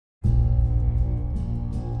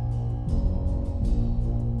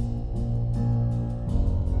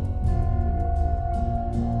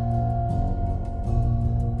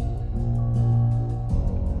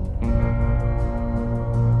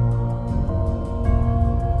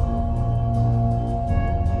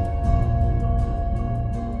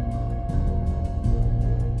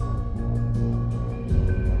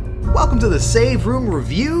to the Save Room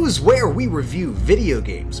Reviews, where we review video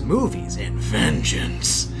games, movies, and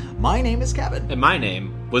vengeance. My name is Kevin. And my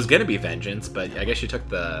name was going to be Vengeance, but I guess you took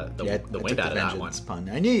the wind out of that one. Pun.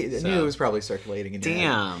 I knew it was probably circulating in your head.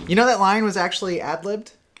 Damn. You know that line was actually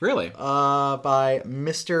ad-libbed? Really? By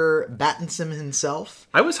Mr. Battinson himself.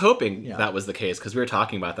 I was hoping that was the case, because we were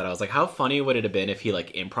talking about that. I was like, how funny would it have been if he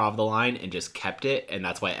improv the line and just kept it, and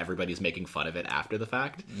that's why everybody's making fun of it after the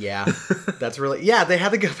fact? Yeah, that's really... Yeah, they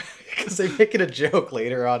had to go back, because they make it a joke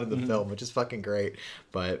later on in the film, which is fucking great.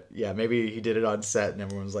 But yeah, maybe he did it on set, and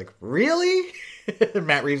everyone was like, really? And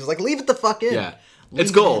Matt Reeves was like, leave it the fuck in. Yeah. It's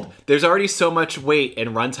gold. There's already so much weight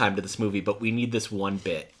and runtime to this movie, but we need this one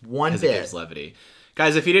bit. It gives levity.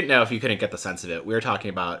 Guys, if you didn't know, if you couldn't get the sense of it, we were talking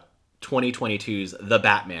about 2022's The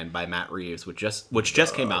Batman by Matt Reeves, which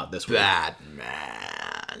just came out this week.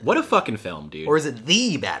 Batman. What a fucking film, dude. Or is it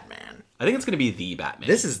The Batman? I think it's going to be The Batman.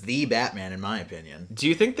 This is The Batman, in my opinion. Do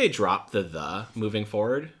you think they dropped the moving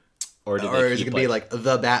forward? Or is it going to be like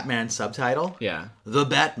The Batman subtitle? Yeah. The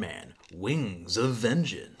Batman, Wings of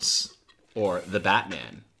Vengeance. Or The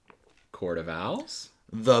Batman, Court of Owls?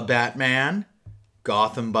 The Batman,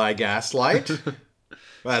 Gotham by Gaslight.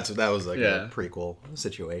 That was a prequel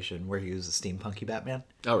situation where he was a steampunky Batman.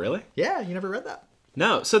 Oh, really? Yeah, you never read that?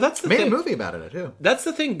 No, so that's the thing. Made a movie about it, too. That's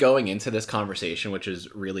the thing going into this conversation, which is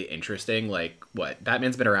really interesting.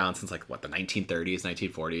 Batman's been around since, the 1930s,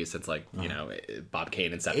 1940s, since, Bob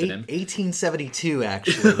Kane incepted him. 1872,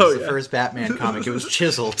 actually, was the first Batman comic. It was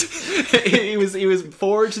chiseled. he was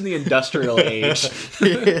forged in the industrial age.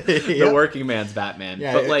 The working man's Batman.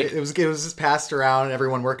 Yeah, but, it was just passed around,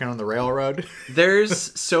 everyone working on the railroad.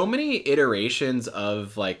 There's so many iterations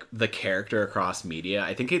of, the character across media.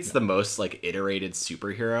 I think it's the most, iterated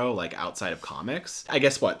superhero outside of comics. I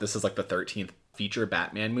guess this is the 13th feature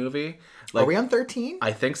Batman movie. Are we on 13?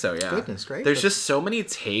 I think so, yeah. Goodness gracious. There's just so many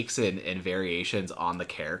takes and variations on the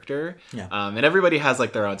character. Yeah. And everybody has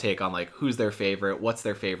their own take on who's their favorite, what's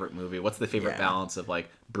their favorite movie, what's the favorite balance of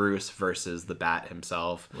Bruce versus the Bat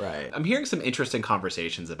himself. Right. I'm hearing some interesting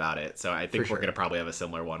conversations about it, so I think we're going to probably have a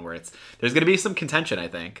similar one where there's going to be some contention, I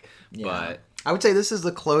think. Yeah. But I would say this is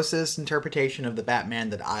the closest interpretation of the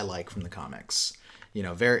Batman that I like from the comics.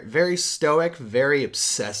 Very, very stoic, very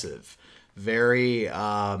obsessive, very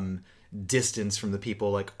distance from the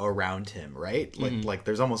people around him, right?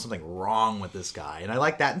 There's almost something wrong with this guy, and I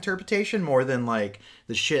like that interpretation more than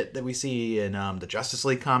the shit that we see in the Justice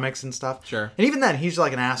League comics and stuff. Sure. And even then, he's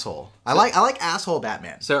an asshole. I like asshole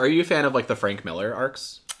Batman. So, are you a fan of the Frank Miller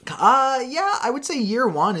arcs? Yeah, I would say Year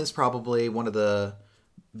One is probably one of the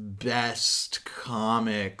best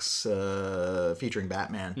comics featuring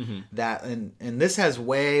Batman. Mm-hmm. That and this has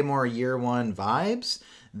way more Year One vibes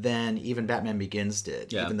than even Batman Begins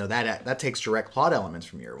did. Yeah. Even though that takes direct plot elements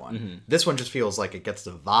from Year One. Mm-hmm. This one just feels like it gets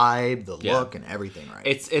the vibe, the look, and everything right.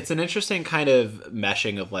 It's an interesting kind of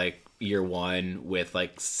meshing of Year One with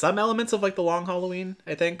some elements of the Long Halloween,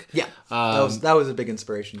 I think. Yeah. That was a big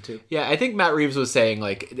inspiration too. Yeah, I think Matt Reeves was saying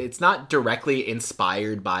it's not directly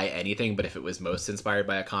inspired by anything, but if it was most inspired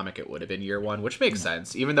by a comic, it would have been Year One, which makes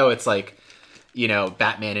sense. Even though it's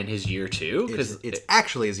Batman in his Year Two, because it's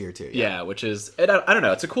actually his Year Two. Yeah, which is I don't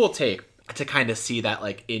know. It's a cool take to kind of see that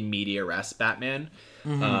in media res Batman.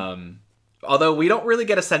 Mm-hmm. Although we don't really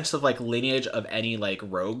get a sense of lineage of any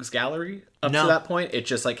rogues gallery up to that point. It's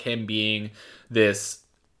just him being this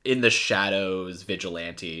in the shadows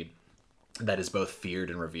vigilante that is both feared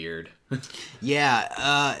and revered.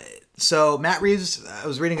 Yeah. So Matt Reeves, I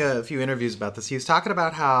was reading a few interviews about this. He was talking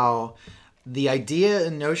about how the idea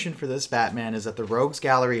and notion for this Batman is that the rogues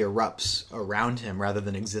gallery erupts around him rather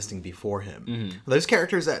than existing before him. Mm-hmm. Those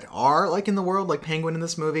characters that are in the world, Penguin in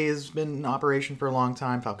this movie has been in operation for a long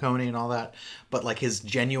time, Falcone and all that, but his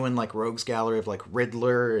genuine rogues gallery of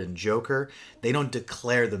Riddler and Joker, they don't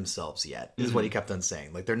declare themselves yet, is what he kept on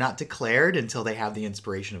saying. They're not declared until they have the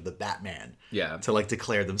inspiration of the Batman. Yeah. To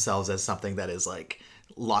declare themselves as something that is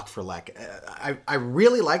lock for lack. I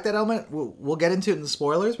really like that element. We'll get into it in the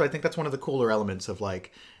spoilers, but I think that's one of the cooler elements of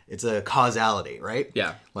it's a causality, right?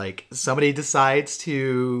 Yeah. Somebody decides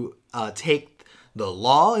to take the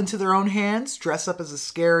law into their own hands, dress up as a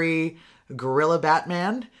scary gorilla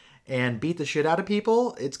Batman, and beat the shit out of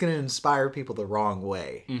people. It's going to inspire people the wrong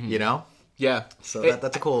way, Yeah. So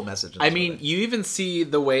that's a cool message. I mean, you even see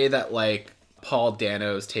the way that Paul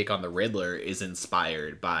Dano's take on the Riddler is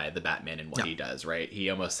inspired by the Batman and what he does, right?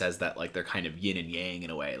 He almost says that they're kind of yin and yang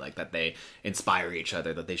in a way, that they inspire each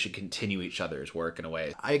other, that they should continue each other's work in a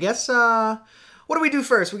way. I guess, what do we do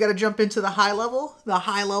first? We got to jump into the high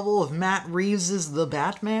level of Matt Reeves' The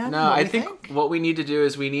Batman? No, I think what we need to do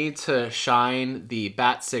is we need to shine the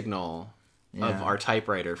bat signal of our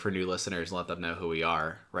typewriter for new listeners and let them know who we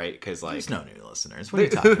are, right? Because like there's no new listeners. What are you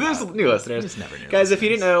talking about? There's new listeners. There's never new Guys, listeners. if you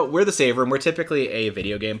didn't know, we're the Save Room. We're typically a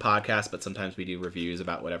video game podcast, but sometimes we do reviews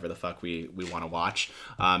about whatever the fuck we want to watch.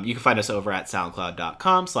 You can find us over at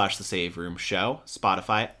soundcloud.com/The Save Room Show,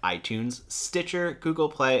 Spotify, iTunes, Stitcher, Google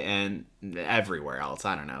Play, and everywhere else.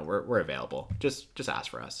 I don't know. We're available. Just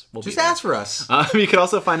ask for us. We'll Just be there. ask for us. You can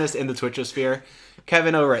also find us in the Twitchosphere.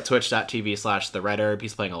 Kevin over at twitch.tv/The Red Herb.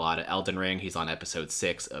 He's playing a lot of Elden Ring. He's on episode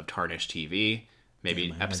 6 of Tarnished TV.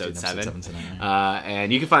 Maybe episode 7.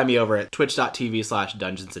 And you can find me over at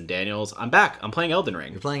twitch.tv/Dungeons and Daniels. I'm back. I'm playing Elden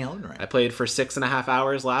Ring. You're playing Elden Ring. I played for 6.5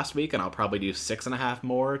 hours last week, and I'll probably do 6.5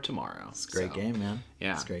 more tomorrow. It's a great game, man.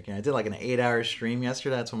 Yeah. It's a great game. I did like an 8-hour stream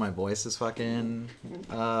yesterday. That's when my voice is fucking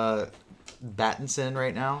Battinson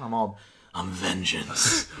right now. I'm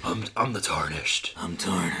vengeance. I'm the Tarnished. I'm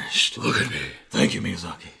tarnished. Look at me. Thank you,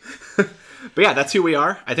 Miyazaki. But yeah, that's who we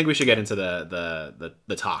are. I think we should get into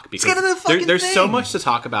the talk because get into the fucking there's so thing. much to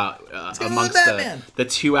talk about amongst the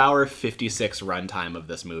 2-hour 56 runtime of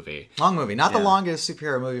this movie. Long movie. Not the longest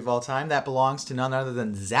superhero movie of all time. That belongs to none other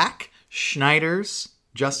than Zack Snyder's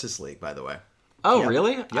Justice League, by the way. Oh,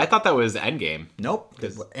 really? Yep. I thought that was Endgame. Nope.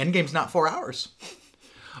 Endgame's not 4 hours.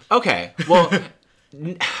 Okay. Well...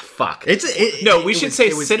 Fuck. We should say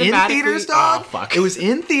it was cinematically. in theaters, dog. Oh, fuck. It was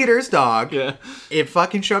in theaters, dog. Yeah. It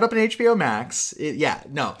fucking showed up in HBO Max. That's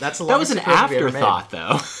the longest. That was an superhero movie ever afterthought, made.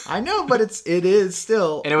 though. I know, but it is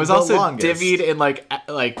still. And it was the also longest. divvied in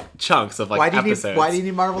like chunks of like episodes. Why do you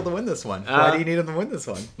need Marvel to win this one? Why do you need them to win this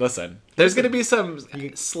one? Listen, there's going to be some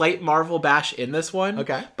slight Marvel bash in this one.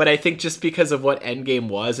 Okay. But I think just because of what Endgame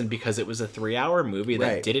was and because it was a 3-hour movie that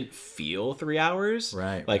Right. didn't feel 3 hours.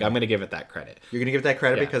 Right. Like, I'm going to give it that credit. You're gonna give that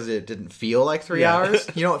credit Yeah. because it didn't feel like 3 Yeah. hours.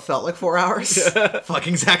 You know what felt like 4 hours?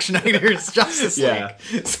 Fucking Zack Schneider's Justice League. Yeah.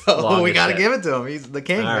 So Long we as gotta shit. give it to him. He's the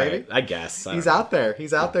king, All baby. right. I guess. He's out there.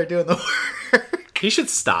 He's out there doing the work. He should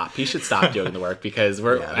stop. He should stop doing the work because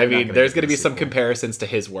they're not gonna there's get going to be the some sequel. comparisons to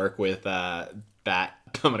his work with Bat.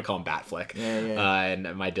 I'm going to call him Batflick. Yeah.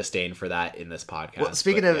 And my disdain for that in this podcast. Well,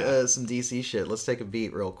 speaking But, of some DC shit, let's take a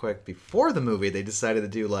beat real quick. Before the movie, they decided to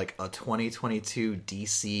do like a 2022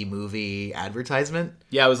 DC movie advertisement.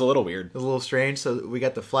 yeah, it was a little weird. It was a little strange. So we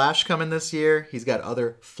got the Flash coming this year. He's got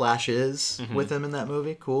other Flashes with him in that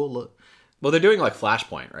movie. Cool. Look. Well, they're doing like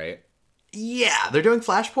Flashpoint, right? Yeah, they're doing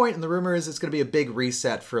Flashpoint, and the rumor is it's going to be a big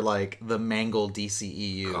reset for like the mangled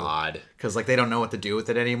DCEU. God. Because like they don't know what to do with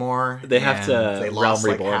it anymore. They have and to They lost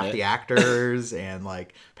Realm like Reborn half it. the actors, and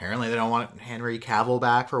like apparently they don't want Henry Cavill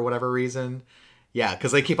back for whatever reason. Yeah,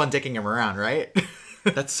 because they keep on dicking him around, right?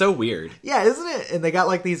 That's so weird. Yeah, isn't it? And they got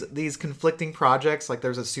like these conflicting projects. Like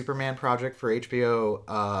there's a Superman project for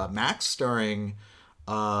HBO Max starring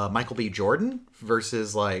Michael B. Jordan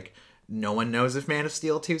versus like no one knows if Man of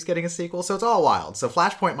Steel 2 is getting a sequel. So it's all wild. So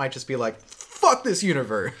Flashpoint might just be like, fuck this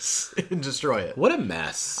universe and destroy it. What a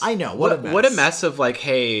mess. I know, what a mess. What a mess of like,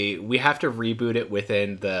 hey, we have to reboot it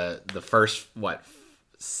within the first,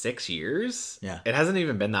 6 years? Yeah. It hasn't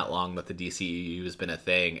even been that long that the DCEU has been a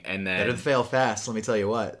thing. And then... Better to fail fast, let me tell you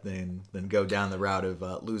what, than go down the route of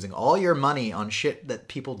losing all your money on shit that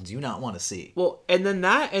people do not want to see. Well, and then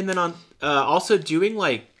on also doing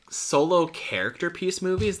like solo character piece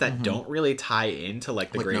movies that don't really tie into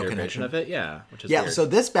like the Like, no greater connection. vision of it. Yeah, which is Yeah, weird. so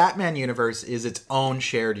this Batman universe is its own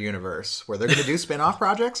shared universe where they're going to do spin-off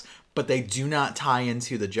projects, but they do not tie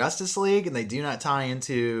into the Justice League, and they do not tie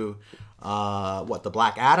into the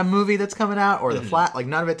Black Adam movie that's coming out, or the Flat. Like,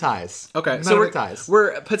 none of it ties. Okay, None so of it ties.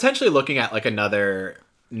 we're potentially looking at like another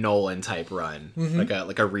Nolan type run,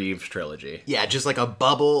 like a Reeves trilogy. Yeah, just like a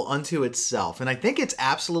bubble unto itself. And I think it's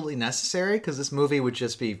absolutely necessary because this movie would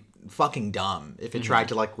just be fucking dumb if it tried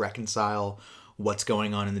to like reconcile what's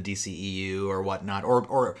going on in the DCEU or whatnot,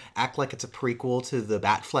 or act like it's a prequel to the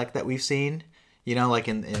Batfleck that we've seen, you know, like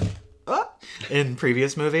in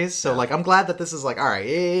previous movies. So like, I'm glad that this is like, all right,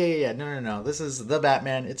 yeah, no, this is the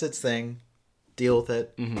Batman. It's its thing. Deal with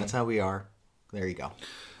it. That's how we are. There you go.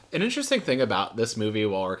 An interesting thing about this movie,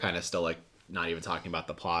 while we're kind of still like not even talking about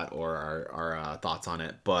the plot or our thoughts on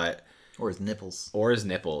it, but Or his nipples. his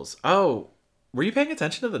nipples. Oh, were you paying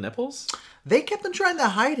attention to the nipples? They kept on trying to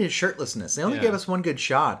hide his shirtlessness. They only Yeah. gave us one good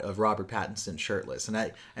shot of Robert Pattinson shirtless, and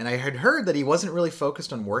I had heard that he wasn't really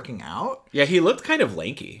focused on working out. Yeah, he looked kind of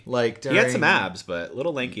lanky. Like He had some during- abs, but a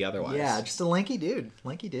little lanky otherwise. Yeah, just a lanky dude.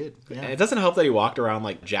 Yeah. And it doesn't help that he walked around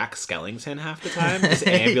like Jack Skellington half the time, just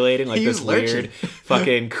ambulating like He this was lurching. weird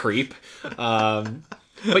fucking creep.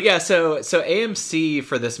 But yeah, so AMC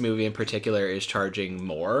for this movie in particular is charging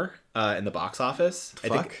more in the box office.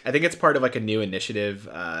 Fuck. I think it's part of like a new initiative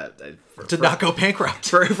to not go bankrupt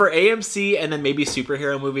for AMC, and then maybe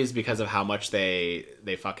superhero movies because of how much they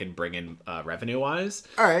fucking bring in revenue wise.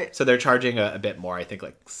 All right. So they're charging a bit more. I think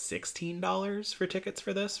like $16 for tickets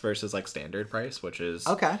for this versus like standard price, which is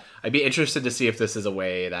okay. I'd be interested to see if this is a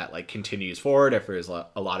way that like continues forward, if there's a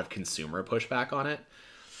lot of consumer pushback on it.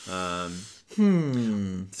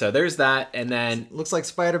 So there's that, and then looks like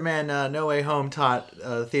Spider-Man No Way Home taught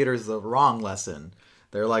theaters the wrong lesson.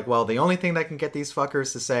 They're like, well, the only thing that can get these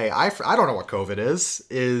fuckers to say, I don't know what COVID is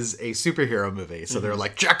a superhero movie. So they're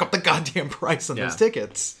like, jack up the goddamn price on those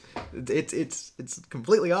tickets. It's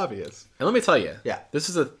completely obvious. And let me tell you, yeah, this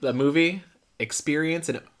is a movie experience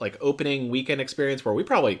and like opening weekend experience where we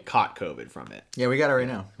probably caught COVID from it. Yeah, we got it right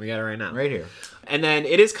now. Right here. And then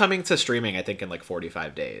it is coming to streaming, I think, in like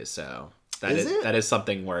 45 days. So that is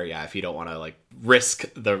something where, yeah, if you don't want to like risk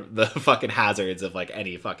the fucking hazards of like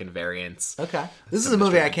any fucking variants. Okay. This is a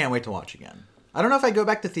movie I can't wait to watch again. I don't know if I go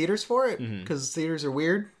back to theaters for it because theaters are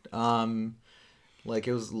weird. Like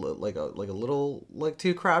it was like a little like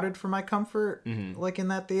too crowded for my comfort, like in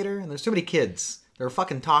that theater, and there's too many kids. They were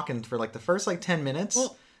fucking talking for like the first like 10 minutes.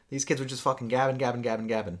 Well, these kids were just fucking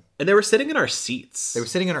gabbing. And they were sitting in our seats.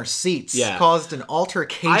 Yeah. Caused an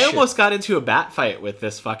altercation. I almost got into a bat fight with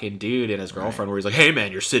this fucking dude and his girlfriend where he's like, "Hey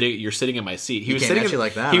man, you're sitting in my seat." He was sitting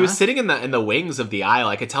like that. He was sitting in the wings of the aisle.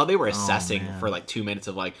 I could tell they were assessing for like 2 minutes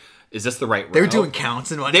of like, is this the right row? They were doing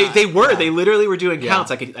counts and whatnot. They were. Yeah. They literally were doing counts.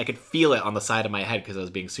 I could feel it on the side of my head because I was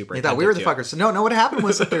being super. They thought we were the fuckers. So no. What happened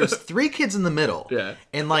was that there's 3 kids in the middle. Yeah.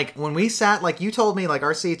 And like when we sat, like you told me, like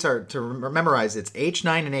our seats are to memorize. It's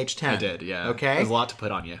H9 and H10. I did. Yeah. Okay. There's a lot to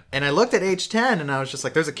put on you. And I looked at H10 and I was just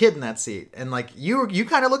like, "There's a kid in that seat." And like you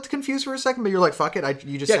kind of looked confused for a second, but you're like, "Fuck it."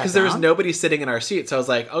 You just because there was nobody sitting in our seat. So I was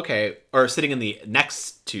like, okay, or sitting in the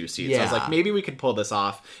next 2 seats. Yeah. So I was like, maybe we could pull this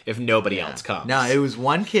off if nobody else comes. No, it was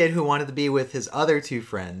one kid who wanted to be with his other 2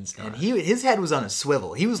 friends, and his head was on a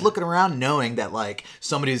swivel. He was looking around knowing that like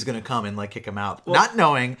somebody was gonna come and like kick him out, not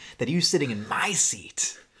knowing that he was sitting in my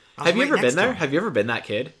seat. Have you ever been there? Have you ever been that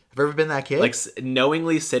kid? Have you ever been that kid? Like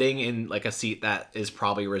knowingly sitting in like a seat that is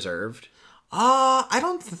probably reserved? I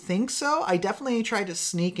don't think so. I definitely tried to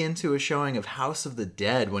sneak into a showing of House of the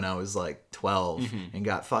Dead when I was like 12 and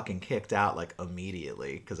got fucking kicked out like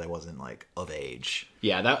immediately because I wasn't like of age.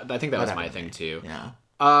 Yeah, I think that was my thing too. Yeah.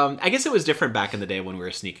 I guess it was different back in the day when we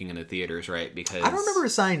were sneaking into theaters, right? Because I don't remember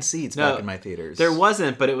assigned seats back in my theaters. There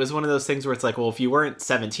wasn't, but it was one of those things where it's like, well, if you weren't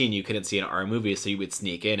 17, you couldn't see an R movie, so you would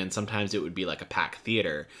sneak in, and sometimes it would be like a packed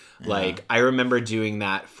theater. Yeah. Like I remember doing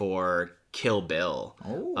that for Kill Bill,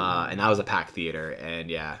 and that was a packed theater, and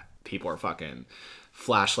yeah, people were fucking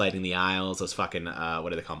flashlighting the aisles. Those fucking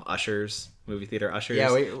what do they call them? Ushers, movie theater ushers. Yeah,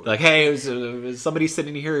 like, hey, is somebody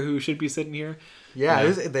sitting here who should be sitting here? Yeah,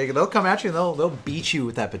 they'll come at you and they'll beat you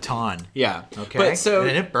with that baton. Yeah, okay. But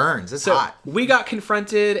and it burns. It's hot. We got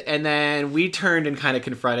confronted, and then we turned and kind of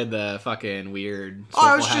confronted the fucking weird.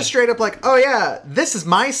 I was just straight up like, "Oh yeah, this is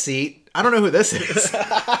my seat. I don't know who this is."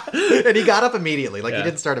 And he got up immediately. Like he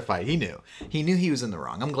didn't start a fight. He knew he was in the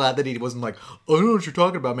wrong. I'm glad that he wasn't like, "I don't know what you're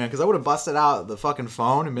talking about, man," because I would have busted out the fucking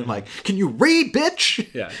phone and been like, "Can you read, bitch?"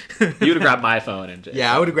 Yeah, you would have grabbed my phone and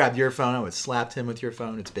I would have grabbed your phone. I would have slapped him with your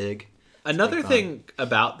phone. It's big. Another thing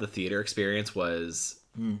about the theater experience was,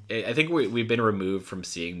 I think we've been removed from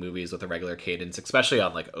seeing movies with a regular cadence, especially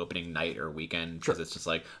on like opening night or weekend, because it's just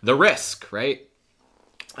like the risk, right?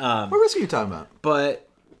 What risk are you talking about? But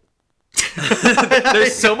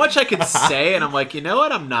there's so much I could say, and I'm like, you know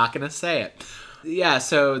what? I'm not going to say it. Yeah,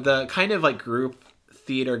 so the kind of like group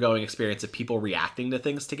theater going experience of people reacting to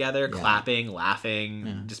things together, clapping,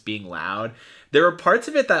 laughing, just being loud. There were parts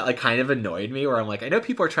of it that like kind of annoyed me where I'm like, I know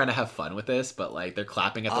people are trying to have fun with this, but like they're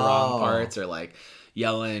clapping at the wrong parts or like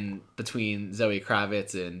yelling between Zoe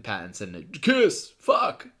Kravitz and Pattinson, kiss,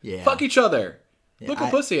 fuck each other. Look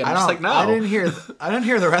at pussy. And I'm just like, no. I didn't hear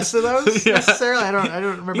the rest of those necessarily. I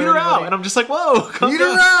don't remember. Eat her out. And I'm just like, whoa, eat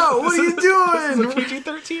her out. What are you doing? It's a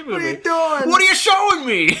PG-13 movie. What are you doing? What are you showing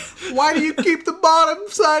me? Why do you keep the bottom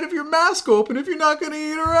side of your mask open if you're not going to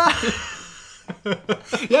eat her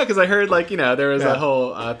out? Yeah, because I heard like, there was a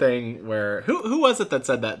whole thing where who was it that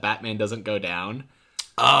said that Batman doesn't go down?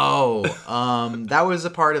 That was a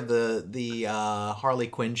part of the Harley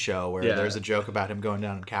Quinn show where there's a joke about him going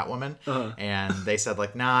down in Catwoman, and they said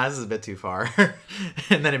like, nah, this is a bit too far,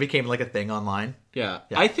 and then it became like a thing online. Yeah.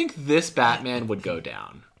 I think this Batman would go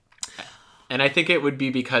down, and I think it would be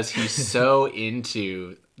because he's so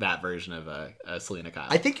into that version of Selena Kyle.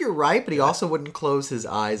 I think you're right, but he also wouldn't close his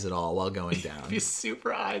eyes at all while going down. He'd be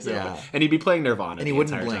super eyes open. And he'd be playing Nirvana, and he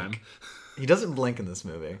wouldn't blink. Time. He doesn't blink in this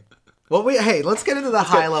movie. Well, let's get into the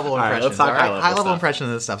high level impressions. Let's talk high level stuff. impression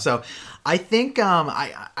of this stuff. So, I think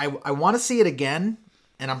I want to see it again,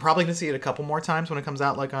 and I'm probably going to see it a couple more times when it comes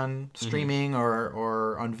out, like on streaming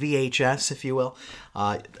or on VHS, if you will,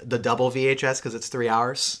 the double VHS because it's 3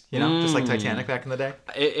 hours, just like Titanic back in the day.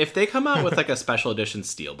 If they come out with like a special edition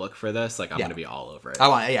steelbook for this, like I'm going to be all over it.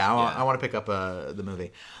 I want to pick up the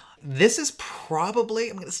movie. This is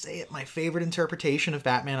probably, I'm going to say it, my favorite interpretation of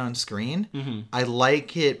Batman on screen. I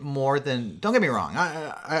like it more than, don't get me wrong,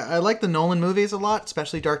 I like the Nolan movies a lot,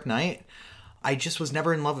 especially Dark Knight. I just was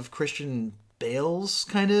never in love with Christian Bale's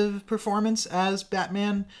kind of performance as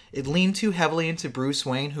Batman. It leaned too heavily into Bruce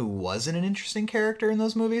Wayne, who wasn't an interesting character in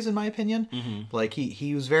those movies, in my opinion. Like,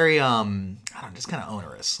 he was very, just kind of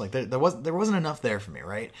onerous. Like, there wasn't enough there for me,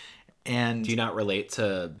 right? And do you not relate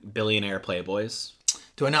to billionaire playboys?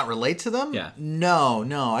 Do I not relate to them? Yeah.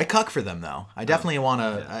 No. I cuck for them, though. I definitely want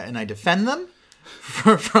to, and I defend them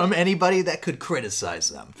from anybody that could criticize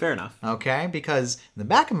them. Fair enough. Okay? Because in the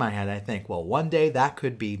back of my head, I think, well, one day that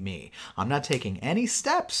could be me. I'm not taking any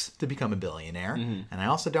steps to become a billionaire, and I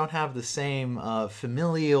also don't have the same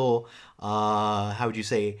familial, how would you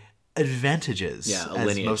say, advantages as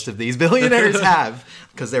lineage. most of these billionaires have,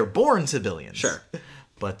 because they're born to billions. Sure.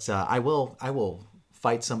 But I will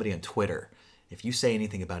fight somebody on Twitter. If you say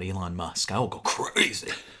anything about Elon Musk, I will go crazy,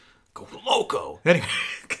 go loco. Anyway,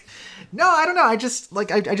 no, I don't know. I just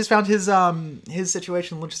found his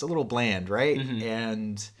situation just a little bland, right?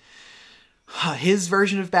 And his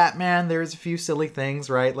version of Batman, there's a few silly things,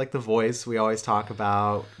 right? Like the voice we always talk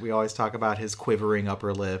about. We always talk about his quivering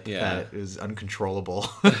upper lip that is uncontrollable.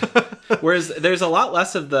 Whereas there's a lot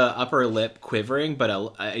less of the upper lip quivering,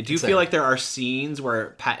 but I do feel like there are scenes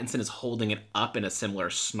where Pattinson is holding it up in a similar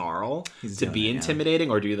snarl to be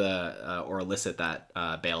intimidating or do or elicit that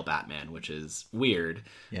Bale Batman, which is weird.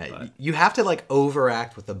 Yeah, but you have to like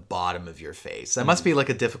overact with the bottom of your face. That must be like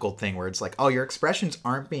a difficult thing where it's like, oh, your expressions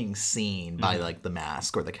aren't being seen by like the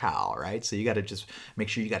mask or the cowl, right? So you got to just make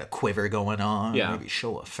sure you got a quiver going on. Yeah. Maybe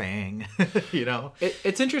show a fang,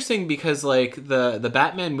 It's interesting because like the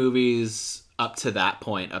Batman movies up to that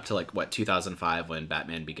point, up to like 2005 when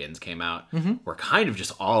Batman Begins came out, were kind of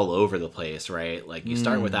just all over the place, right? Like you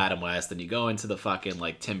start with Adam West, then you go into the fucking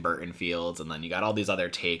like Tim Burton fields, and then you got all these other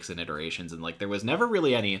takes and iterations, and like there was never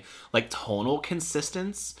really any like tonal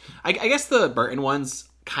consistency. I guess the Burton ones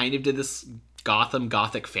kind of did this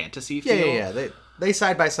gothic fantasy feel. Yeah. They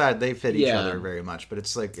side by side, they fit each other very much, but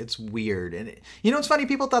it's like, it's weird. And it's funny,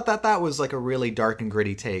 people thought that was like a really dark and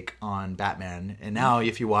gritty take on Batman, and now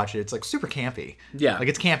if you watch it, it's like super campy. Yeah. Like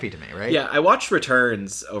it's campy to me, right? Yeah, I watched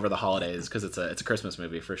Returns over the holidays because it's a Christmas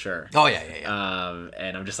movie for sure. Oh yeah.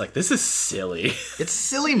 And I'm just like, this is silly. It's a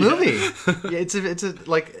silly movie. It's a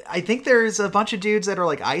like, I think there's a bunch of dudes that are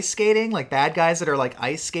like ice skating, like bad guys that are like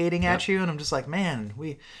ice skating at you, and I'm just like, man,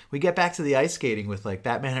 we get back to the ice skating with like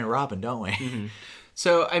Batman and Robin, don't we?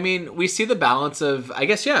 So, I mean, we see the balance of, I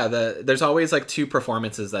guess, there's always like two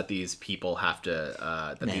performances that these people have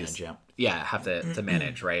to manage. Have to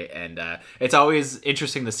manage, right? And it's always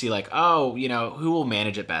interesting to see like, oh, who will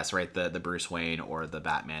manage it best, right? The Bruce Wayne or the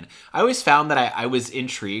Batman. I always found that I was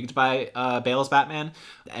intrigued by Bale's Batman,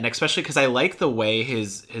 and especially because I like the way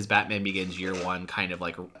his Batman Begins year one kind of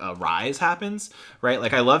like a rise happens, right?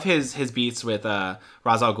 Like I love his beats with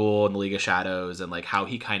Ra's al Ghul and the League of Shadows, and like how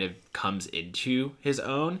he kind of comes into his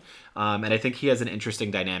own. And I think he has an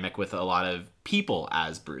interesting dynamic with a lot of people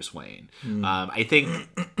as Bruce Wayne. I think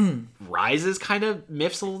Rises kind of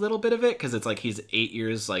miffs a little bit of it because it's like he's 8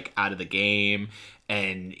 years like out of the game,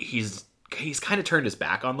 and he's kind of turned his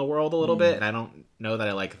back on the world a little bit, and I don't know that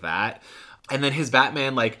I like that. And then his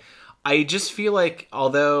Batman, like I just feel like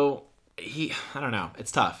although I don't know,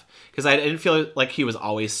 it's tough because I didn't feel like he was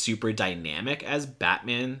always super dynamic as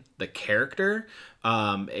Batman the character.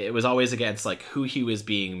 It was always against like who he was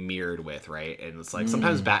being mirrored with, right? And it's like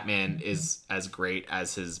sometimes Batman is as great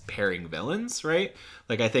as his pairing villains, right?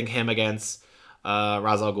 Like I think him against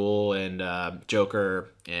Ra's al Ghul and Joker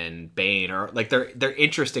and Bane are like they're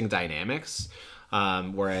interesting dynamics.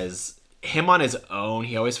 Whereas him on his own,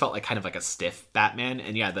 he always felt like kind of like a stiff Batman,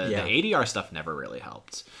 and the ADR stuff never really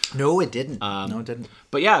helped. No, it didn't. No, it didn't.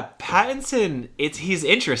 But yeah, Pattinson, he's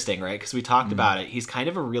interesting, right? Because we talked about it. He's kind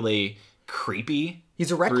of a really creepy.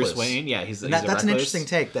 He's a reckless Bruce Wayne. Yeah, he's that's reckless. An interesting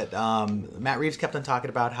take that Matt Reeves kept on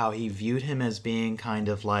talking about, how he viewed him as being kind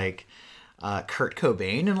of like Kurt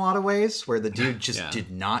Cobain in a lot of ways, where the dude just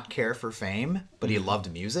did not care for fame, but he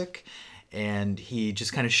loved music. And he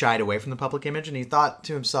just kind of shied away from the public image, and he thought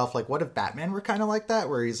to himself, like, what if Batman were kind of like that,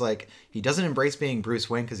 where he's like, he doesn't embrace being Bruce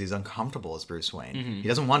Wayne because he's uncomfortable as Bruce Wayne. He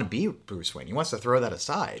doesn't want to be Bruce Wayne. He wants to throw that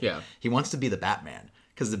aside. Yeah. He wants to be the Batman.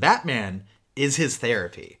 because the Batman is his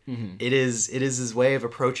therapy. It is his way of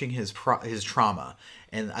approaching his trauma.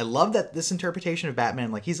 And I love that this interpretation of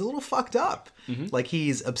Batman, like, he's a little fucked up. Like,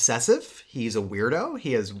 he's obsessive. He's a weirdo.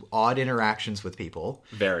 He has odd interactions with people.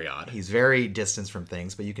 Very odd. He's very distanced from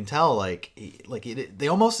things, but you can tell, they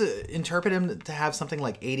almost interpret him to have something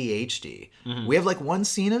like ADHD. We have, like, one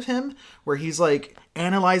scene of him where he's, like,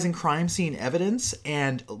 analyzing crime scene evidence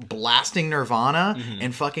and blasting Nirvana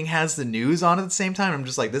and fucking has the news on at the same time. I'm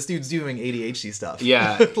just like, this dude's doing ADHD stuff.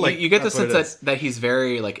 Yeah. Like, you get the sense that he's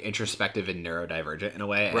very, like, introspective and neurodivergent in a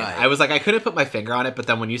way. Right. I was like, I couldn't put my finger on it, but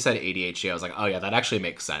then when you said ADHD, I was like, oh yeah, that actually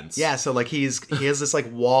makes sense. Yeah, so like he has this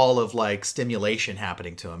like wall of like stimulation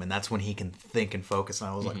happening to him, and that's when he can think and focus. And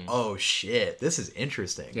I was like, oh shit, this is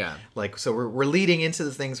interesting. Yeah. Like, so we're leading into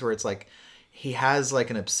the things where it's like he has like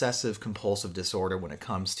an obsessive compulsive disorder when it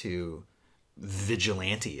comes to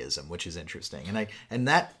vigilanteism, which is interesting. And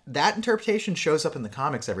that interpretation shows up in the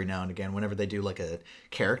comics every now and again whenever they do like a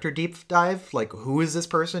character deep dive, like who is this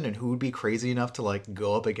person and who would be crazy enough to like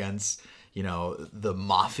go up against, you know, the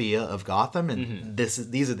mafia of Gotham, and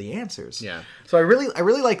these are the answers. Yeah. So I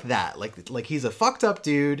really like that. Like he's a fucked up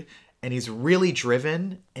dude and he's really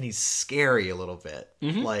driven and he's scary a little bit.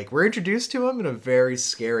 Like we're introduced to him in a very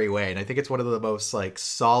scary way, and I think it's one of the most like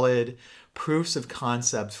solid proofs of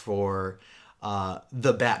concept for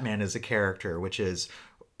the Batman as a character, which is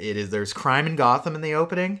there's crime in Gotham in the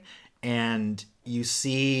opening, and you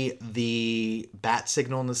see the bat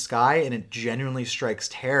signal in the sky, and it genuinely strikes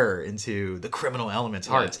terror into the criminal elements'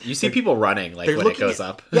 hearts. You see people running like when it goes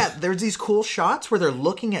up. Yeah, there's these cool shots where they're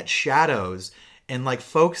looking at shadows and like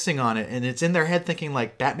focusing on it, and it's in their head thinking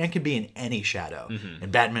like Batman could be in any shadow,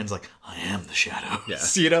 and Batman's like, I am the shadow. Yeah.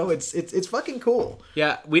 You know, it's fucking cool.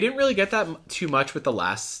 Yeah, we didn't really get that too much with the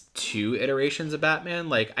last two iterations of Batman.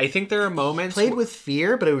 Like, I think there are moments Played with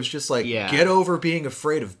fear, but it was just like, get over being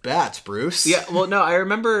afraid of bats, Bruce. Yeah, well, no, I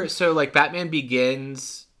remember. So like Batman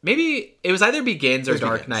Begins, maybe it was either Begins or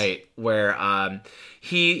Dark Knight, where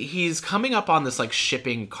he's coming up on this like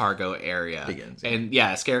shipping cargo area. Begins, and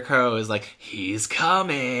Scarecrow is like, he's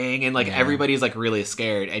coming, and like everybody's like really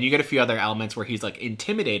scared, and you get a few other elements where he's like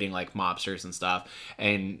intimidating like mobsters and stuff,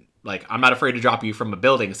 and like, I'm not afraid to drop you from a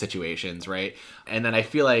building situations, right? And then I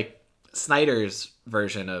feel like Snyder's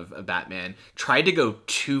version of Batman tried to go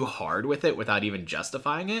too hard with it without even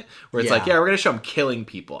justifying it, where it's like, we're gonna show him killing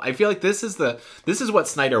people. I feel like this is what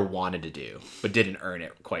Snyder wanted to do but didn't earn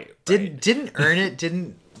it quite right. Didn't earn it,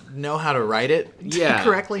 didn't know how to write it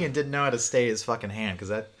correctly, and didn't know how to stay his fucking hand,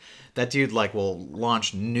 because that dude like will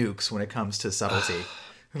launch nukes when it comes to subtlety.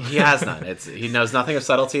 He has none. He knows nothing of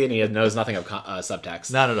subtlety, and he knows nothing of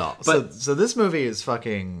subtext. Not at all. But so this movie is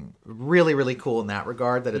fucking really, really cool in that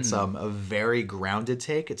regard, that it's a very grounded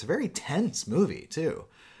take. It's a very tense movie too.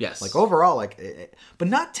 Yes. Like overall, but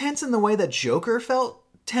not tense in the way that Joker felt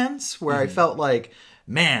tense, where I felt like,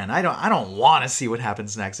 man, I don't want to see what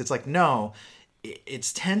happens next. It's like, no,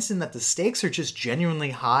 it's tense in that the stakes are just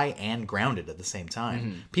genuinely high and grounded at the same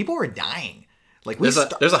time. People are dying. Like there's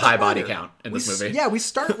a high body count in this movie. Yeah, we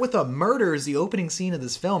start with a murder as the opening scene of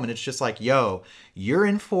this film, and it's just like, yo, you're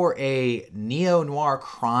in for a neo-noir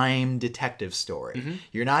crime detective story.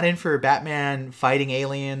 You're not in for Batman fighting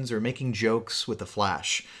aliens or making jokes with the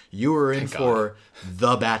Flash. You are in for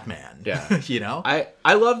the Batman. Yeah. You know?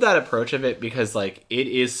 I love that approach of it, because like it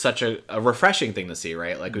is such a refreshing thing to see,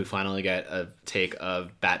 right? Like we finally get a take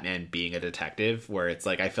of Batman being a detective, where it's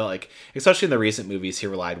like, I felt like, especially in the recent movies, he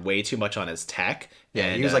relied way too much on his tech.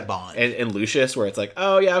 Yeah, he was like Bond. And Lucius, where it's like,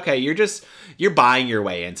 oh yeah, okay, you're buying your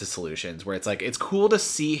way into solutions, where it's like, it's cool to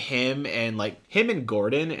see him and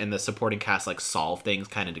Gordon and the supporting cast like solve things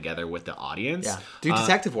kind of together with the audience. Yeah, do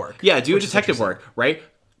detective work. Yeah, do detective work, right?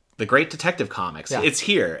 The great detective comics. Yeah. It's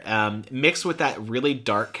here, mixed with that really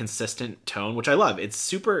dark, consistent tone, which I love. It's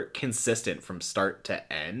super consistent from start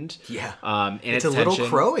to end. Yeah. It's a little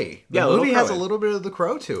Crowy. The movie has a little bit of the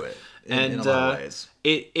Crow to it. In a lot of ways.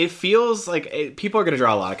 It feels like people are going to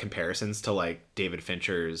draw a lot of comparisons to like David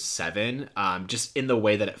Fincher's Seven, just in the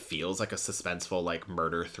way that it feels like a suspenseful like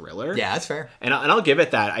murder thriller. Yeah, that's fair. And I'll give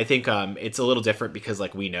it that. I think it's a little different because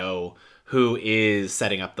like we know who is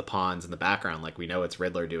setting up the pawns in the background. Like we know it's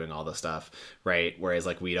Riddler doing all the stuff, right? Whereas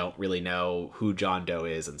like we don't really know who John Doe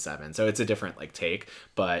is in Seven. So it's a different like take,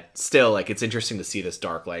 but still like it's interesting to see this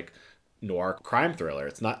dark like noir crime thriller.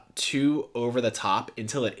 It's not too over the top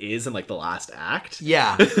until it is in like the last act.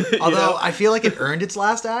 Yeah. Although I feel like it earned its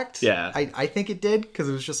last act. Yeah. I think it did, because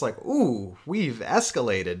it was just like, ooh, we've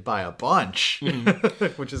escalated by a bunch,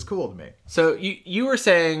 which is cool to me. So you were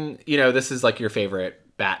saying, this is like your favorite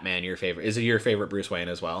Batman, is it your favorite Bruce Wayne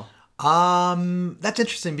as well? That's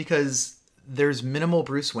interesting, because there's minimal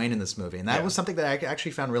Bruce Wayne in this movie, and that was something that I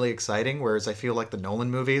actually found really exciting. Whereas I feel like the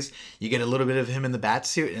Nolan movies, you get a little bit of him in the bat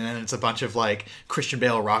suit, and then it's a bunch of like Christian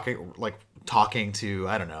Bale talking to,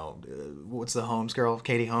 I don't know, what's the Holmes girl,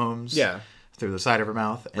 Katie Holmes, through the side of her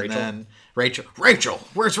mouth, and then Rachel,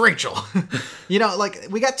 where's Rachel? You know, like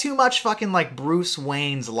we got too much fucking like Bruce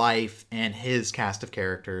Wayne's life and his cast of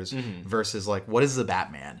characters versus like what is the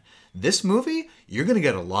Batman. This movie, you're going to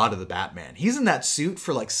get a lot of the Batman. He's in that suit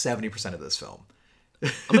for like 70% of this film. I'm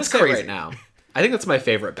going to say crazy. Right now, I think that's my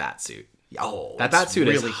favorite bat suit. Oh, that bat suit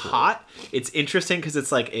really is hot. It's interesting because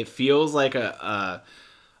it's like, it feels like a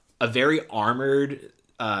very armored,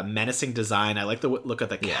 menacing design. I like the look of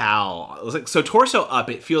the cowl. It was like, so torso up,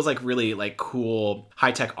 it feels like really like cool,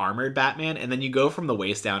 high-tech armored Batman. And then you go from the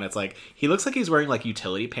waist down, it's like, he looks like he's wearing like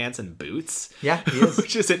utility pants and boots. Yeah, he is.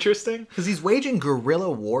 Which is interesting. Because he's waging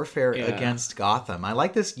guerrilla warfare against Gotham. I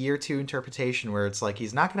like this year 2 interpretation where it's like,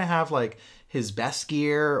 he's not going to have like his best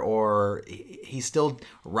gear, or he's still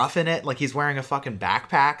roughing it. Like he's wearing a fucking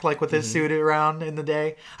backpack, like with his suit around in the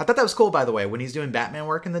day. I thought that was cool, by the way. When he's doing Batman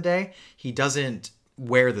work in the day, he doesn't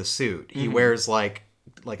wear the suit. He wears like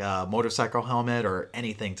a motorcycle helmet or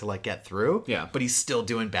anything to like get through. Yeah. But he's still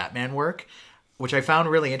doing Batman work, which I found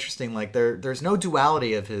really interesting. Like there's no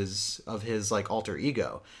duality of his like alter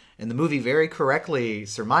ego. And the movie very correctly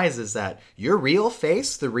surmises that your real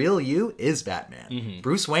face, the real you, is Batman.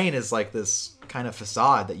 Bruce Wayne is like this kind of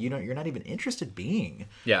facade that you're not even interested being.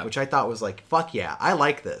 Yeah. Which I thought was like, fuck yeah, I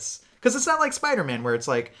like this. Because it's not like Spider-Man where it's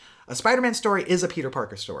like, a Spider-Man story is a Peter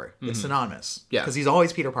Parker story. It's synonymous. Yeah. Because he's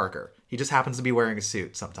always Peter Parker. He just happens to be wearing a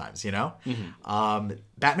suit sometimes, you know?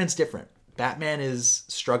 Batman's different. Batman is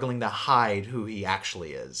struggling to hide who he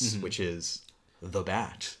actually is, which is the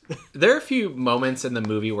Bat. There are a few moments in the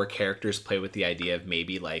movie where characters play with the idea of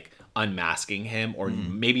maybe like unmasking him or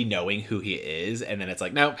maybe knowing who he is, and then it's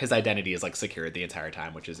like, no, his identity is like secured the entire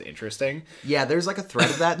time, which is interesting. Yeah, there's like a thread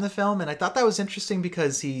of that in the film, and I thought that was interesting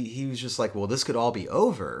because he was just like, well, this could all be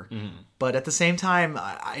over. But at the same time,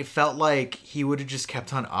 I felt like he would have just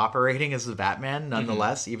kept on operating as the Batman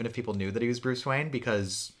nonetheless, even if people knew that he was Bruce Wayne,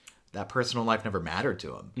 because that personal life never mattered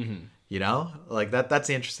to him. You know, like that's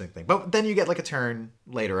the interesting thing. But then you get like a turn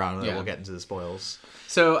later on, and we'll get into the spoils.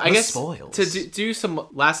 So I guess to do some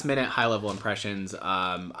last minute high level impressions,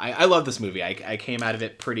 I love this movie. I came out of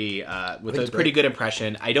it pretty with a pretty good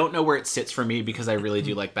impression. I don't know where it sits for me because I really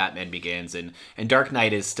do like Batman Begins, and Dark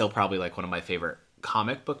Knight is still probably like one of my favorite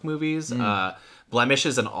comic book movies.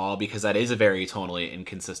 Blemishes and all, because that is a very tonally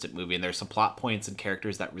inconsistent movie, and there's some plot points and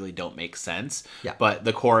characters that really don't make sense. Yeah. But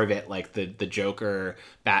the core of it, like the Joker,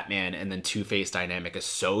 Batman, and then Two-Face dynamic is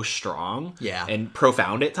so strong. Yeah. And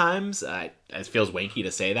profound at times. It feels wanky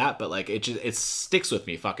to say that, but like it sticks with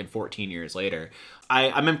me fucking 14 years later.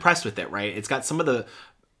 I'm impressed with it, right? It's got some of the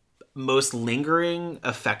most lingering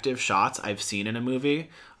effective shots I've seen in a movie,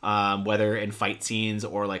 whether in fight scenes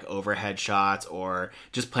or like overhead shots or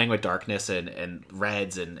just playing with darkness and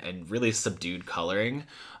reds and really subdued coloring.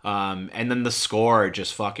 And then the score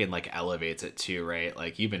just fucking like elevates it too, right?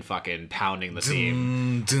 Like you've been fucking pounding the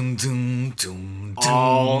theme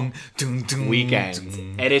all weekend,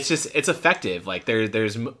 and it's effective. Like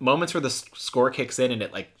there's moments where the score kicks in and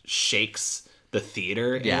it like shakes the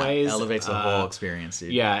theater in ways. Elevates the whole experience,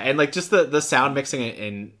 dude. Yeah, and like just the sound mixing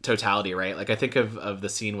in totality, right? Like I think of the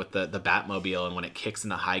scene with the Batmobile and when it kicks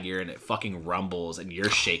into high gear and it fucking rumbles and you're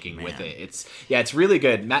shaking with it. It's really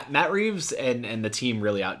good. Matt Reeves and the team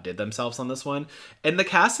really outdid themselves on this one. And the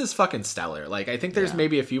cast is fucking stellar. Like I think there's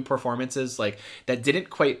maybe a few performances like that didn't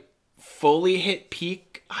quite fully hit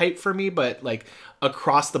peak hype for me, but like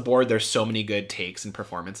across the board there's so many good takes and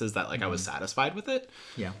performances that like I was satisfied with it.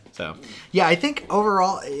 So I think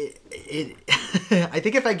overall it I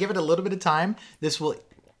think if I give it a little bit of time, this will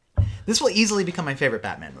easily become my favorite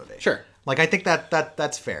Batman movie. Sure. Like I think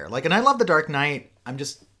that's fair. Like, and I love The Dark Knight.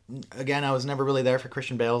 Again, I was never really there for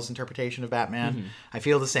Christian Bale's interpretation of Batman. I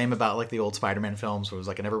feel the same about like the old Spider-Man films, where it was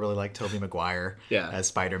like I never really liked Tobey Maguire as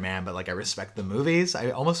Spider-Man, but like I respect the movies.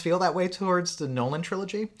 I almost feel that way towards the Nolan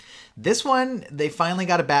trilogy. This one, they finally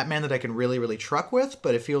got a Batman that I can really, really truck with,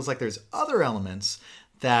 but it feels like there's other elements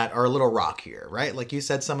that are a little rockier, right? Like you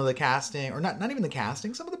said, some of the casting, or not even the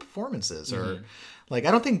casting, some of the performances are... Like,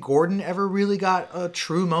 I don't think Gordon ever really got a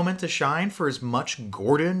true moment to shine for as much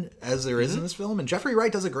Gordon as there is in this film. And Jeffrey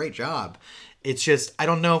Wright does a great job. It's just, I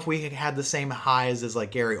don't know if we had the same highs as,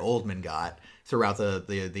 like, Gary Oldman got throughout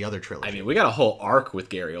the other trilogy. I mean, we got a whole arc with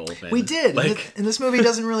Gary Oldman. We did, like, and this movie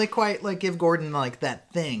doesn't really quite like give Gordon like that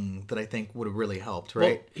thing that I think would have really helped,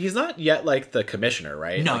 right? Well, he's not yet like the commissioner,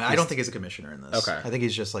 right? No, like, I don't think he's a commissioner in this. Okay. I think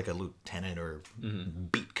he's just like a lieutenant or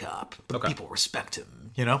beat cop, but people respect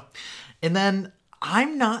him, you know? And then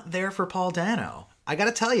I'm not there for Paul Dano. I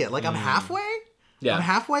gotta tell you, like, I'm halfway. Yeah. I'm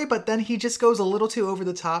halfway, but then he just goes a little too over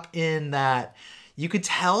the top in that you could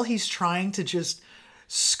tell he's trying to just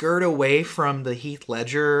skirt away from the Heath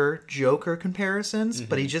Ledger Joker comparisons,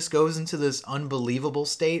 but he just goes into this unbelievable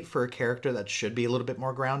state for a character that should be a little bit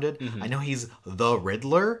more grounded. I know he's the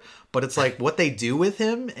Riddler, but it's like what they do with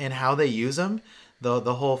him and how they use him,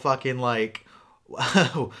 the whole fucking like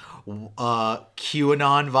QAnon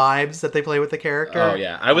vibes that they play with the character. Oh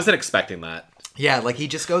yeah, I wasn't expecting that. Yeah, like he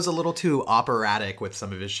just goes a little too operatic with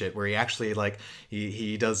some of his shit, where he actually like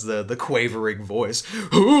he does the quavering voice.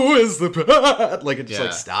 Who is the bad? Like it's just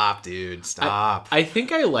like, stop, dude, stop. I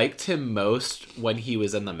think I liked him most when he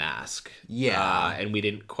was in The Mask. Yeah, and we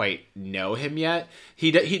didn't quite know him yet.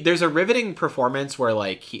 He there's a riveting performance where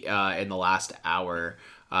like he in the last hour.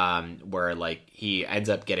 Where like he ends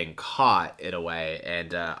up getting caught in a way,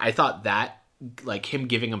 and I thought that like him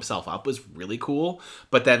giving himself up was really cool.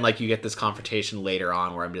 But then like you get this confrontation later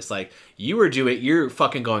on where I'm just like, you're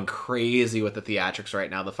fucking going crazy with the theatrics right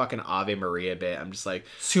now. The fucking Ave Maria bit, I'm just like,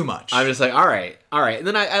 too much. I'm just like, all right. And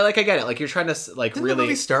then I get it. Like you're trying to like Didn't really. the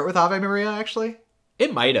movie start with Ave Maria actually?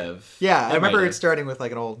 It might have. Yeah, I remember it starting with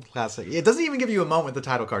like an old classic. It doesn't even give you a moment with the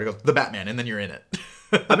title card. It goes the Batman, and then you're in it.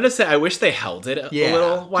 I'm gonna say I wish they held it a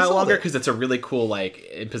little while longer because it's a really cool like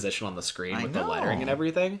imposition on the screen with the lettering and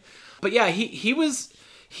everything. But yeah, he was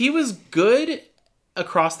good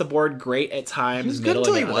across the board, great at times. He was good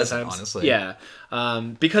until he wasn't, honestly. Yeah,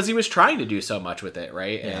 because he was trying to do so much with it,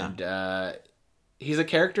 right? Yeah. And he's a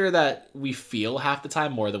character that we feel half the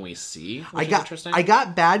time more than we see. Which is interesting. I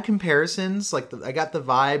got bad comparisons. Like I got the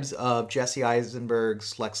vibes of Jesse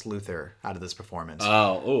Eisenberg's Lex Luthor out of this performance.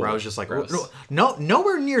 Where I was just like,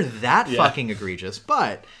 nowhere near that fucking egregious.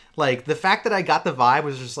 But like the fact that I got the vibe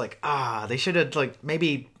was just like, they should have like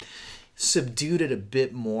maybe subdued it a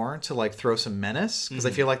bit more to like throw some menace, because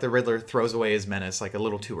I feel like the Riddler throws away his menace like a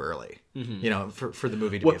little too early, you know, for the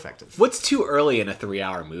movie to be effective. What's too early in a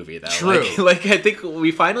 3-hour movie though? True. Like I think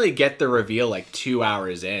we finally get the reveal like 2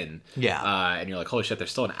 hours in. Yeah. And you're like, holy shit,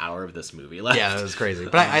 there's still an hour of this movie left. Yeah, it was crazy.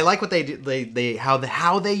 But I like what they do. They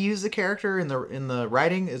how they use the character in the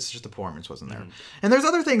writing. It's just the performance wasn't there. And there's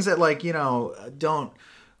other things that like, you know, don't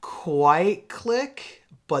quite click,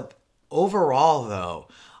 but overall though,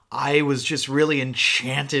 I was just really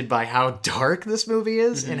enchanted by how dark this movie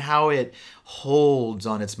is and how it holds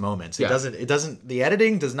on its moments. It doesn't, the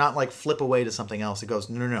editing does not like flip away to something else. It goes,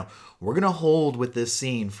 no. We're going to hold with this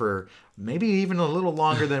scene for maybe even a little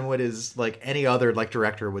longer than what is like any other like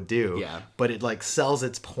director would do. Yeah. But it like sells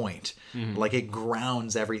its point. Like it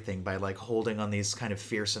grounds everything by like holding on these kind of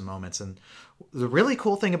fearsome moments. And the really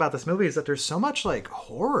cool thing about this movie is that there's so much like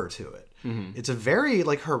horror to it. It's a very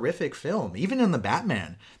like horrific film. Even in the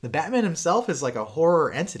Batman himself is like a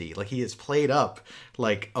horror entity. Like he is played up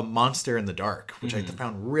like a monster in the dark, which I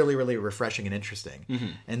found really, really refreshing and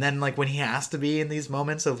interesting. And then like when he has to be in these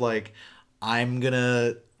moments of like, I'm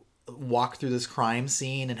gonna walk through this crime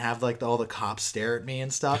scene and have like all the cops stare at me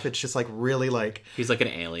and stuff, it's just like really like he's like an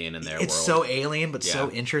alien in their world. It's so alien but so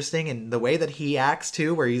interesting, and the way that he acts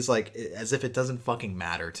too, where he's like as if it doesn't fucking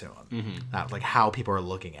matter to him, like how people are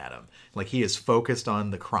looking at him, like he is focused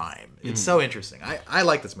on the crime. It's so interesting. I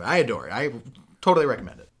like this movie. I adore it. I totally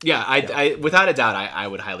recommend it. I without a doubt I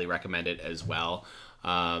would highly recommend it as well.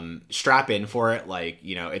 Strap in for it. Like,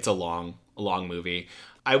 you know, it's a long movie.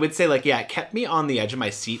 I would say, like, it kept me on the edge of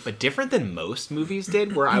my seat, but different than most movies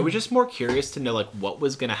did, where I was just more curious to know, like, what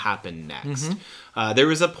was going to happen next. There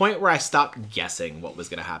was a point where I stopped guessing what was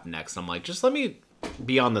going to happen next. I'm like, just let me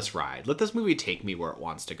be on this ride. Let this movie take me where it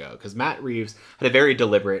wants to go. Because Matt Reeves had a very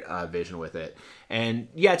deliberate vision with it. And,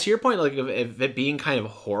 yeah, to your point, like, of it being kind of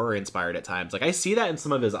horror-inspired at times, like, I see that in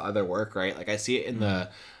some of his other work, right? Like, I see it in the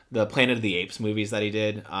Planet of the Apes movies that he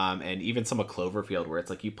did, and even some of Cloverfield, where it's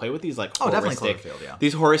like you play with these like horrific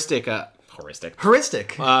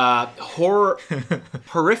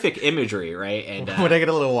imagery, right? And when I get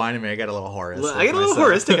a little wine in me, I get a little horrific. I get a little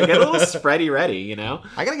horrific. I get a little spready ready, you know.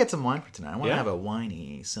 I gotta get some wine for tonight. I want to have a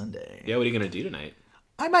winey Sunday. Yeah, what are you gonna do tonight?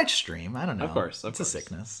 I might stream. I don't know. Of course. It's a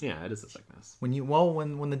sickness. Yeah, it is a sickness.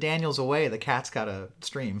 When the Daniel's away, the cat's gotta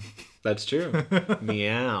stream. That's true.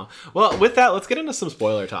 Meow. Well, with that, let's get into some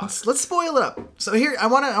spoiler talk. Let's spoil it up. So here, I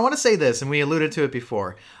want to say this, and we alluded to it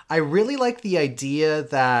before. I really like the idea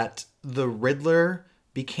that the Riddler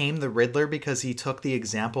became the Riddler because he took the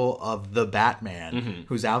example of the Batman,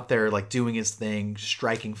 who's out there like doing his thing,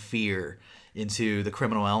 striking fear into the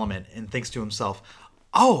criminal element, and thinks to himself,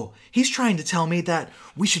 oh, he's trying to tell me that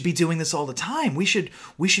we should be doing this all the time. We should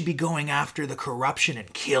be going after the corruption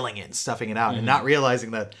and killing it and stuffing it out, and not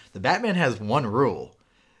realizing that the Batman has one rule.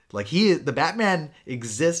 Like the Batman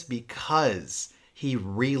exists because he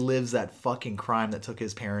relives that fucking crime that took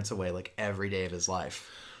his parents away like every day of his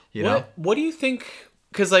life. You know? What do you think?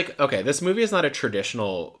 Because, like, okay, this movie is not a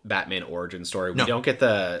traditional Batman origin story. We don't get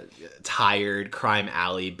the tired crime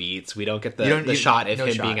alley beats. We don't get the shot of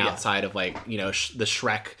him being outside of, like, you know, the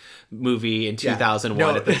Shrek movie in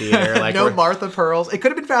 2001 at the theater. Like, no Martha Pearls. It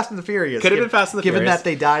could have been Fast and the Furious. Could have been Fast and the Furious. Given that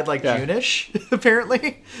they died, like, June-ish,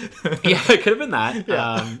 apparently. Yeah, it could have been that.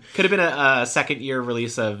 Yeah. Could have been a second-year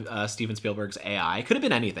release of Steven Spielberg's AI. Could have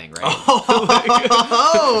been anything, right?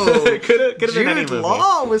 Oh! Could have been any movie. Jude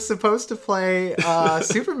Law was supposed to play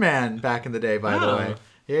Superman back in the day, by the way.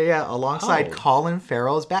 Yeah, alongside Colin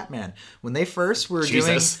Farrell as Batman. When they first were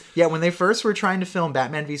when they first were trying to film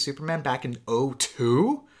Batman v Superman back in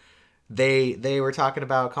 2002, they were talking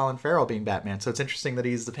about Colin Farrell being Batman. So it's interesting that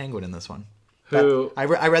he's the Penguin in this one. I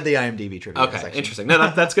read the IMDb trivia. Okay, section. Interesting. No,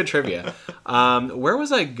 that's good trivia. Where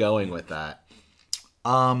was I going with that?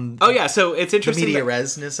 So it's interesting. The media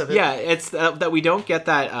resness of it. Yeah, it's that we don't get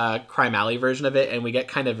that Crime Alley version of it, and we get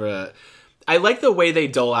kind of a... I like the way they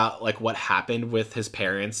dole out like what happened with his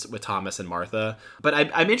parents, with Thomas and Martha. But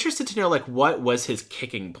I'm interested to know like what was his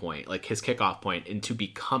kicking point, like his kickoff point into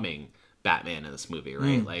becoming Batman in this movie,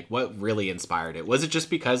 right? Like what really inspired it? Was it just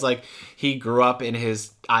because like he grew up in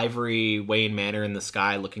his ivory Wayne Manor in the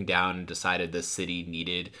sky looking down and decided this city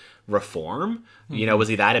needed reform? You know, was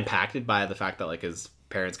he that impacted by the fact that like his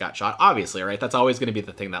parents got shot? Obviously, right? That's always going to be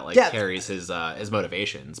the thing that like carries his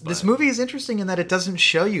motivations. But... This movie is interesting in that it doesn't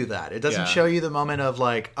show you that. It doesn't show you the moment of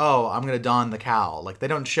like, oh, I'm going to don the cowl. Like they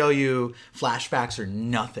don't show you flashbacks or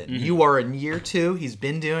nothing. You are in year 2. He's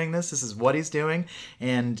been doing this. This is what he's doing.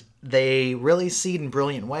 And they really see in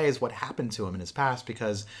brilliant ways what happened to him in his past,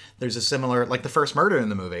 because there's a similar, like the first murder in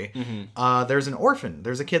the movie, there's an orphan.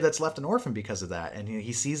 There's a kid that's left an orphan because of that. And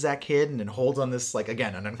he sees that kid and then holds on this, like,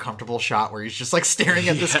 again, an uncomfortable shot where he's just like staring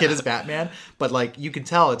at this kid as Batman. But like, you can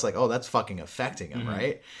tell it's like, oh, that's fucking affecting him,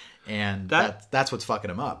 right? And that's what's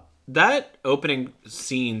fucking him up. That opening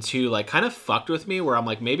scene too, like, kind of fucked with me. Where I'm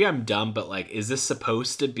like, maybe I'm dumb, but like, is this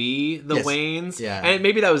supposed to be the Waynes? Yeah, and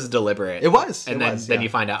maybe that was deliberate. It was, and then you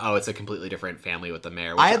find out, oh, it's a completely different family with the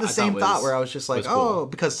mayor. I had the same thought where I was just like, cool.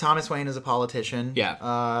 Because Thomas Wayne is a politician.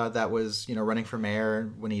 Yeah, that was running for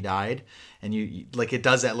mayor when he died, and you like it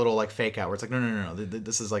does that little like fake out where it's like, no,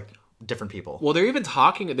 this is like different people. Well, they're even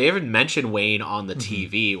talking. They even mention Wayne on the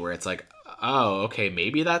TV, where it's like, oh, okay,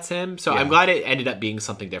 maybe that's him. So I'm glad it ended up being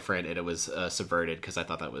something different and it was subverted, because I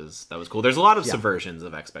thought that was cool. There's a lot of subversions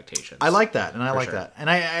of expectations. I like that, and I like that. And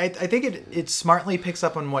I think it smartly picks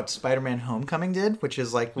up on what Spider-Man Homecoming did, which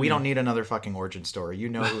is like, we don't need another fucking origin story. You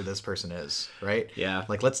know who this person is, right? Yeah.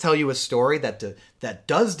 Like, let's tell you a story that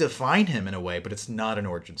does define him in a way, but it's not an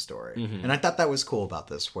origin story. And I thought that was cool about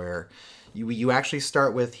this, where you actually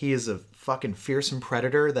start with, he is a fucking fearsome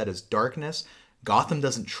predator that is darkness. Gotham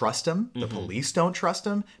doesn't trust him. The police don't trust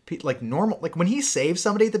him. Like normal, like when he saves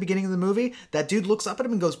somebody at the beginning of the movie, that dude looks up at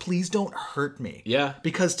him and goes, "Please don't hurt me." Yeah.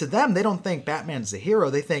 Because to them, they don't think Batman's the hero.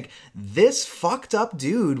 They think this fucked up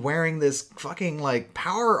dude wearing this fucking like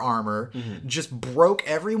power armor just broke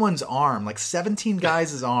everyone's arm, like 17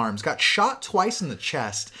 guys' arms, got shot twice in the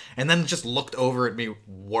chest, and then just looked over at me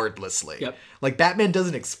wordlessly. Yep. Like Batman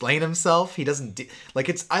doesn't explain himself. He doesn't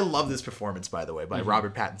I love this performance, by the way, by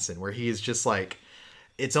Robert Pattinson, where he is just like,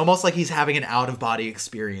 it's almost like he's having an out-of-body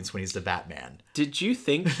experience when he's the Batman. Did you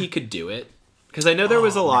think he could do it? Because I know there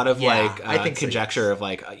was a lot of I think conjecture of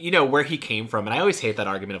like, where he came from. And I always hate that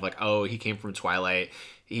argument of like, oh, he came from Twilight.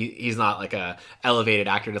 He's not like a elevated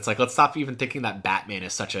actor. And it's like, let's stop even thinking that Batman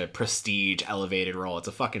is such a prestige elevated role. It's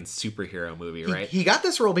a fucking superhero movie, right? He got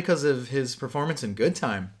this role because of his performance in Good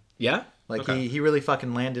Time. Yeah? Like he really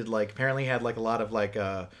fucking landed, like, apparently had like a lot of like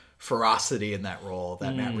ferocity in that role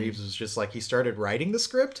that Matt Reeves was just like, he started writing the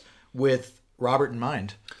script with Robert in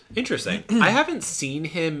mind. Interesting. I haven't seen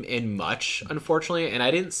him in much, unfortunately, and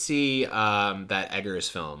I didn't see that Eggers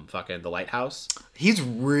film, fucking The Lighthouse. He's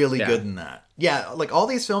really good in that. Yeah, like all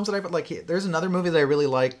these films that I've like, there's another movie that I really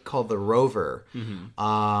like called The Rover,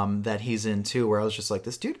 that he's in too, where I was just like,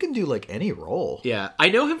 this dude can do like any role. Yeah, I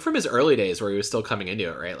know him from his early days where he was still coming into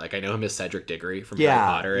it, right? Like I know him as Cedric Diggory from Harry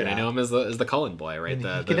Potter, and I know him as the Cullen boy, right? He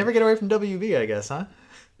can never get away from WB, I guess, huh?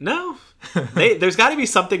 No, there's got to be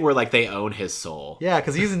something where like they own his soul. Yeah,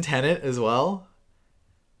 because he's in Tenet as well.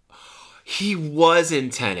 He was in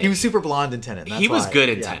Tenet. He was super blonde in Tenet. He was good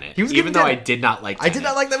in Tenet. He was good even in though Tenet. I did not like Tenet. I did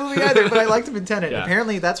not like that movie either, but I liked him in Tenet. Yeah.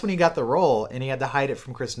 Apparently, that's when he got the role, and he had to hide it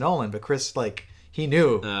from Chris Nolan. But Chris, like, he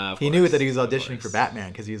knew that he was auditioning for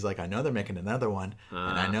Batman because he was like, I know they're making another one,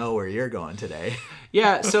 and I know where you're going today.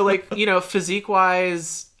 Yeah, so like, physique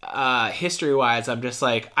wise, history wise, I'm just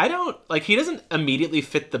like, I don't like, he doesn't immediately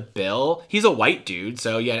fit the bill. He's a white dude,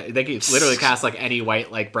 so yeah, they could literally cast like any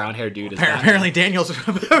white, like brown haired dude as Batman. Apparently Daniel's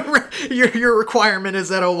your requirement is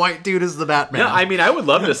that a white dude is the Batman. No, I mean, I would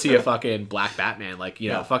love to see a fucking black Batman, like,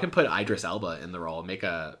 fucking put Idris Elba in the role, make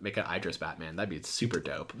an Idris Batman. That'd be super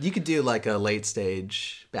dope. You could do like a late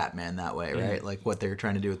stage Batman that way, right? Like what they're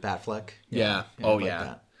trying to do with Batfleck. Yeah. Like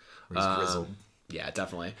that. Where he's grizzled. Yeah,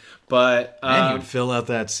 definitely. But and he would fill out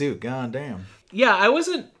that suit. God damn. Yeah, I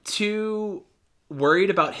wasn't too worried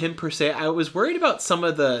about him per se. I was worried about some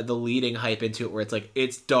of the leading hype into it, where it's like,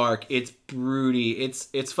 it's dark, it's broody,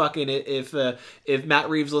 it's fucking, if Matt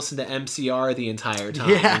Reeves listened to MCR the entire time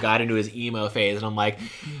and got into his emo phase, and I'm like,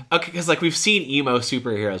 okay, because like we've seen emo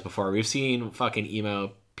superheroes before, we've seen fucking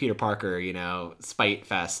emo Peter Parker, Spite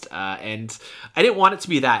Fest, and I didn't want it to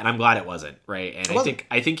be that, and I'm glad it wasn't, right? And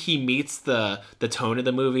I think he meets the tone of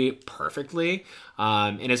the movie perfectly,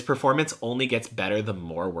 and his performance only gets better the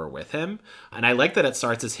more we're with him. And I like that it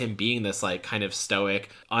starts as him being this like kind of stoic,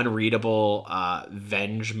 unreadable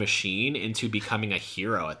venge machine into becoming a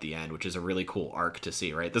hero at the end, which is a really cool arc to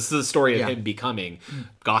see, right? This is the story of him becoming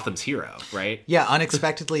Gotham's hero, right? Yeah,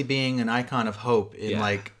 unexpectedly being an icon of hope in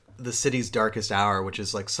like the city's darkest hour, which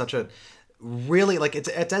is like such a really, like, it's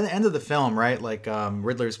at the end of the film, right? Like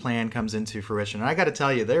Riddler's plan comes into fruition, and I got to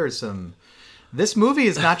tell you, this movie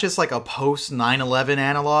is not just like a post 9/11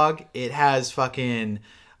 analog. It has fucking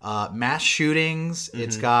mass shootings. Mm-hmm.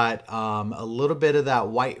 It's got a little bit of that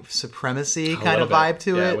white supremacy kind of vibe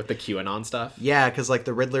to it. Yeah, with the QAnon stuff. Yeah, because like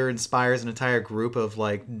the Riddler inspires an entire group of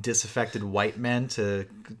like disaffected white men to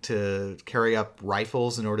carry up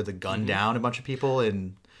rifles in order to gun down a bunch of people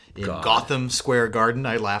in Gotham Square Garden.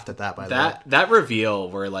 I laughed at that, by the way. That reveal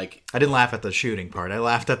where, like... I didn't laugh at the shooting part. I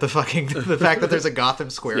laughed at the fact that there's a Gotham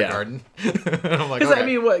Square Garden. I'm like, okay. I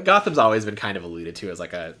mean, Gotham's always been kind of alluded to as,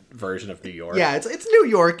 like, a version of New York. Yeah, it's New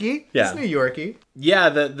Yorky. Yeah. It's New Yorky. Yeah,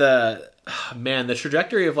 the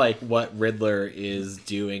trajectory of, like, what Riddler is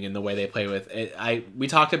doing and the way they play with it. We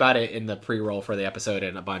talked about it in the pre-roll for the episode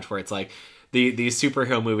and a bunch, where it's like, these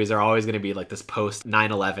superhero movies are always going to be like this post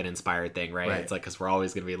 9/11 inspired thing, right? It's like, because we're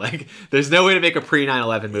always going to be like, there's no way to make a pre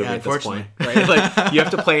 9/11 movie at this point, right? Like, you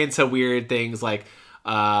have to play into weird things like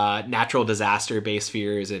natural disaster based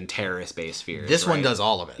fears and terrorist based fears. This one does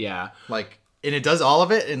all of it. Yeah, like, and it does all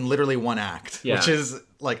of it in literally one act, which is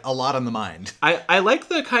like a lot on the mind. I like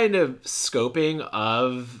the kind of scoping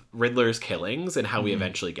of Riddler's killings and how we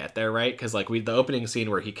eventually get there, right? Because like the opening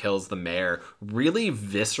scene where he kills the mayor, really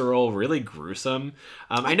visceral, really gruesome.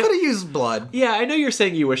 I know could have used blood. Yeah, I know you're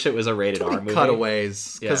saying you wish it was a rated R movie.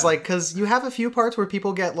 Cutaways, because you have a few parts where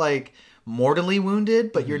people get like mortally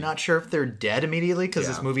wounded, but you're not sure if they're dead immediately, because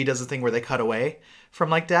this movie does a thing where they cut away from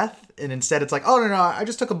like death, and instead it's like, oh no, I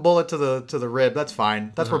just took a bullet to the rib, that's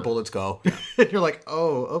fine, that's where bullets go. And you're like,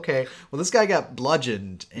 oh, okay, well, this guy got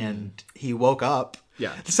bludgeoned and he woke up.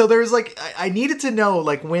 Yeah. So there's like, I needed to know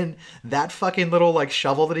like when that fucking little like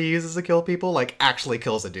shovel that he uses to kill people like actually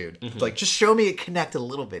kills a dude. Like, just show me it connect a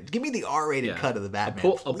little bit. Give me the R-rated cut of the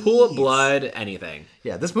Batman. A pool of blood, anything.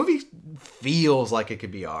 Yeah, this movie feels like it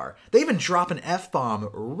could be R. They even drop an F-bomb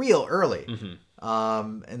real early.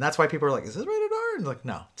 And that's why people are like, is this rated R? And like,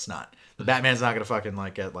 no, it's not. The Batman's not gonna fucking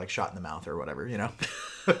like get like shot in the mouth or whatever, you know?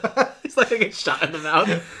 He's not gonna get shot in the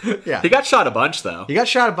mouth. Yeah. He got shot a bunch though. He got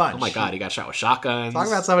shot a bunch. Oh my god, he got shot with shotguns. Talk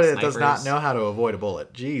about somebody that does not know how to avoid a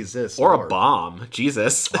bullet. Jesus. Or Lord. A bomb.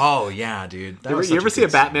 Jesus. Oh yeah, dude. You ever see a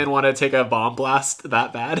Batman want to take a bomb blast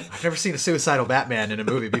that bad? I've never seen a suicidal Batman in a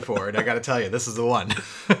movie before, and I gotta tell you, this is the one.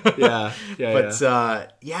 Yeah.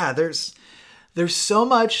 There's so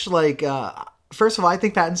much like first of all, I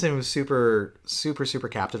think Pattinson was super, super, super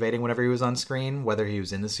captivating whenever he was on screen, whether he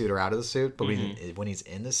was in the suit or out of the suit. But when he's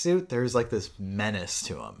in the suit, there's like this menace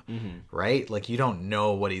to him, right? Like, you don't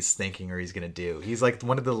know what he's thinking or he's going to do. He's like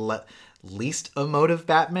one of the least emotive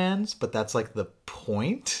Batmans, but that's like the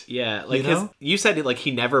point. Yeah, like you said, like,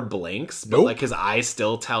 he never blinks, but like his eyes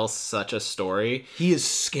still tell such a story. He is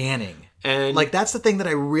scanning. And like, that's the thing that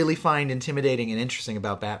I really find intimidating and interesting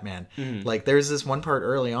about Batman. Like, there's this one part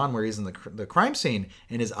early on where he's in the crime scene,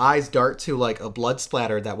 and his eyes dart to like a blood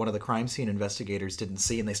splatter that one of the crime scene investigators didn't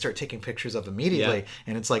see, and they start taking pictures of immediately. Yeah.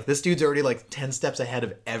 And it's like, this dude's already like 10 steps ahead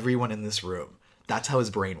of everyone in this room. That's how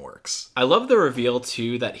his brain works. I love the reveal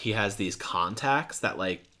too that he has these contacts that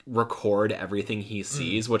like record everything he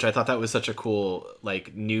sees, which I thought that was such a cool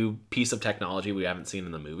like new piece of technology we haven't seen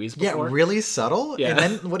in the movies before. Yeah, really subtle. Yeah. And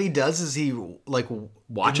then what he does is he like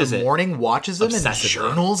Watches in the it morning, watches them and obsessively.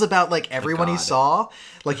 journals about like everyone he God. saw.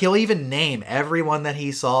 Like he'll even name everyone that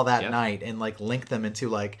he saw that Yep. night and like link them into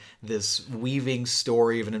like this weaving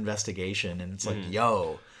story of an investigation. And it's like,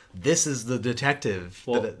 yo, this is the detective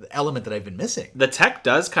the element that I've been missing. The tech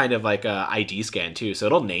does kind of like a ID scan too, so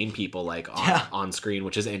it'll name people like Yeah. on screen,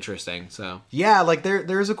 which is interesting. So Yeah, like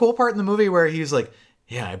there's a cool part in the movie where he's like,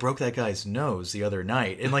 yeah, I broke that guy's nose the other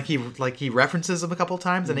night. And like he references him a couple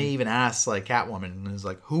times and he even asks like Catwoman and is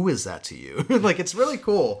like, who is that to you? Like it's really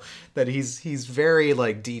cool that he's very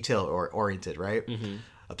like detail oriented, right?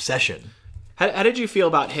 Obsession. How did you feel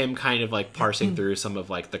about him kind of like parsing through some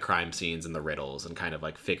of like the crime scenes and the riddles and kind of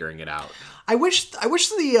like figuring it out? I wish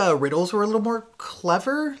the riddles were a little more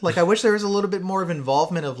clever. Like I wish there was a little bit more of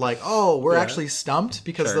involvement of like, oh, we're actually stumped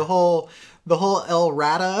because Sure. the whole El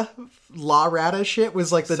Rata La Rata shit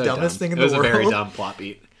was like the So dumbest dumb. thing in It the was world. a very dumb plot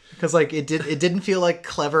beat. Because like it didn't feel like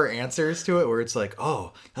clever answers to it where it's like,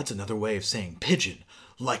 oh, that's another way of saying pigeon,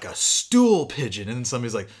 like a stool pigeon. And then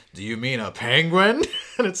somebody's like, do you mean a penguin?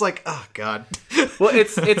 And it's like, oh god. Well,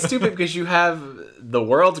 it's stupid because you have the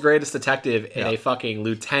world's greatest detective and Yeah. a fucking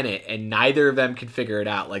lieutenant, and neither of them can figure it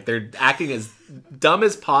out. Like they're acting as dumb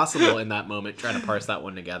as possible in that moment, trying to parse that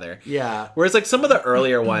one together. Yeah. Whereas like some of the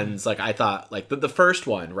earlier ones, like I thought, like the first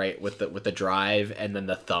one, right, with the drive and then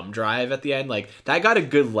the thumb drive at the end, like that got a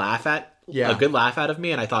good laugh out of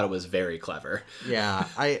me, and I thought it was very clever. Yeah,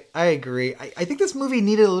 I agree. I think this movie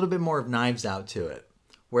needed a little bit more of Knives Out to it,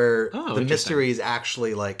 where the interesting. mystery is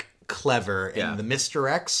actually like clever and Yeah. the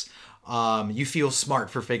misdirects. You feel smart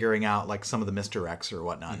for figuring out like some of the misdirects or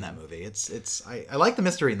whatnot in that movie. I like the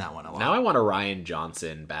mystery in that one a lot. Now I want a Ryan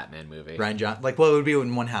Johnson Batman movie. Ryan John, like what would be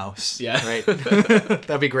in one house? Yeah. right.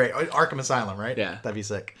 That'd be great. Arkham Asylum, right? Yeah. that'd be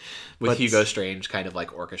sick. With But- Hugo Strange kind of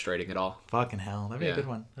like orchestrating it all. Fucking hell, that'd be Yeah. a good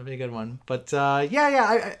one. That'd be a good one. But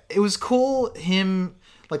it was cool him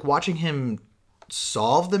like watching him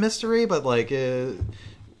solve the mystery, but like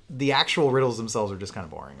the actual riddles themselves are just kind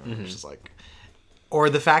of boring. It's just like, or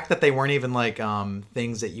the fact that they weren't even like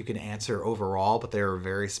things that you can answer overall, but they were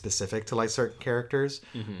very specific to like certain characters.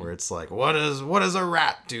 Where it's like, what does a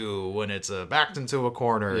rat do when it's backed into a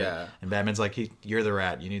corner? Yeah. And Batman's like, you're the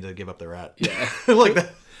rat. You need to give up the rat. Yeah. like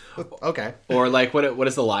that. Okay. Or like what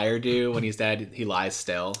does the liar do when he's dead? He lies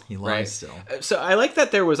still. He lies right? still. So I like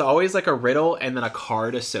that there was always like a riddle and then a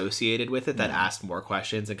card associated with it that asked more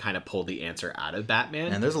questions and kind of pulled the answer out of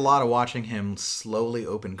Batman. And there's a lot of watching him slowly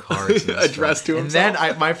open cards and Addressed to and himself.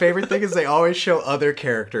 then my favorite thing is they always show other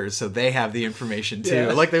characters so they have the information too.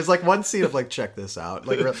 Yeah. Like there's like one scene of like check this out.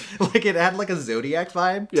 Like like it had like a Zodiac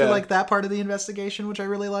vibe to Yeah. like that part of the investigation, which I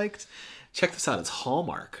really liked. Check this out, it's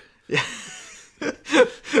Hallmark. I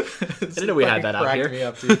didn't know we had that out here. Me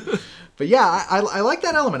up, dude. But yeah, I like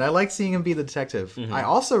that element. I like seeing him be the detective. Mm-hmm. I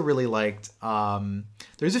also really liked.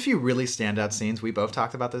 There's a few really standout scenes. We both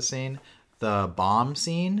talked about this scene, the bomb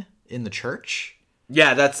scene in the church.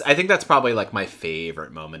 Yeah, I think that's probably like my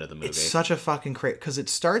favorite moment of the movie. It's such a fucking crazy because it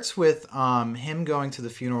starts with him going to the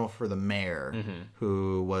funeral for the mayor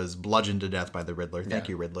who was bludgeoned to death by the Riddler. Thank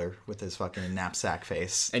you, Riddler, with his fucking knapsack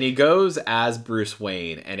face. And he goes as Bruce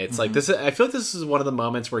Wayne, and it's Mm-hmm. like this. I feel like this is one of the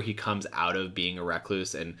moments where he comes out of being a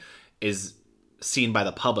recluse and is seen by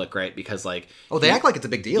the public, right? Because like, Oh, they act like it's a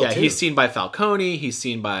big deal. yeah, too. he's seen by Falcone, he's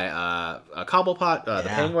seen by Cobblepot, the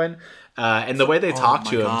Penguin. And the way they talk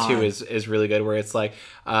my to him God. too is really good. Where it's like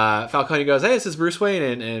Falcone goes, "Hey, this is Bruce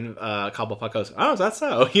Wayne," and Cobblepot goes, "Oh, is that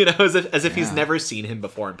so?" You know, as if he's never seen him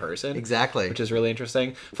before in person. Exactly. which is really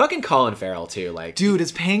interesting. Fucking Colin Farrell too, like Dude,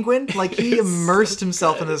 as Penguin, like he immersed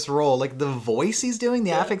himself in this role. Like the voice he's doing,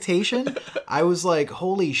 the affectation, I was like,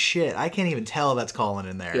 holy shit, I can't even tell that's Colin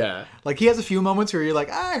in there. Yeah. Like he has a few moments where you're like,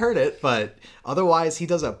 I heard it, but otherwise he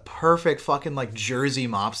does a perfect fucking like Jersey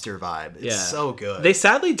mobster vibe. It's so good. They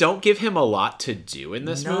sadly don't give him a lot to do in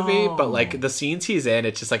this No. movie, but like the scenes he's in,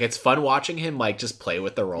 it's just like it's fun watching him like just play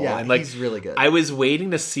with the role. Yeah, and like he's really good. I was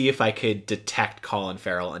waiting to see if I could detect Colin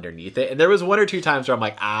Farrell underneath it, and there was one or two times where I'm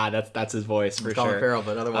like, that's his voice for Colin sure. Farrell,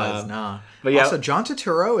 but otherwise, nah. but yeah. Also, John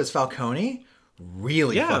Turturro as Falcone,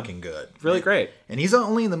 really Yeah. fucking good. Really great. And he's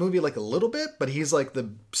only in the movie like a little bit, but he's like the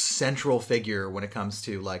central figure when it comes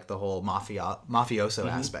to like the whole mafioso Mm-hmm.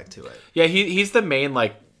 aspect to it. Yeah, he's the main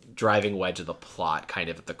like driving wedge of the plot, kind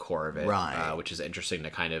of at the core of it, Right. which is interesting to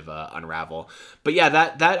kind of unravel. But yeah,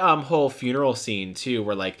 that whole funeral scene too,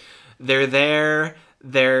 where like they're there.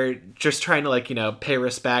 They're just trying to like pay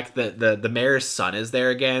respect. The mayor's son is there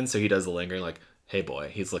again, so he does the lingering like, hey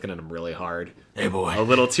boy. He's looking at him really hard. Hey boy. A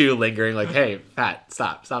little too lingering, like, hey, Pat,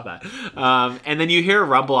 stop that. And then you hear a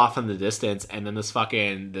rumble off in the distance, and then this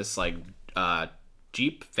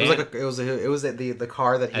Jeep van. It was the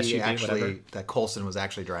car that he SUV, that Coulson was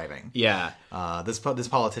actually driving. Yeah. This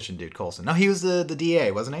politician dude, Coulson. No, he was the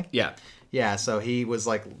DA, wasn't he? Yeah. Yeah, so he was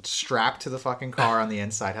like strapped to the fucking car on the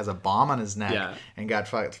inside, has a bomb on his neck, and got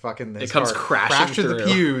fucking this it comes car crashing through the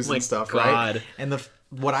pews like, and stuff, God. right? And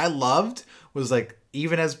what I loved was like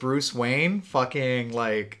even as Bruce Wayne, fucking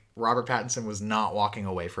like Robert Pattinson was not walking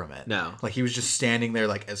away from it. No. Like he was just standing there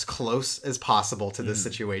like as close as possible to this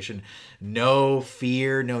situation. No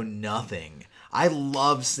fear, no nothing. I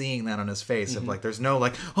love seeing that on his face of like, there's no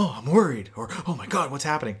like, oh, I'm worried, or oh my God, what's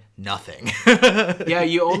happening? Nothing. Yeah,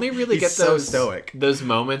 you only really get those stoic. Those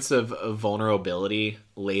moments of vulnerability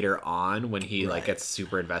later on when he like gets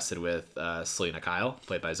super invested with Selena Kyle,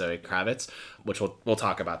 played by Zoe Kravitz, which we'll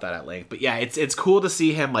talk about that at length. But yeah, it's cool to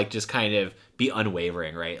see him like just kind of be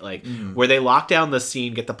unwavering, right? Like where they lock down the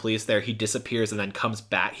scene, get the police there, he disappears and then comes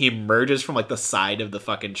back. He emerges from like the side of the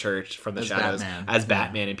fucking church from the shadows as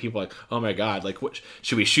Batman, and people are like, oh my God, like what,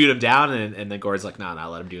 should we shoot him down? And then Gordon's like, no,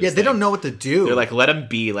 let him do his thing. They don't know what to do. They're like, let him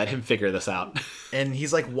be, let him figure this out. And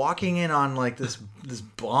he's like walking in on like this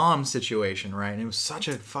bomb situation, right? And it was such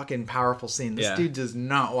a fucking powerful scene. This dude does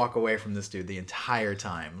not walk away from this dude the entire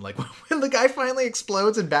time. Like when the guy finally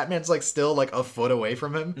explodes and Batman's like still like a foot away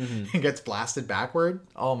from him and gets blasted backward.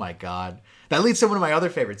 Oh my God. That leads to one of my other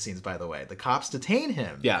favorite scenes, by the way. The cops detain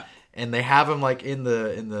him. Yeah. And they have him like in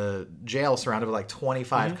the jail surrounded by like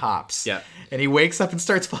 25 cops. Yeah. And he wakes up and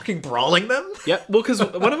starts fucking brawling them. Yep. Well, because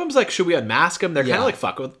one of them's like, should we unmask him? They're kind of like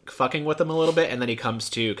fucking with him a little bit. And then he comes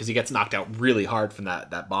to, because he gets knocked out really hard from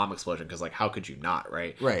that bomb explosion. Because like, how could you not,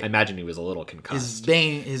 right? Right. I imagine he was a little concussed.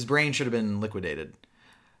 His brain should have been liquidated.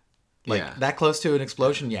 Like that close to an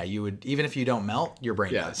explosion, you would, even if you don't melt, your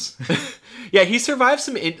brain does. Yeah, he survived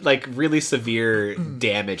some like really severe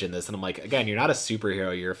damage in this, and I'm like, again, you're not a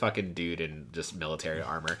superhero, you're a fucking dude in just military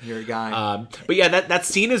armor. You're a guy. But yeah, that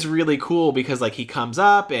scene is really cool because like he comes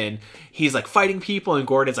up and he's like fighting people, and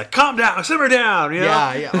Gordon's like, calm down, simmer down, you know?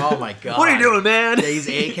 Yeah. Oh my God. What are you doing, man? Yeah, he's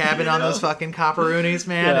A-cabbing on those fucking copperoonies,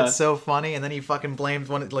 man. Yeah. It's so funny. And then he fucking blames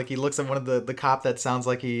he looks at one of the cop that sounds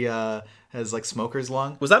like he has like smoker's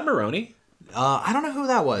lung. Was that Maroney? I don't know who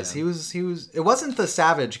that was. Yeah. He was. It wasn't the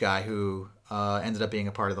Savage guy who ended up being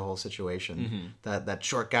a part of the whole situation. That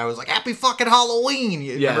short guy was like, "Happy fucking Halloween!"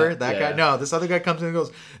 You remember that guy? No, this other guy comes in and goes,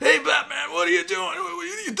 "Hey, Batman, what are you doing? What do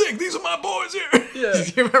you think? These are my boys here." Yeah.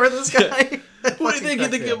 Do you remember this guy? What do you think? You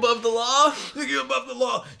think you're above the law? Think you're above the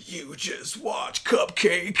law? You just watch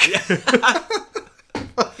Cupcake.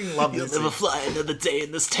 Fucking love this. You'll never fly another day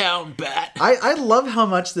in this town, Bat. I love how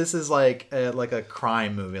much this is like a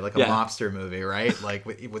crime movie, like a mobster movie, right? Like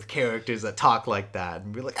with characters that talk like that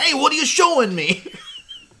and be like, "Hey, what are you showing me?"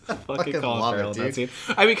 Fucking love it, dude. That scene.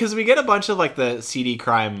 I mean, because we get a bunch of like the seedy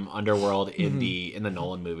crime underworld in the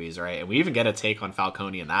Nolan movies, right? And we even get a take on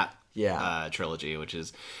Falcone in that trilogy, which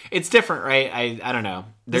is it's different, right? I don't know.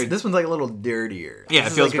 This one's like a little dirtier. Yeah,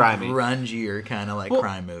 it feels like grimy, grungier kind of like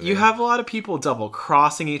crime movie. You have a lot of people double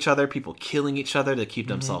crossing each other, people killing each other to keep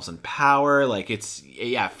themselves in power. Like it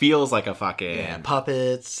feels like a fucking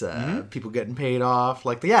puppets, people getting paid off.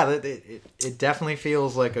 Like it definitely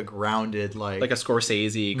feels like a grounded like a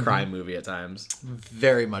Scorsese crime movie at times.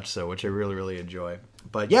 Very much so, which I really really enjoy.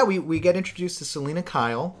 But yeah, we get introduced to Selena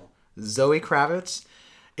Kyle, Zoe Kravitz.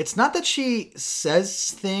 It's not that she says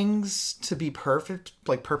things to be perfect,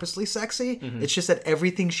 like purposely sexy. It's just that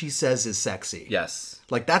everything she says is sexy. Yes.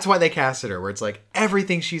 Like, that's why they casted her, where it's like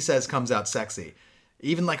everything she says comes out sexy.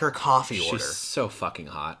 Even like her coffee order. She's so fucking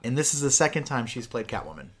hot. And this is the second time she's played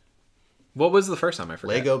Catwoman. What was the first time? I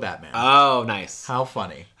forgot. Lego Batman. Oh, nice. How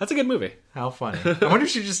funny. That's a good movie. How funny. I wonder if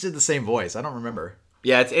she just did the same voice. I don't remember.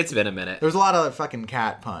 Yeah, it's been a minute. There was a lot of fucking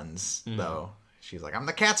cat puns, though. She's like, I'm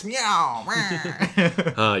the cat's meow.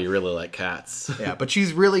 Oh, you really like cats. Yeah, but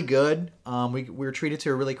she's really good. We were treated to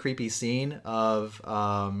a really creepy scene of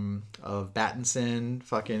Battinson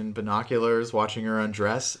fucking binoculars watching her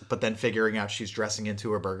undress, but then figuring out she's dressing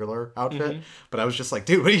into her burglar outfit. But I was just like,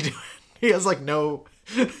 dude, what are you doing? He has like no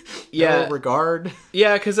regard.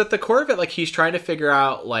 Yeah, because at the core of it, like he's trying to figure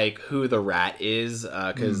out like who the rat is,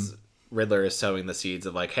 because Riddler is sowing the seeds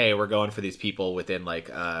of like, hey, we're going for these people within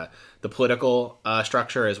like the political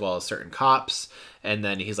structure as well as certain cops. And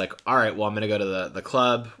then he's like, all right, well, I'm going to go to the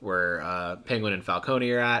club where Penguin and Falcone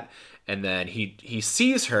are at. And then he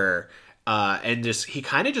sees her and he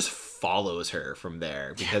kind of just follows her from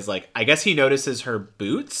there because like, I guess he notices her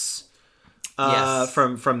boots. Yes.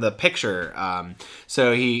 from the picture.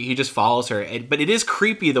 So he just follows her, but it is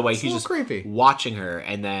creepy the way he's just creepy. watching her,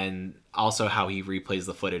 and then also how he replays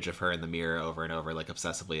the footage of her in the mirror over and over, like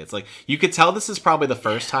obsessively. It's like you could tell this is probably the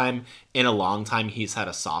first time in a long time he's had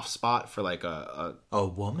a soft spot for like a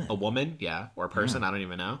woman, yeah, or a person. I don't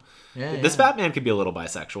even know. This Batman could be a little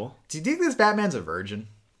bisexual. Do you think this Batman's a virgin?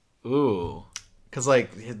 Ooh. Because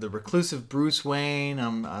like the reclusive Bruce Wayne,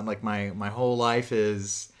 I'm like my whole life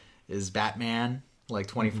is Batman, like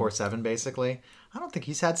 24/7 basically. I don't think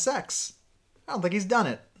he's had sex. I don't think he's done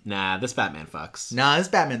it. Nah, this Batman fucks. Nah, this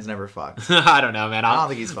Batman's never fucked. I don't know, man. I don't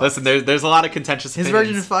think he's fucked. Listen, there's a lot of contentious His opinions.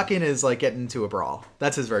 version of fucking is like getting into a brawl.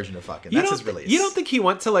 That's his version of fucking. That's his release. You don't think he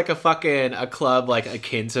went to like a club like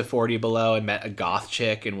akin to 40 Below and met a goth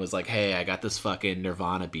chick and was like, hey, I got this fucking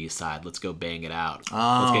Nirvana B-side. Let's go bang it out. Let's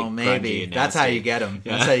Oh, get maybe. That's how you get him.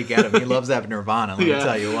 Yeah. That's how you get him. He loves that Nirvana. Let me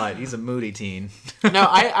tell you what. He's a moody teen. No,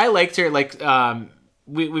 I liked her. Like,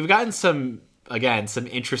 we've gotten some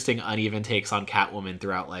interesting uneven takes on Catwoman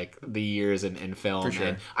throughout like the years in film. For sure.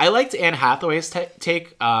 And I liked Anne Hathaway's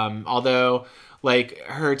take, although like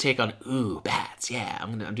her take on bats, yeah,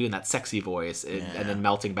 I'm doing that sexy voice, and then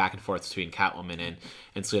melting back and forth between Catwoman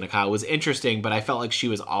and Selena Kyle was interesting, but I felt like she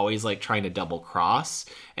was always like trying to double cross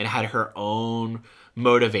and had her own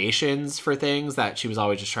motivations for things that she was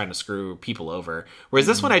always just trying to screw people over. Whereas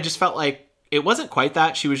this one, I just felt like it wasn't quite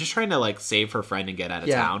that. She was just trying to like save her friend and get out of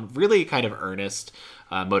town. Really kind of earnest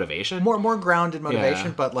motivation. More grounded motivation,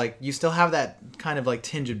 Yeah. but like you still have that kind of like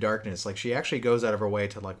tinge of darkness. Like she actually goes out of her way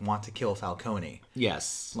to like want to kill Falcone.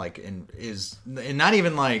 Yes. Like and not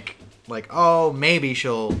even like oh maybe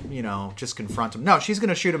she'll just confront him. No, she's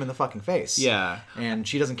gonna shoot him in the fucking face. Yeah. And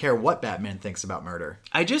she doesn't care what Batman thinks about murder.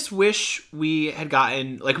 I just wish we had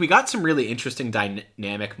gotten we got some really interesting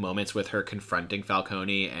dynamic moments with her confronting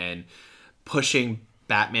Falcone and pushing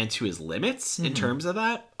Batman to his limits in terms of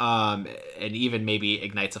that, and even maybe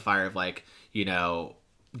ignites a fire of like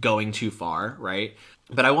going too far, right?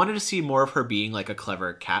 But I wanted to see more of her being like a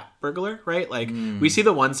clever cat burglar, right? Like we see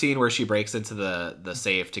the one scene where she breaks into the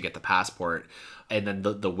safe to get the passport and then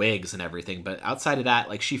the wigs and everything, but outside of that,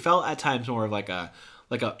 like she felt at times more of like a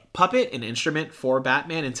puppet, an instrument for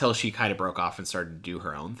Batman until she kind of broke off and started to do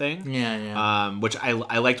her own thing. Yeah. Which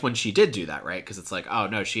I liked when she did do that, right? Because it's like, oh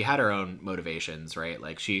no, she had her own motivations, right?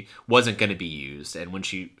 Like she wasn't going to be used, and when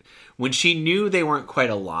she knew they weren't quite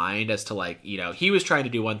aligned as to like he was trying to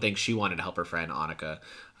do one thing, she wanted to help her friend Annika.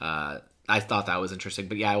 I thought that was interesting,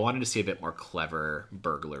 but yeah, I wanted to see a bit more clever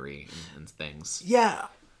burglary and things. Yeah.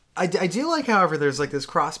 I do like, however, there's like this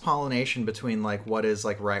cross-pollination between like what is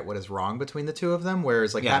like right, what is wrong between the two of them.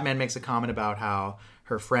 Whereas like Batman makes a comment about how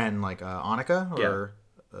her friend like Annika or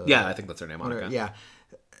I think that's her name, Annika.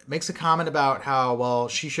 Makes a comment about how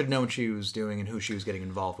she should know what she was doing and who she was getting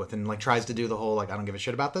involved with, and like tries to do the whole like I don't give a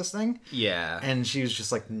shit about this thing. Yeah, and she was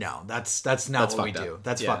just like, no, that's not what we do.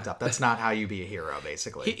 That's fucked up. That's not how you be a hero,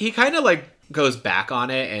 basically. He kind of like goes back on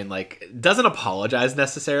it and like doesn't apologize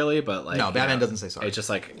necessarily, but like no, Batman doesn't say sorry. It's just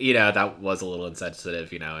like that was a little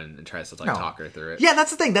insensitive, and tries to like talk her through it. Yeah, that's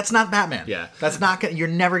the thing. That's not Batman. Yeah, that's not. You're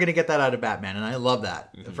never gonna get that out of Batman, and I love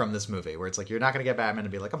that from this movie, where it's like you're not gonna get Batman to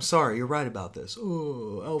be like, I'm sorry, you're right about this.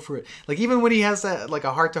 Oh, Alfred. Like even when he has that like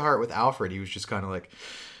a heart to heart with Alfred, he was just kind of like,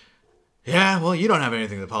 yeah, well, you don't have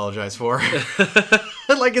anything to apologize for.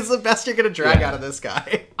 Like it's the best you're gonna drag out of this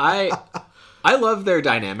guy. I love their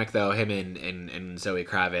dynamic though, him and Zoe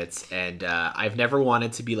Kravitz, and I've never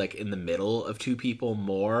wanted to be like in the middle of two people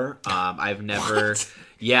more. I've never,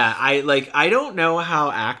 I don't know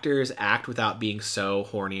how actors act without being so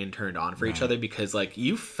horny and turned on for each other, because like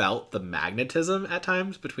you felt the magnetism at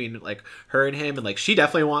times between like her and him, and like she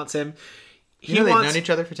definitely wants him. They've known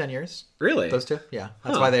each other for 10 years. Really? Those two? Yeah.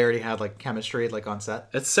 That's why they already had like chemistry like on set.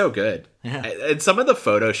 It's so good. Yeah. And some of the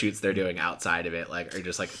photo shoots they're doing outside of it like are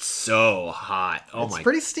just like so hot. Oh it's my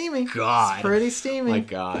pretty steamy. God. It's pretty steamy. My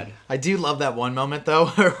God. I do love that one moment though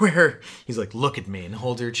where he's like, look at me, and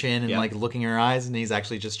holds her chin and like looking her eyes, and he's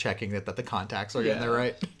actually just checking that the contacts are in there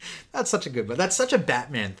right. That's such a good one. That's such a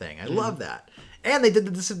Batman thing. I love that. And they did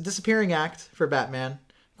the disappearing act for Batman.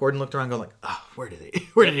 Gordon looked around going like, oh, where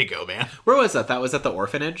did he go, man? Where was that? That was at the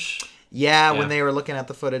orphanage? Yeah, when they were looking at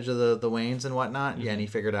the footage of the Waynes and whatnot. Yeah, and he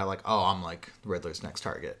figured out like, oh, I'm like Riddler's next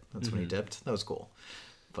target. That's when he dipped. That was cool.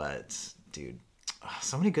 But, dude,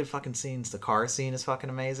 so many good fucking scenes. The car scene is fucking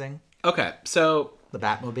amazing. Okay, so... The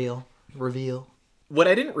Batmobile reveal. What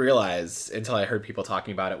I didn't realize until I heard people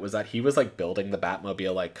talking about it was that he was like building the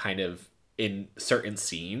Batmobile like kind of in certain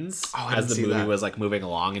scenes I as didn't the see movie that. was like moving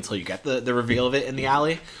along until you get the reveal of it in the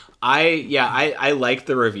alley. I like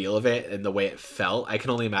the reveal of it and the way it felt. I can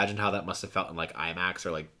only imagine how that must have felt in like IMAX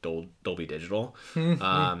or like Dolby Digital.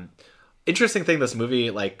 Interesting thing, this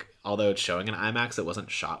movie, like, although it's showing in IMAX, it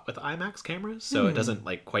wasn't shot with IMAX cameras, so it doesn't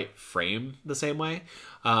like quite frame the same way.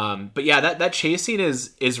 But yeah, that chase scene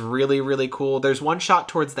is really, really cool. There's one shot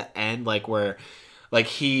towards the end, like where like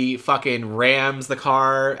he fucking rams the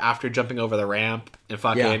car after jumping over the ramp, and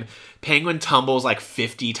fucking Penguin tumbles like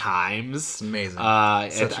 50 times. It's amazing. And I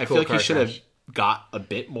cool feel like he car should have crash. got a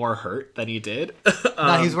bit more hurt than he did.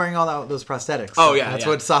 No, he's wearing all those prosthetics. Oh, yeah, that's yeah.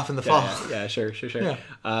 what softened the fall. Yeah, sure. Yeah.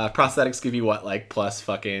 Prosthetics give you what, like plus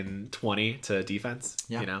fucking 20 to defense.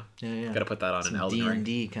 Yeah. You know, Yeah. Gotta put that on an Elden D Ring. and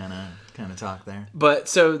D kind of talk there. But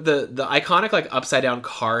so the iconic like upside down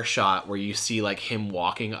car shot where you see like him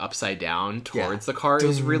walking upside down towards the car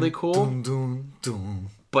is really cool. Dun, dun, dun.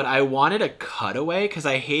 But I wanted a cutaway because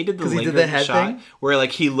I hated the 'Cause he did the lingering head shot thing? where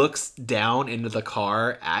like he looks down into the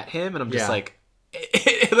car at him, and I'm just Yeah. like.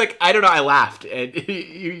 Like, I don't know, I laughed, and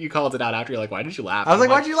you called it out after. You're like, why did you laugh? I was like,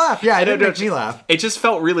 why'd you laugh? Yeah, it didn't make me laugh. It just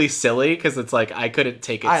felt really silly because it's like I couldn't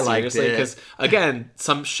take it I liked seriously it. because again,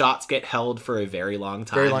 some shots get held for a very long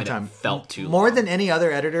time. Very long and time. It felt too More long. than any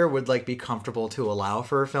other editor would like be comfortable to allow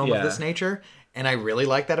for a film Yeah. of this nature. And I really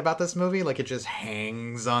like that about this movie. Like, it just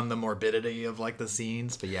hangs on the morbidity of like the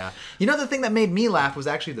scenes. But yeah, you know, the thing that made me laugh was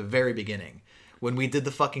actually the very beginning. When we did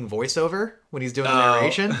the fucking voiceover when he's doing the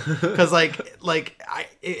narration, because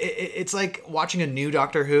it's like watching a new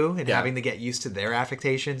Doctor Who and having to get used to their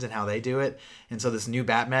affectations and how they do it. And so this new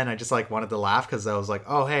Batman, I just like wanted to laugh because I was like,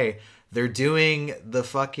 oh hey, they're doing the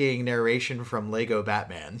fucking narration from Lego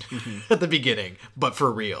Batman at the beginning, but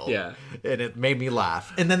for real. Yeah. And it made me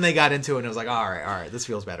laugh. And then they got into it and it was like, all right, this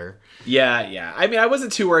feels better. Yeah. I mean, I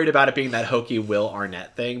wasn't too worried about it being that hokey Will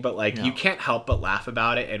Arnett thing, but like you can't help but laugh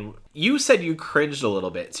about it. And you said you cringed a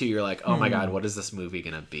little bit too. You're like, oh my god, what is this movie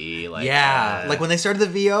gonna be? Like, Like when they started the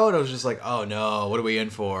VO, and I was just like, oh no, what are we in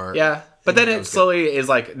for? Yeah. But then that it was slowly is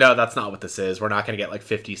like, no, that's not what this is. We're not going to get like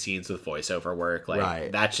 50 scenes with voiceover work. Like,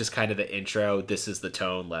 Right. that's just kind of the intro. This is the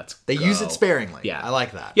tone. Let's They go. use it sparingly. Yeah. I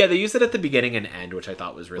like that. Yeah, they used it at the beginning and end, which I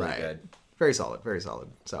thought was really Right. good. Very solid, very solid.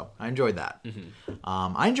 So I enjoyed that. Mm-hmm.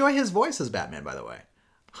 I enjoy his voice as Batman, by the way.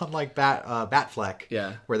 Unlike Batfleck,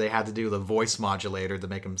 Yeah. where they had to do the voice modulator to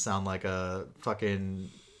make him sound like a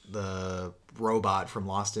fucking the robot from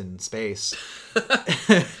Lost in Space.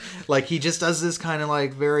 Like he just does this kind of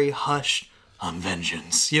like very hushed on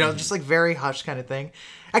vengeance, you know, just like very hushed kind of thing.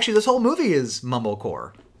 Actually, this whole movie is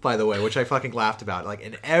mumblecore, by the way, which I fucking laughed about. Like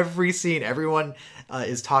in every scene, everyone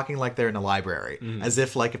is talking like they're in a library, as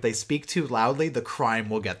if like if they speak too loudly, the crime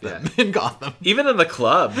will get them in Gotham. Even in the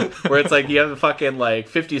club, where it's like you have the fucking like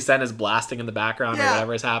 50 Cent is blasting in the background or Yeah.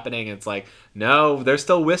 whatever is happening. And it's like, no, they're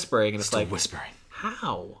still whispering. And it's Still like, whispering.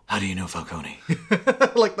 how? How do you know Falcone?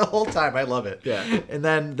 Like the whole time, I love it. Yeah. And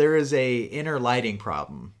then there is a inner lighting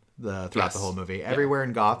problem throughout the whole movie. Everywhere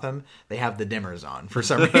in Gotham, they have the dimmers on for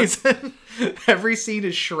some reason. Every scene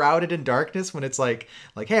is shrouded in darkness when it's like,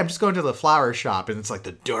 hey, I'm just going to the flower shop, and it's like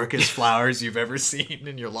the darkest flowers you've ever seen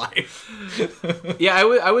in your life. Yeah,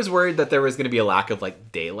 I was worried that there was going to be a lack of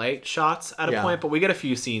like daylight shots at a Yeah. point, but we get a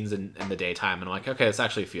few scenes in the daytime, and I'm like, okay, this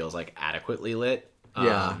actually feels like adequately lit.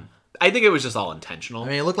 Yeah. I think it was just all intentional. I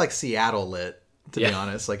mean, it looked like Seattle lit. To be Yeah.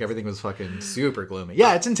 honest, like everything was fucking super gloomy.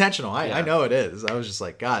 Yeah, it's intentional. I Yeah. know it is. I was just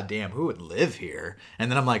like, God damn, who would live here? And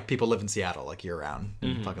then I'm like, people live in Seattle like year round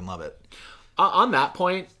and fucking love it. On that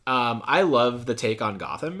point, I love the take on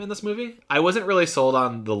Gotham in this movie. I wasn't really sold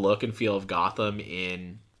on the look and feel of Gotham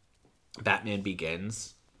in Batman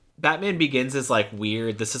Begins. Batman Begins is like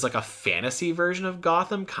weird. This is like a fantasy version of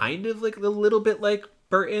Gotham, kind of like a little bit like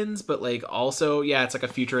Burton's, but like also, yeah, it's like a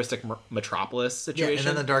futuristic metropolis Yeah, situation.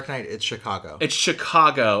 and then the Dark Knight, it's Chicago. It's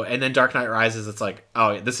Chicago, and then Dark Knight Rises, it's like,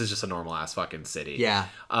 oh, this is just a normal ass fucking city. Yeah.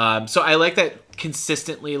 So I like that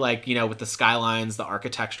consistently, like, you know, with the skylines, the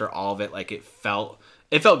architecture, all of it, like it felt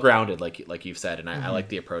grounded, like you've said, and I like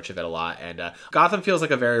the approach of it a lot. And Gotham feels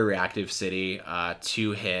like a very reactive city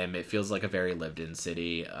to him. It feels like a very lived-in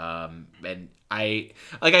city, and I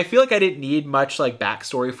feel like I didn't need much like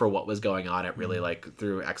backstory for what was going on. It really like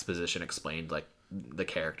through exposition explained like the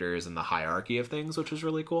characters and the hierarchy of things, which was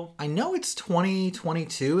really cool. I know it's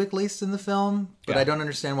 2022 at least in the film, but Yeah. I don't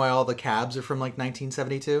understand why all the cabs are from like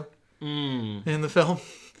 1972 in the film.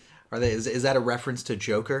 Are they? Is that a reference to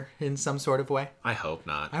Joker in some sort of way? I hope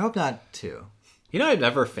not. I hope not too. You know, I've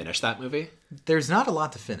never finished that movie. There's not a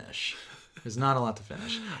lot to finish. There's not a lot to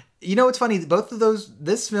finish. You know what's funny? Both of those,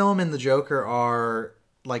 this film and the Joker, are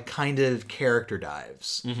like kind of character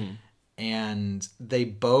dives. and they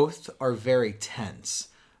both are very tense.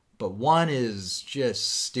 But one is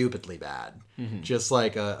just stupidly bad. Just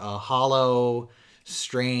like a hollow,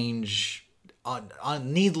 strange,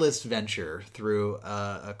 needless venture through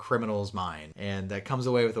a criminal's mind. And that comes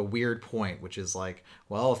away with a weird point, which is like,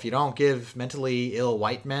 well, if you don't give mentally ill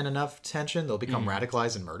white men enough attention, they'll become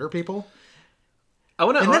radicalized and murder people.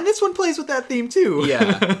 Then this one plays with that theme too.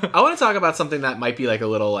 Yeah. I want to talk about something that might be like a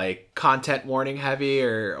little like content warning heavy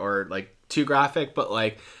or like too graphic, but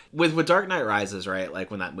like with Dark Knight Rises, right? Like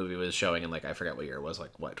when that movie was showing in like, I forget what year it was,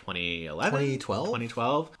 like what, 2011?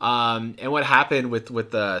 2012. And what happened with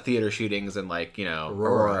the theater shootings in like, you know,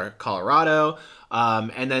 Aurora, Colorado.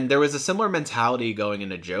 And then there was a similar mentality going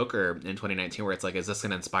into Joker in 2019 where it's like, is this going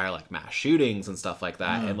to inspire like mass shootings and stuff like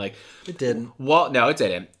that? And like, it didn't. Well, no, it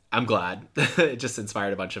didn't. I'm glad. It just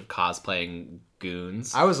inspired a bunch of cosplaying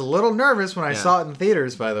goons. I was a little nervous when I saw it in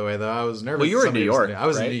theaters, by the way, though. I was nervous. Well, you were in New York. I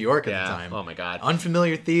was right? in New York at the time. Oh, my God.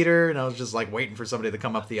 Unfamiliar theater, and I was just, like, waiting for somebody to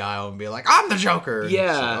come up the aisle and be like, I'm the Joker!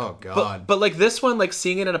 Yeah. Like, oh, God. But, like, this one, like,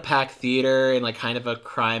 seeing it in a packed theater in, like, kind of a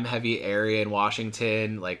crime-heavy area in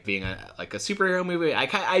Washington, like, being a superhero movie,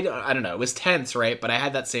 I don't know. It was tense, right? But I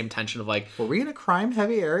had that same tension of, like... Were we in a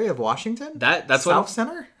crime-heavy area of Washington? That's South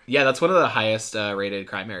Center? Yeah, that's one of the highest rated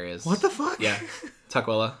crime areas. What the fuck? Yeah.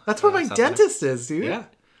 Tukwila. That's where my dentist is, dude. Yeah.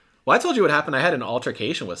 Well, I told you what happened. I had an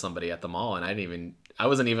altercation with somebody at the mall, and I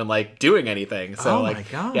wasn't even like doing anything. So, oh like, my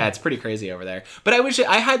God. Yeah, it's pretty crazy over there. But I wish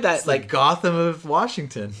I had that, it's like Gotham of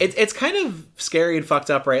Washington. It's kind of scary and fucked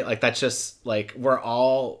up, right? Like, that's just like we're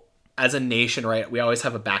all, as a nation, right? We always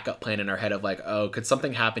have a backup plan in our head of like, oh, could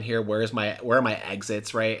something happen here? Where are my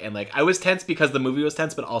exits, right? And like, I was tense because the movie was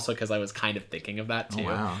tense, but also because I was kind of thinking of that too. Oh,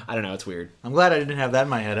 wow. I don't know. It's weird. I'm glad I didn't have that in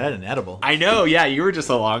my head. I had an edible. I know. Yeah, you were just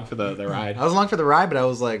along for the ride. I was along for the ride, but I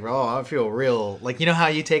was like, oh, I feel real. Like, you know how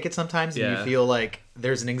you take it sometimes and you feel like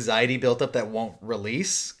there's an anxiety built up that won't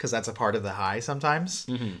release because that's a part of the high sometimes.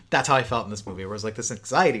 Mm-hmm. That's how I felt in this movie, where it's like, this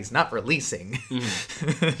anxiety's not releasing.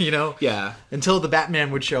 Mm-hmm. You know? Yeah. Until the Batman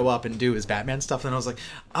would show up and do his Batman stuff, and I was like,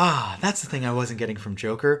 that's the thing I wasn't getting from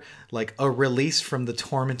Joker. Like, a release from the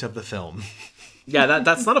torment of the film. Yeah,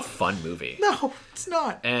 that's not a fun movie. No, it's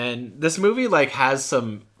not. And this movie, like, has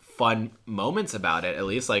some fun moments about it, at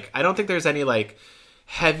least. Like, I don't think there's any, like,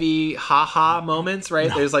 heavy ha-ha moments, right?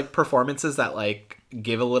 No. There's, like, performances that, like,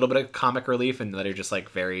 give a little bit of comic relief and that are just like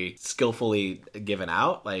very skillfully given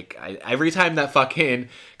out. Like every time that fucking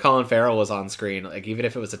Colin Farrell was on screen, like even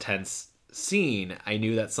if it was a tense scene, I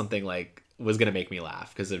knew that something like was gonna make me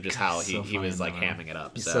laugh because of just how he was like hamming it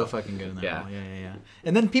up. He's so fucking good in that role. Yeah.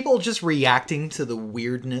 And then people just reacting to the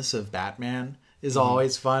weirdness of Batman is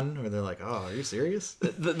always fun, where they're like, oh, are you serious?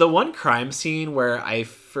 The one crime scene where I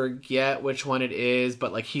forget which one it is,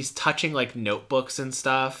 but like he's touching like notebooks and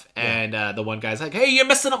stuff, and the one guy's like, hey, you're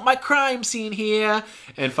messing up my crime scene here,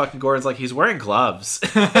 and fucking Gordon's like, he's wearing gloves.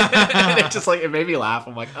 And it just like, it made me laugh.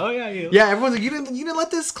 I'm like, oh yeah, yeah, everyone's like, you didn't let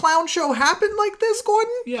this clown show happen like this,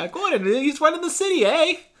 Gordon? Yeah, Gordon, he's running the city,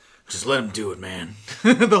 eh? Just let him do it, man.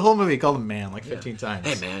 The whole movie called him man like 15 times.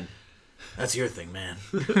 Hey, man. That's your thing, man.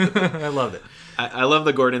 I loved it. I love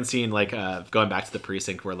the Gordon scene, like going back to the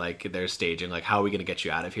precinct where like they're staging, like, how are we going to get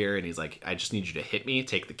you out of here? And he's like, I just need you to hit me,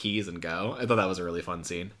 take the keys, and go. I thought that was a really fun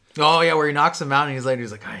scene. Oh yeah, where he knocks him out and he's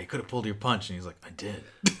like, I could have pulled your punch, and he's like, I did.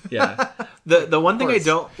 Yeah. The one thing I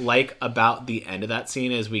don't like about the end of that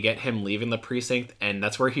scene is we get him leaving the precinct, and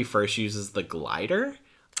that's where he first uses the glider.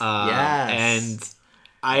 Yes. And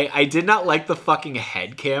I did not like the fucking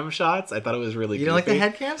head cam shots. I thought it was really You don't like the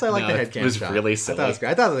head cams? I like the head cam shots. It was really silly. I thought it was great.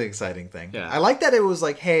 I thought it was an exciting thing. Yeah. I like that it was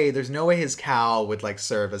like, hey, there's no way his cowl would like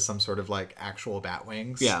serve as some sort of like actual bat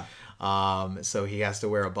wings. Yeah. So he has to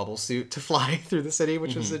wear a bubble suit to fly through the city,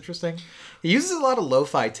 which was interesting. He uses a lot of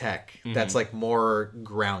lo-fi tech that's like more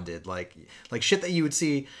grounded, like shit that you would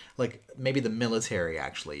see like maybe the military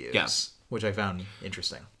actually use. Yeah. Which I found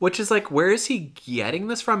interesting. Which is like, where is he getting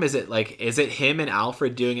this from? Is it him and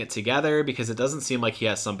Alfred doing it together? Because it doesn't seem like he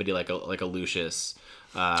has somebody like a Lucius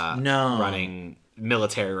running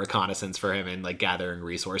military reconnaissance for him and like gathering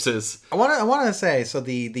resources. I want to say, so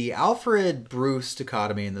the Alfred Bruce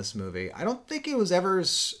dichotomy in this movie, I don't think it was ever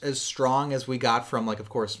as strong as we got from, like, of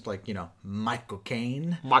course, like, you know, Michael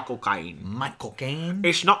Caine. Michael Caine.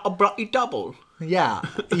 It's not a bloody double. Yeah.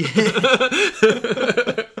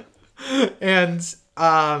 And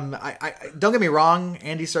I don't get me wrong,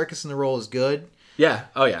 Andy Serkis in the role is good. Yeah.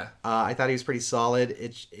 Oh yeah. I thought he was pretty solid.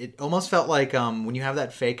 It almost felt like when you have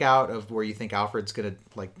that fake out of where you think Alfred's gonna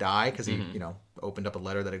like die because he opened up a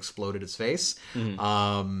letter that exploded his face.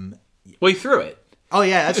 Well, he threw it. Oh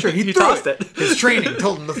yeah, that's true. He threw tossed it. His training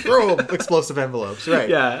told him to throw explosive envelopes. Right.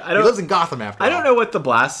 Yeah, He lives in Gotham after all. I don't know what the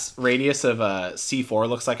blast radius of C4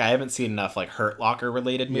 looks like. I haven't seen enough like Hurt Locker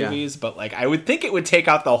related movies, but like I would think it would take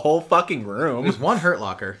out the whole fucking room. There's one Hurt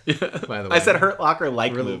Locker. By the way, I said Hurt Locker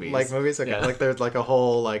like movies. Like movies. Okay. Like there's like a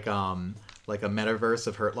whole like a metaverse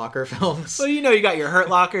of Hurt Locker films. Well, you got your Hurt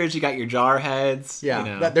Lockers, you got your Jarheads.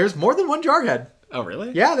 Yeah, there's more than one Jarhead. Oh,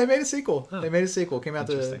 really? Yeah, they made a sequel. They made a sequel. Came out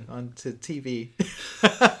onto TV.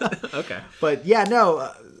 Okay. But yeah,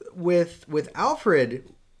 no. With Alfred,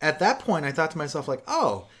 at that point, I thought to myself like,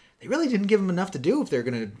 oh, they really didn't give him enough to do if they're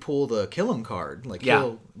going to pull the kill him card.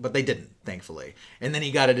 But they didn't, thankfully. And then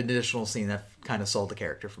he got an additional scene that kind of sold the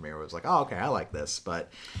character for me. Where it was like, oh, okay, I like this.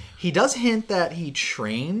 But he does hint that he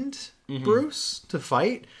trained Bruce to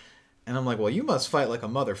fight. And I'm like, well, you must fight like a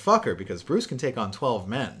motherfucker because Bruce can take on 12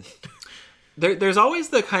 men. There's always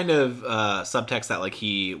the kind of subtext that like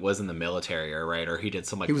he was in the military, or he did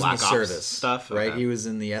some like Black Ops stuff, right? Okay. He was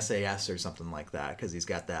in the SAS or something like that because he's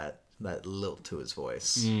got that lilt to his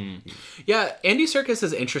voice. Yeah, Andy Serkis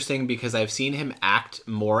is interesting because I've seen him act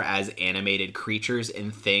more as animated creatures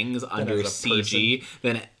and things under CG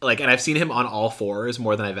than like, and I've seen him on all fours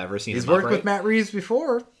more than I've ever seen. He's worked with Matt Reeves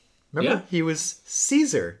before. Remember, he was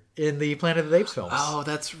Caesar in the Planet of the Apes films. Oh,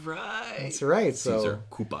 that's right. That's right. Caesar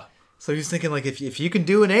Koopa. So he's thinking like, if you can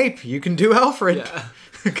do an ape, you can do Alfred. Yeah.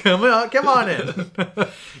 come on in.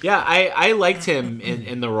 Yeah, I liked him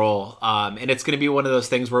in the role, and it's going to be one of those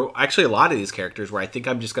things where actually a lot of these characters where I think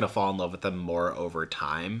I'm just going to fall in love with them more over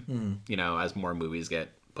time. As more movies get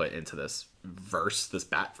put into this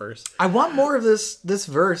Bat verse. I want more of this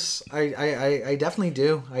verse. I definitely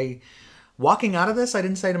do. Walking out of this, I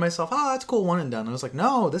didn't say to myself, "Oh, that's cool, one and done." I was like,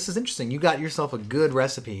 "No, this is interesting. You got yourself a good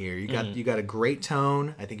recipe here. You got a great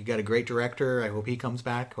tone. I think you got a great director. I hope he comes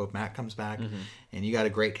back. Hope Matt comes back, and you got a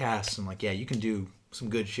great cast. I'm like, yeah, you can do some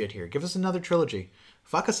good shit here. Give us another trilogy.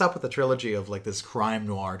 Fuck us up with a trilogy of like this crime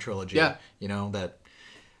noir trilogy. Yeah, that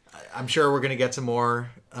I'm sure we're gonna get some more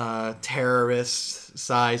terrorist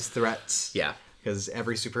size threats. Yeah. Because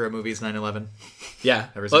every superhero movie is 9/11. Yeah.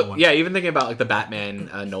 Yeah, even thinking about like the Batman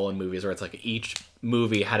Nolan movies where it's like each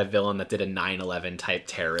movie had a villain that did a 9/11 type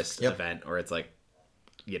terrorist event, or it's like,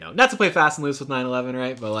 not to play fast and loose with 9/11,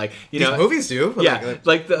 right? But like, these movies do. Yeah.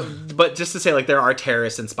 But just to say like there are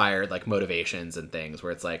terrorist inspired like motivations and things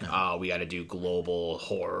where it's like, oh, we got to do global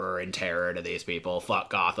horror and terror to these people. Fuck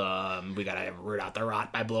Gotham. We got to root out the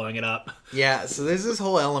rot by blowing it up. Yeah. So there's this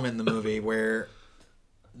whole element in the movie where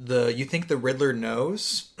you think the Riddler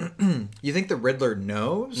knows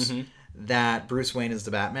that Bruce Wayne is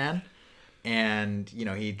the Batman, and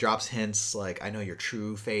he drops hints like, I know your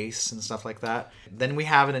true face and stuff like that. Then we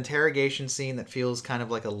have an interrogation scene that feels kind of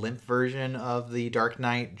like a limp version of the Dark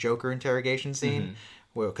Knight Joker interrogation scene,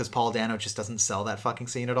 because Paul Dano just doesn't sell that fucking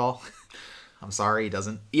scene at all. I'm sorry, he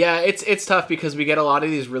doesn't. Yeah, it's tough because we get a lot of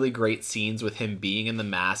these really great scenes with him being in the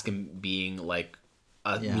mask and being like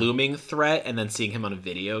a looming threat, and then seeing him on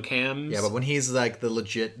video cams. Yeah, but when he's like the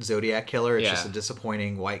legit Zodiac killer, it's just a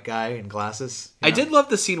disappointing white guy in glasses. I did love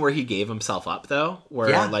the scene where he gave himself up, though. Where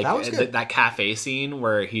like that was good. That cafe scene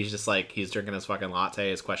where he's just like he's drinking his fucking latte,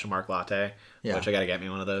 his question mark latte. Yeah. Which I gotta get me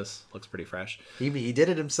one of those. Looks pretty fresh. He did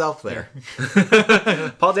it himself there.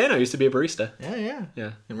 Paul Dano used to be a barista.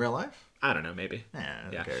 Yeah. In real life? I don't know, maybe.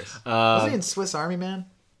 Who cares? Was he in Swiss Army Man?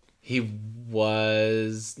 He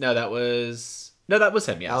was. No, that was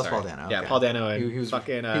him. Yeah, that was Paul Dano. Yeah, okay. Paul Dano. And he was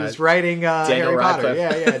fucking. He was writing Daniel Harry Radcliffe.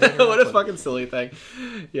 Potter. Yeah. Daniel What a fucking silly thing.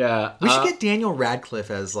 Yeah, we should get Daniel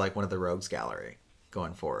Radcliffe as like one of the Rogues Gallery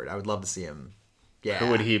going forward. I would love to see him. Yeah.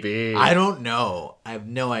 Who would he be? I don't know. I have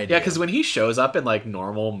no idea. Yeah, because when he shows up in like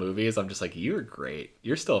normal movies, I'm just like, you're great.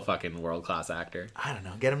 You're still a fucking world class actor. I don't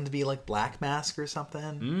know. Get him to be like Black Mask or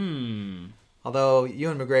something. Although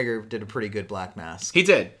Ewan McGregor did a pretty good Black Mask. He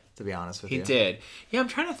did. To be honest with you. He did. Yeah, I'm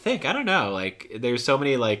trying to think. I don't know. Like, there's so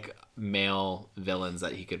many, like, male villains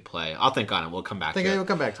that he could play. I'll think on it. We'll come back to it. We'll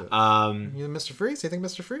come back to it. You Mr. Freeze? You think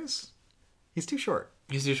Mr. Freeze? He's too short.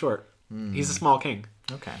 He's too short. He's a small king.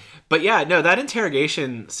 Okay. But yeah, no, that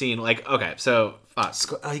interrogation scene, like, okay, so...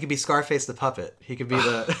 he could be Scarface the puppet. He could be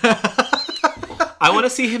the... I want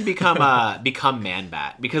to see him become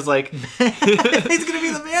Man-Bat, because like he's gonna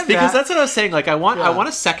be the Man-Bat. Because that's what I was saying. Like I want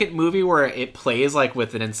a second movie where it plays like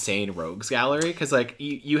with an insane Rogues Gallery, because like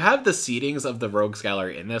you have the seedings of the Rogues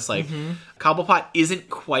Gallery in this. Like Cobblepot isn't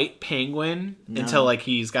quite Penguin until like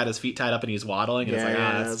he's got his feet tied up and he's waddling. And it's like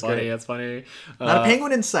that's funny. Great. That's funny. Not a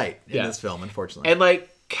penguin in sight in this film, unfortunately. And like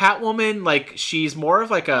Catwoman, like she's more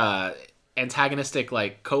of like a antagonistic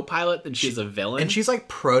like co-pilot than she's a villain. And she's like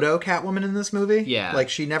proto Catwoman in this movie. Yeah. Like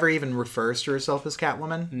she never even refers to herself as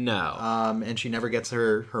Catwoman. No. And she never gets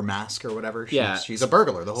her mask or whatever. She's a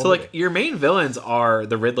burglar the whole so movie. like your main villains are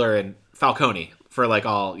the Riddler and Falcone for like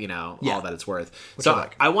all that it's worth. Which so I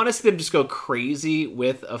like. I want to see them just go crazy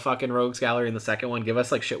with a fucking rogues gallery in the second one. Give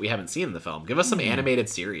us like shit we haven't seen in the film. Give us some animated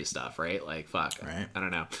series stuff, right? Like fuck. Right. I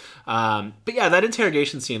don't know. But yeah, that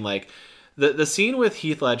interrogation scene, like the scene with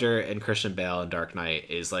Heath Ledger and Christian Bale in Dark Knight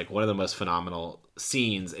is like one of the most phenomenal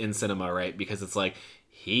scenes in cinema, right? Because it's like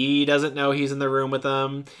he doesn't know he's in the room with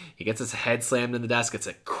them. He gets his head slammed in the desk. It's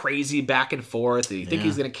a crazy back and forth. You think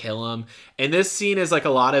he's going to kill him. And this scene is like a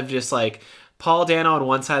lot of just like Paul Dano on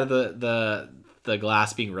one side of the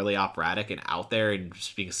glass being really operatic and out there and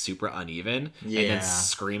just being super uneven. And then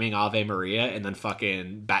screaming Ave Maria. And then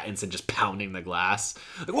fucking Pattinson just pounding the glass.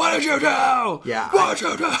 Like, what did you do? Yeah. What did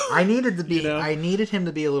you do? I needed him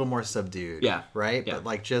to be a little more subdued. Yeah. Right? Yeah. But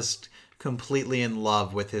like just completely in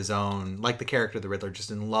love with his own, like the character of the Riddler,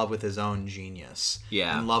 just in love with his own genius.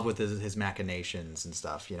 Yeah. In love with his machinations and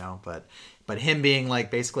stuff, But him being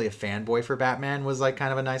like basically a fanboy for Batman was like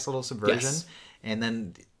kind of a nice little subversion. Yes. And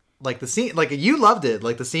then like the scene, like you loved it,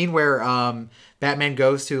 like the scene where Batman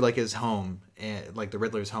goes to like his home, like the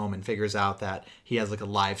Riddler's home, and figures out that he has like a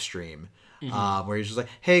live stream. Where he's just like,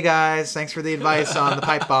 hey guys, thanks for the advice on the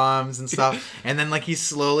pipe bombs and stuff. And then like he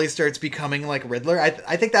slowly starts becoming like Riddler. I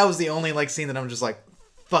think that was the only like scene that I'm just like,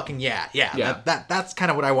 fucking yeah. That's kind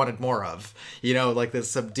of what I wanted more of. Like this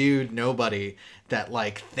subdued nobody that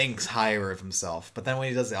like thinks higher of himself. But then when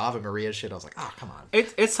he does the Ave Maria shit, I was like, oh, come on.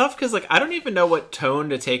 It's tough because like I don't even know what tone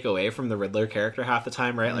to take away from the Riddler character half the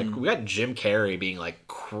time, right? Like we got Jim Carrey being like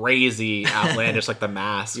crazy outlandish, like the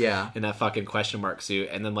mask in that fucking question mark suit,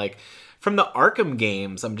 and then like from the Arkham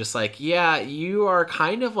games, I'm just like, yeah, you are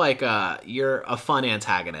kind of like you're a fun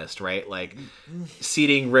antagonist, right? Like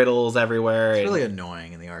seeding riddles everywhere. It's really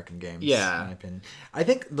annoying in the Arkham games. Yeah, in my opinion. I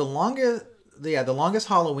think the longest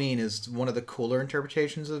Halloween is one of the cooler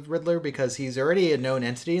interpretations of Riddler because he's already a known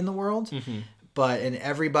entity in the world. And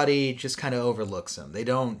everybody just kind of overlooks him. They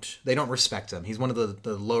don't respect him. He's one of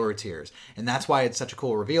the lower tiers. And that's why it's such a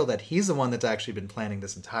cool reveal that he's the one that's actually been planning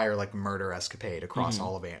this entire like murder escapade across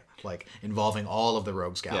all of it, like involving all of the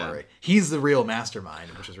Rogues Gallery. Yeah. He's the real mastermind,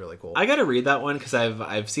 which is really cool. I got to read that one because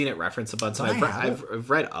I've seen it referenced a bunch. I've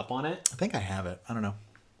read up on it. I think I have it. I don't know.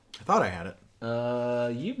 I thought I had it.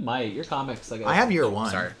 You might. Your comics. I have year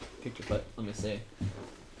one. Sorry. Kicked your foot. Let me see.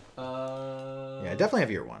 Yeah, I definitely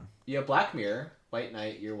have year one. Yeah, Black Mirror, White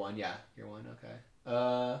Knight, year one. Yeah, year one.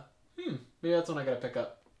 Okay. Maybe that's one I gotta pick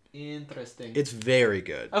up. Interesting. It's very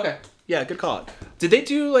good. Okay. Yeah, good call. Did they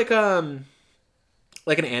do like an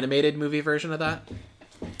animated movie version of that?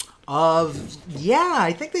 Yeah,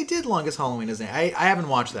 I think they did Longest Halloween, isn't it? I haven't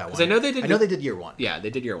watched that one. I know they did. I know they did year one. Yeah,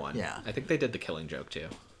 they did year one. Yeah, I think they did The Killing Joke too.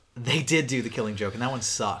 They did do The Killing Joke, and that one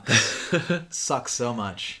sucks. Sucks so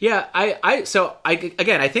much. Yeah, I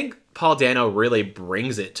think Paul Dano really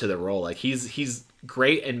brings it to the role. Like he's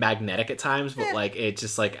great and magnetic at times, but like it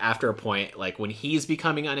just like after a point, like when he's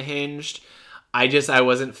becoming unhinged, I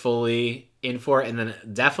wasn't fully in for it. And then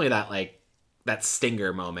definitely that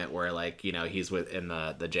stinger moment where like he's in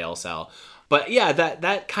the jail cell. But yeah,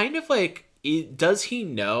 that kind of like does he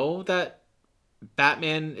know that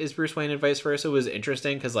Batman is Bruce Wayne and vice versa was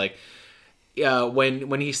interesting because like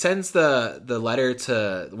when he sends the letter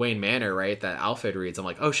to Wayne Manor, right, that Alfred reads, I'm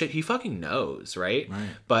like, oh shit, he fucking knows, right?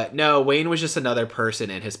 But no, Wayne was just another person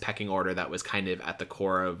in his pecking order that was kind of at the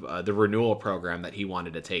core of the renewal program that he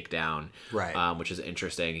wanted to take down, right? Which is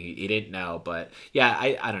interesting. He didn't know, but yeah,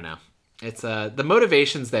 I don't know. It's the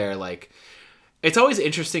motivations there, like. It's always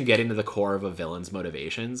interesting getting to the core of a villain's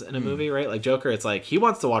motivations in a movie, right? Like Joker, it's like he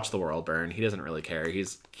wants to watch the world burn. He doesn't really care.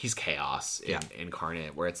 He's chaos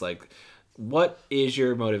incarnate. Where it's like, what is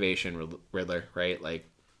your motivation, Riddler? Right? Like,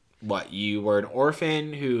 what, you were an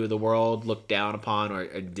orphan who the world looked down upon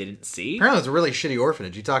or didn't see? Apparently, it's a really shitty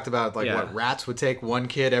orphanage. You talked about what rats would take one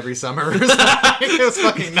kid every summer. Or something. It was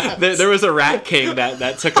fucking nuts. There was a rat king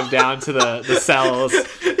that took him down to the cells.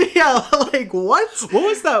 Yeah, like what? What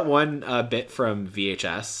was that one bit from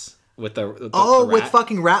VHS with the with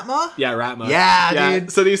fucking Ratma? Yeah, Ratma. Yeah,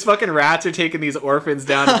 dude. So these fucking rats are taking these orphans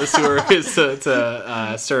down to the sewers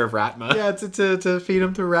to serve Ratma. Yeah, to feed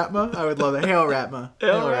them to Ratma. I would love that. Hail Ratma.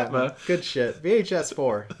 Hail Ratma. Good shit. VHS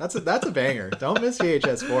 4. That's a banger. Don't miss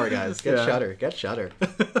VHS 4, guys. Get Shudder.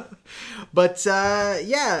 But So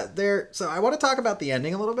I want to talk about the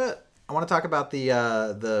ending a little bit. I want to talk about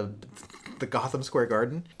the Gotham Square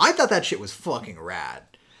Garden. I thought that shit was fucking rad,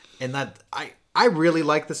 and that I really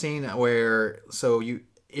like the scene where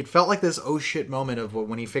it felt like this oh shit moment of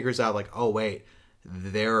when he figures out like, oh wait,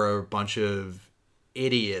 there are a bunch of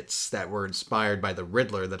idiots that were inspired by the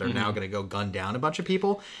Riddler that are now going to go gun down a bunch of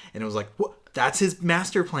people, and it was like, what? That's his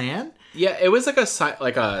master plan? Yeah, it was like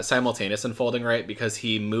a simultaneous unfolding, right? Because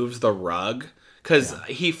he moves the rug, because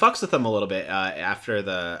he fucks with them a little bit after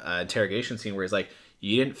the interrogation scene where he's like,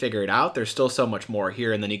 you didn't figure it out, there's still so much more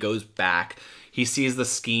here, and then he goes back. He sees the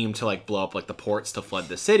scheme to like blow up like the ports to flood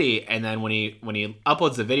the city, and then when he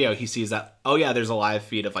uploads the video, he sees that, oh yeah, there's a live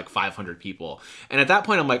feed of like 500 people, and at that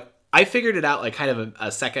point I'm like, I figured it out like kind of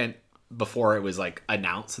a second before it was like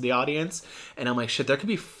announced to the audience, and I'm like, shit, there could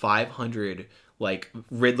be 500 like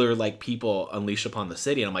Riddler like people unleashed upon the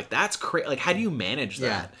city, and I'm like, that's crazy. Like, how do you manage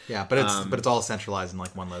that? Yeah, but it's all centralized in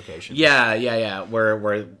like one location. Yeah. Where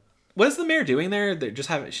what is the mayor doing there?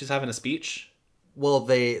 She's having a speech. Well,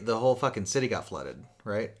 the whole fucking city got flooded,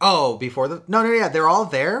 right? Oh, before yeah, they're all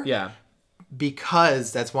there. Yeah.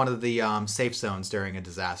 Because that's one of the safe zones during a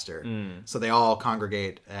disaster. So they all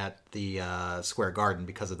congregate at the Square Garden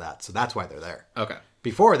because of that. So that's why they're there. Okay.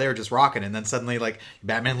 Before, they were just rocking, and then suddenly, like,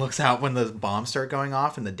 Batman looks out when the bombs start going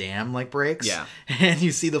off and the dam, like, breaks. Yeah. And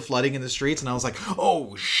you see the flooding in the streets, and I was like,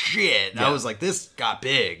 oh, shit. Yeah. I was like, this got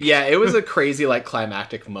big. Yeah, it was a crazy, like,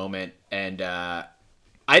 climactic moment, and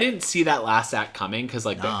I didn't see that last act coming, because,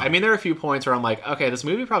 like, I mean, there were a few points where I'm like, okay, this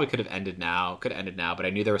movie probably could have ended now, but I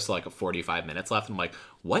knew there was still, like, 45 minutes left, and I'm like,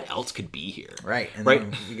 what else could be here? Right. And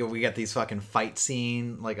then we get these fucking fight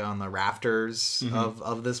scene, like, on the rafters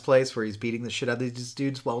of this place, where he's beating the shit out of these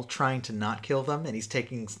dudes while trying to not kill them, and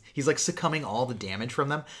he's, like, succumbing all the damage from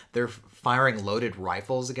them. They're firing loaded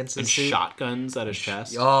rifles against his suit. Shotguns at his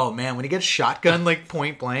chest. Oh, man, when he gets shotgun, like,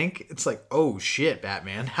 point blank, it's like, oh, shit,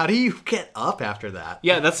 Batman. How do you get up after that?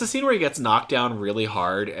 Yeah, that's the scene where he gets knocked down really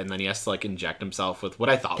hard, and then he has to, like, inject himself with what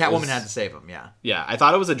I thought Catwoman had to save him, yeah. Yeah, I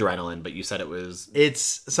thought it was adrenaline, but you said it was...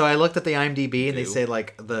 So I looked at the IMDb, and they say,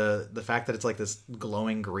 like, the fact that it's, like, this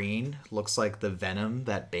glowing green looks like the venom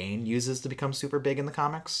that Bane uses to become super big in the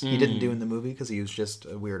comics. He didn't do in the movie, because he was just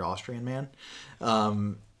a weird Austrian man.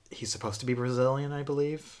 He's supposed to be Brazilian, I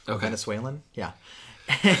believe. Okay. Venezuelan. Yeah.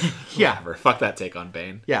 Yeah. Whatever. Fuck that take on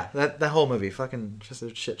Bane. Yeah, that whole movie, fucking just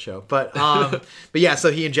a shit show. But yeah,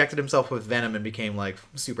 so he injected himself with venom and became like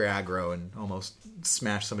super aggro and almost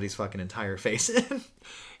smashed somebody's fucking entire face in.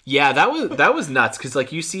 Yeah, that was nuts, because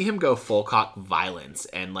like you see him go full cock violence,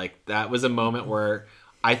 and like that was a moment where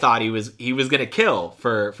I thought he was gonna kill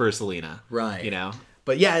for Selina. Right. You know?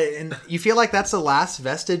 But yeah, and you feel like that's the last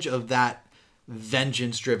vestige of that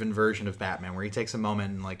vengeance-driven version of Batman, where he takes a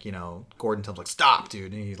moment and, like, you know, Gordon tells him, like, stop,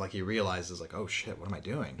 dude, and he realizes, like, oh shit, what am I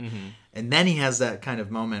doing? And then he has that kind of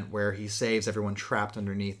moment where he saves everyone trapped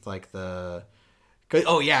underneath, like,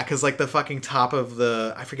 because like the fucking top of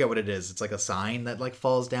I forget what it is, it's like a sign that like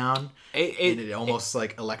falls down, and it almost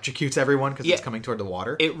like electrocutes everyone because it's coming toward the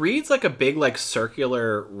water. It reads like a big like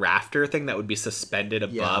circular rafter thing that would be suspended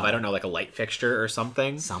above, I don't know, like a light fixture or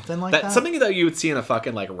something like that, something that you would see in a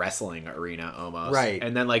fucking like wrestling arena almost, right?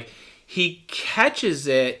 And then like he catches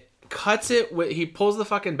it, cuts it he pulls the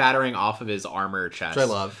fucking batarang off of his armor chest, which I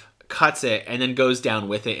love, cuts it, and then goes down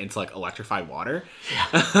with it into like electrified water.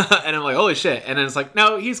 Yeah. And I'm like, holy shit. And then it's like,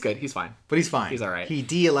 no, he's good, he's fine, but he's fine, he's all right. He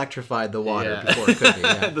de-electrified the water before it could be.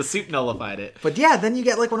 Yeah. The suit nullified it. But yeah, then you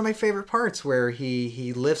get like one of my favorite parts where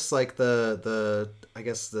he lifts like the I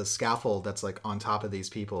guess the scaffold that's like on top of these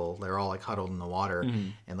people. They're all like huddled in the water,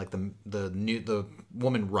 and like the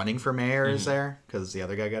woman running for mayor is there, because the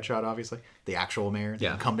other guy got shot, obviously, the actual mayor,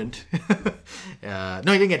 the incumbent. No,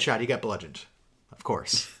 he didn't get shot, he got bludgeoned, of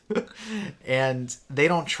course. And they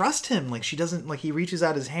don't trust him. Like, she doesn't, like, he reaches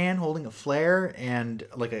out his hand holding a flare, and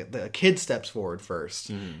like a kid steps forward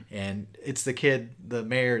first, and it's the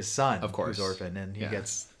mayor's son, of course, who's orphaned, and he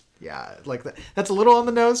gets like that's a little on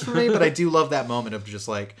the nose for me, but I do love that moment of just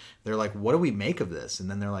like, they're like, what do we make of this? And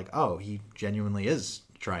then they're like, oh, he genuinely is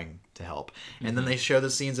trying to help. And then they show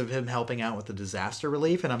the scenes of him helping out with the disaster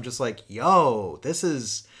relief, and I'm just like, yo, this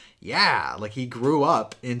is like he grew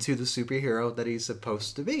up into the superhero that he's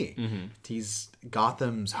supposed to be. He's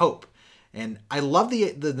Gotham's hope. And I love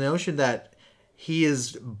the notion that he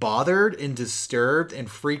is bothered and disturbed and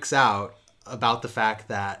freaks out about the fact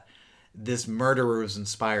that this murderer was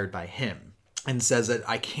inspired by him, and says that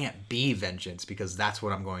I can't be vengeance because that's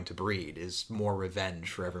what I'm going to breed, is more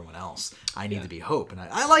revenge for everyone else. I need to be hope. And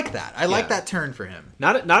I like that. I like that turn for him.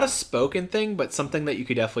 Not a spoken thing, but something that you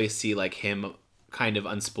could definitely see like him kind of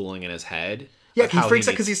unspooling in his head. Yeah, he freaks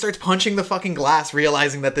out because he starts punching the fucking glass,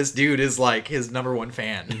 realizing that this dude is like his number one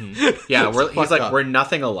fan. Yeah, he's like, we're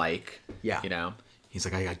nothing alike. Yeah. You know? He's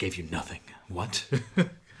like, I gave you nothing. What?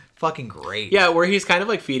 fucking great. Yeah, where he's kind of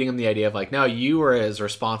like feeding him the idea of like, no, you were as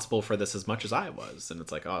responsible for this as much as I was, and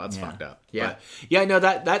it's like, oh, that's fucked up. Yeah, but, yeah, no,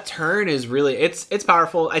 that turn is really it's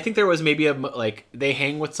powerful. I think there was maybe like they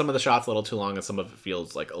hang with some of the shots a little too long, and some of it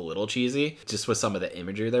feels like a little cheesy, just with some of the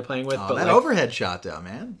imagery they're playing with. But that like, overhead shot though,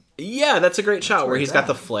 man. Yeah, that's a great shot where he's got at.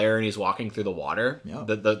 the flare and he's walking through the water. Yeah.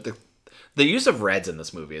 The use of reds in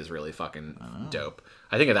this movie is really fucking dope.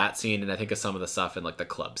 I think of that scene, and I think of some of the stuff in like the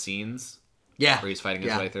club scenes. Yeah, where he's fighting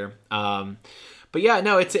his way through. But yeah,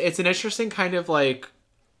 no, it's an interesting kind of like.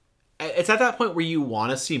 It's at that point where you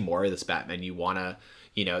want to see more of this Batman. You want to,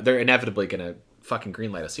 they're inevitably gonna fucking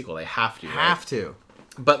greenlight a sequel. They have to. Have to.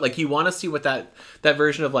 But like, you want to see what that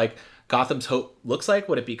version of like Gotham's Hope looks like,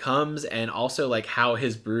 what it becomes, and also like how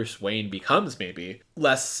his Bruce Wayne becomes maybe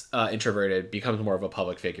less introverted, becomes more of a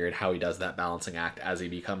public figure, and how he does that balancing act as he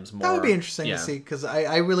becomes more. That would be interesting to see, because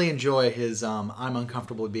I really enjoy his I'm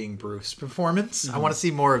uncomfortable being Bruce performance. I want to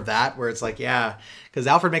see more of that, where it's like, yeah, because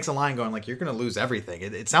Alfred makes a line going like, you're going to lose everything.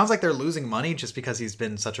 It sounds like they're losing money just because he's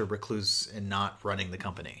been such a recluse and not running the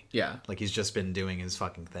company. Yeah. Like he's just been doing his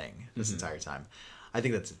fucking thing this entire time. I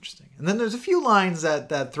think that's interesting. And then there's a few lines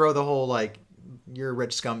that throw the whole like, you're a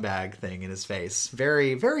rich scumbag thing in his face.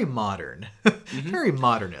 Very, very modern. Very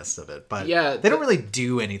modernist of it. But yeah, they don't really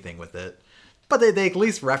do anything with it. But they at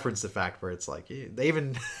least reference the fact where it's like, they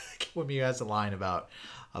even, when he has a line about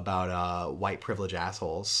white privilege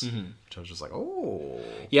assholes, which I was just like, oh.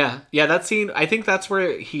 Yeah, that scene, I think that's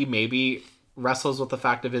where he maybe wrestles with the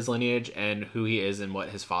fact of his lineage and who he is and what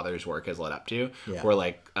his father's work has led up to. Yeah. Where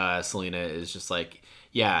like Selina is just like,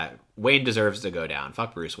 yeah, Wayne deserves to go down.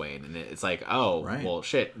 Fuck Bruce Wayne. And it's like, oh, well,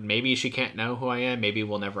 shit. Maybe she can't know who I am. Maybe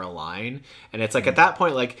we'll never align. And it's like at that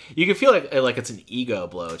point, like you can feel like it's an ego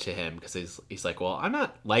blow to him, because he's like, well, I'm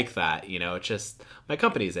not like that. It's just my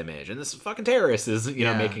company's image, and this fucking terrorist is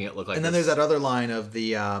making it look like. And then this. There's that other line of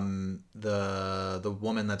the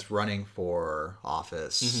woman that's running for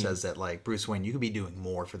office says that like, Bruce Wayne, you could be doing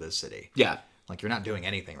more for this city. Yeah. Like, you're not doing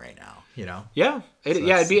anything right now, Yeah.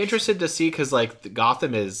 I'd be interested to see, because, like,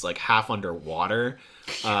 Gotham is, like, half underwater.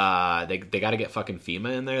 They got to get fucking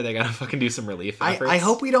FEMA in there. They got to fucking do some relief efforts. I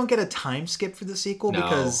hope we don't get a time skip for the sequel,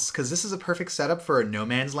 because this is a perfect setup for a No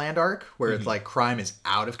Man's Land arc, where it's, like, crime is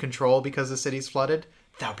out of control because the city's flooded.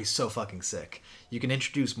 That would be so fucking sick. You can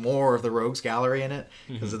introduce more of the Rogues Gallery in it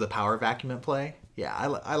because of the power vacuum at play. Yeah,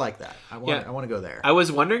 I like that. I want to go there. I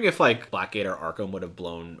was wondering if like Blackgate or Arkham would have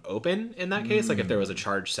blown open in that case, like if there was a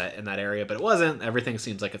charge set in that area, but it wasn't. Everything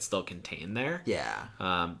seems like it's still contained there. Yeah.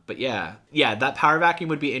 But yeah, that power vacuum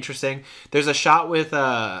would be interesting. There's a shot with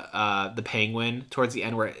the Penguin towards the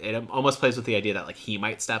end where it almost plays with the idea that like he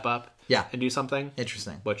might step up, and do something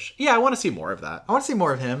interesting. Which I want to see more of that. I want to see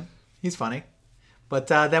more of him. He's funny. But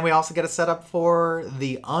then we also get a setup for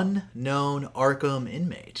the unknown Arkham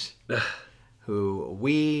inmate. Who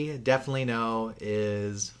we definitely know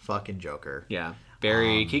is fucking Joker. Yeah.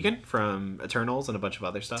 Barry Keoghan from Eternals and a bunch of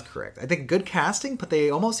other stuff. That's correct. I think good casting, but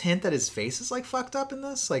they almost hint that his face is like fucked up in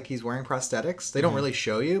this. Like he's wearing prosthetics. They don't really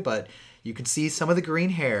show you, but you can see some of the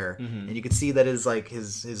green hair, and you can see that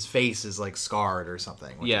his face is like scarred or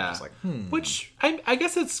something. Which yeah. Like, Which I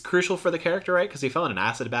guess it's crucial for the character, right? Because he fell in an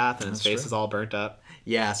acid bath and his face is all burnt up.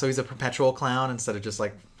 Yeah, so he's a perpetual clown instead of just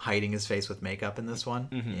like hiding his face with makeup in this one.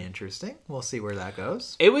 Interesting. We'll see where that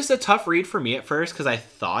goes. It was a tough read for me at first because I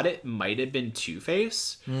thought it might have been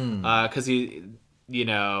Two-Face. Because you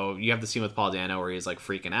have the scene with Paul Dano where he's like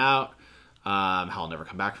freaking out. How I'll never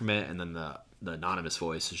come back from it. And then the anonymous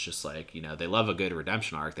voice is just like, they love a good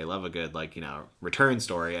redemption arc. They love a good return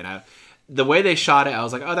story. And the way they shot it, I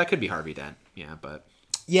was like, oh, that could be Harvey Dent. Yeah, but...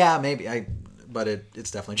 Yeah, maybe. But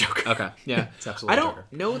it's definitely Joker. Okay, yeah. It's absolutely Joker. I Joker.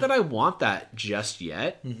 don't know that I want that just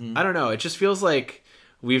yet. I don't know. It just feels like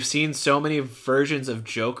we've seen so many versions of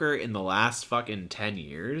Joker in the last fucking 10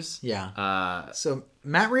 years. Yeah. So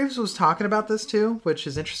Matt Reeves was talking about this too, which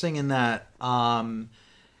is interesting in that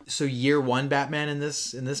so year one Batman in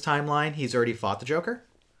this timeline, he's already fought the Joker.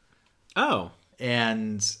 Oh.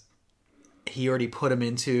 And he already put him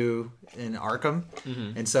in Arkham.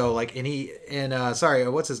 And so like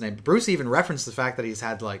what's his name? Bruce even referenced the fact that he's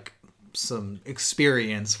had like some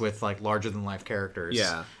experience with like larger than life characters.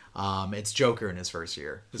 Yeah. It's Joker in his first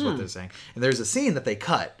year is what they're saying. And there's a scene that they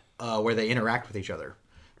cut where they interact with each other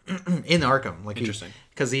in Arkham. Like interesting.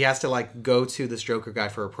 Because he has to like go to this Joker guy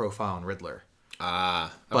for a profile on Riddler. Okay.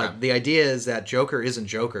 But the idea is that Joker isn't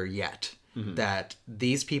Joker yet. That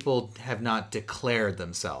these people have not declared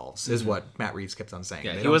themselves is what Matt Reeves kept on saying.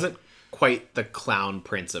 Yeah, he wasn't quite the clown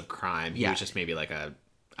prince of crime. He was just maybe like a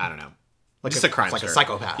crime like a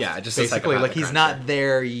psychopath. Yeah, just basically a like he's not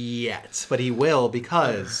there yet, but he will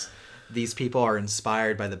because these people are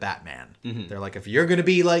inspired by the Batman. They're like, if you're gonna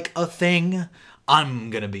be like a thing, I'm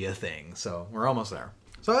gonna be a thing. So we're almost there.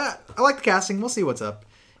 So I like the casting. We'll see what's up.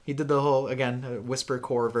 He did the whole, again, whisper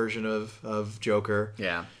core version of Joker.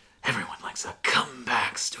 Yeah. Everyone likes a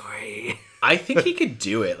comeback story. I think he could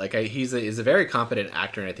do it. Like, he's a very competent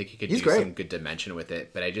actor, and I think he could do some good dimension with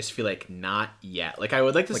it. But I just feel like not yet. Like, I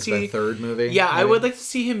would like to see the third movie. Yeah, maybe? I would like to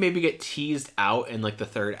see him maybe get teased out in like the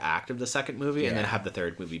third act of the second movie, and then have the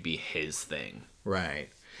third movie be his thing. Right.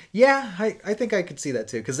 Yeah, I think I could see that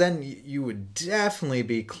too. Because then you would definitely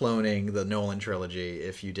be cloning the Nolan trilogy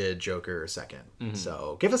if you did Joker second.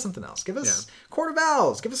 So give us something else. Give us Court of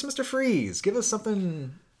Owls. Give us Mr. Freeze. Give us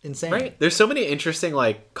something insane. Right. There's so many interesting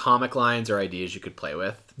like comic lines or ideas you could play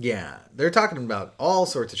with. Yeah, they're talking about all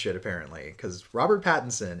sorts of shit apparently, because Robert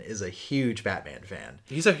Pattinson is a huge Batman fan.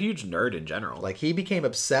 He's a huge nerd in general. Like, he became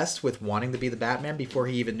obsessed with wanting to be the Batman before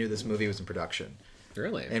he even knew this movie was in production.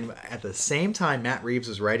 Really? And at the same time, Matt Reeves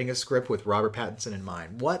was writing a script with Robert Pattinson in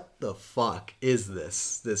mind. What the fuck is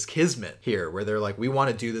this kismet here, where they're like, we want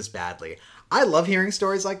to do this badly? I love hearing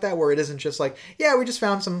stories like that where it isn't just like, yeah, we just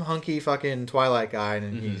found some hunky fucking Twilight guy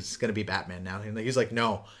and he's going to be Batman now. And he's like,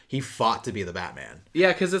 no, he fought to be the Batman.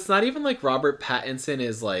 Yeah, because it's not even like Robert Pattinson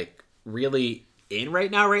is like really in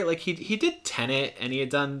right now, right? Like he did Tenet and he had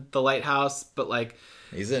done The Lighthouse, but like...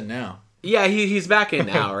 He's in now. Yeah, he's back in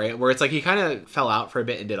now, right? Where it's like he kind of fell out for a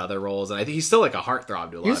bit and did other roles. And I think he's still like a heartthrob to a lot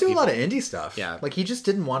of people. He was doing a lot of indie stuff. Yeah. Like, he just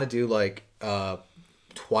didn't want to do like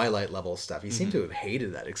Twilight level stuff. He seemed to have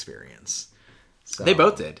hated that experience. So. They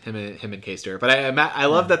both did, him and Kay Stewart. But I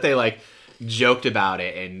love that they like joked about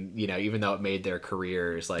it, and you know, even though it made their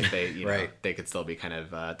careers, like they know they could still be kind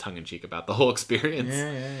of tongue in cheek about the whole experience.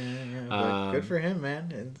 Yeah. But good for him,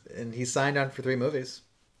 man. And he signed on for 3 movies.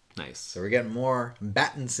 Nice. So we're getting more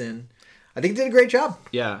Pattinson. I think he did a great job.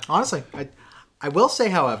 Yeah. Honestly, I will say,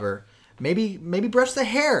 however, maybe brush the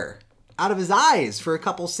hair out of his eyes for a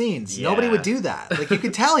couple scenes. Yeah. Nobody would do that. Like, you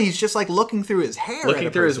could tell he's just like looking through his hair.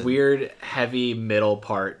 Looking through his weird, heavy middle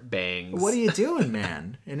part bangs. What are you doing,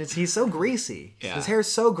 man? And he's so greasy. Yeah. His hair's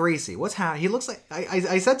so greasy. What's happening? He looks like,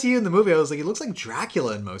 I said to you in the movie, I was like, he looks like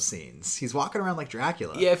Dracula in most scenes. He's walking around like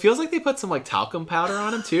Dracula. Yeah, it feels like they put some like talcum powder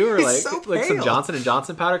on him too, or like some Johnson &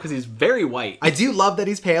 Johnson powder, because he's very white. I do love that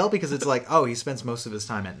he's pale, because it's like, oh, he spends most of his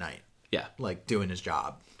time at night. Yeah. Like, doing his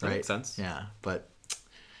job. Right? That makes sense. Yeah, but...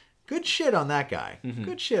 Good shit on that guy.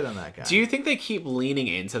 Good shit on that guy. Do you think they keep leaning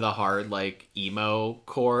into the hard, like, emo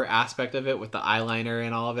core aspect of it with the eyeliner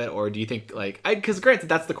and all of it? Or do you think, like... Because granted,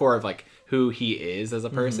 that's the core of, like, who he is as a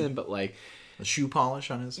person, but, like... The shoe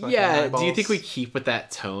polish on his fucking eyeballs. Do you think we keep with that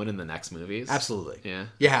tone in the next movies? Absolutely. Yeah.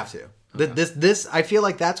 You have to. Okay. This I feel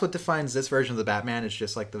like that's what defines this version of the Batman. It's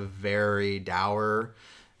just, like, the very dour,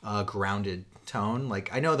 grounded tone.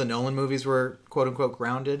 Like, I know the Nolan movies were quote-unquote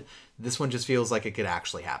grounded. This one just feels like it could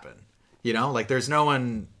actually happen. You know, like, there's no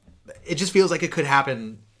one... It just feels like it could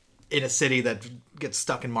happen in a city that gets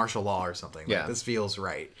stuck in martial law or something. Yeah. Like, this feels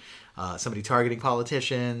right. Somebody targeting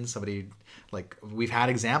politicians, somebody... Like, we've had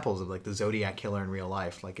examples of, like, the Zodiac Killer in real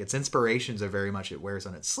life. Like, its inspirations are very much it wears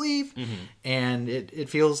on its sleeve, and it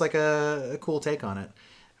feels like a cool take on it.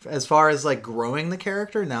 As far as, like, growing the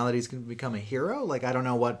character, now that he's going to become a hero, like, I don't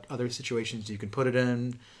know what other situations you can put it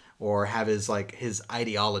in, or have his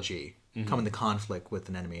ideology come into conflict with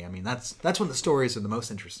an enemy. I mean, that's when the stories are the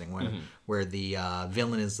most interesting, where the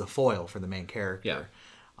villain is the foil for the main character.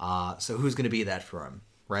 Yeah. So who's going to be that for him,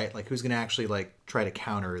 right? Like, who's going to actually, like, try to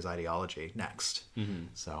counter his ideology next?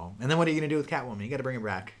 So, and then what are you going to do with Catwoman? You got to bring her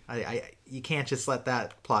back. You can't just let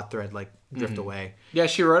that plot thread, like, drift away. Yeah,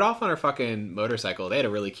 she rode off on her fucking motorcycle. They had a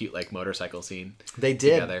really cute, like, motorcycle scene. They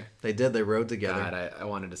did. Together. They did. They rode together. God, I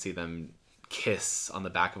wanted to see them kiss on the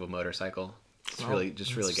back of a motorcycle.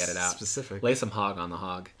 Just really get it out. Specific. Lay some hog on the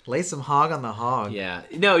hog. Lay some hog on the hog. Yeah.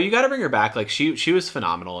 No, you got to bring her back. Like, she was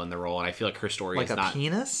phenomenal in the role, and I feel like her story like is a not...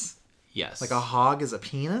 penis? Yes. Like a hog is a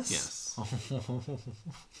penis? Yes.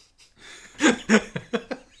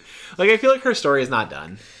 Like, I feel like her story is not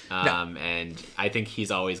done. No. And I think he's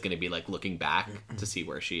always going to be, like, looking back to see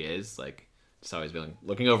where she is. Like, just always being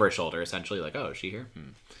looking over his shoulder, essentially. Like, oh, is she here?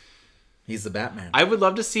 He's the Batman. I would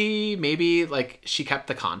love to see maybe, like, she kept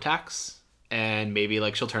the contacts. And maybe,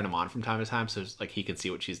 like, she'll turn them on from time to time so, like, he can see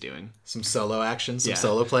what she's doing. Some solo action, some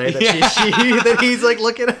solo play that that he's, like,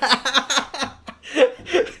 looking at.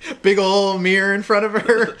 Big old mirror in front of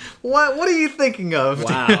her. What are you thinking of?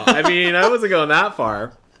 Wow. I mean, I wasn't going that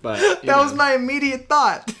far, but... That was my immediate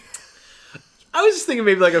thought. I was just thinking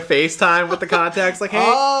maybe, like, a FaceTime with the contacts. Like,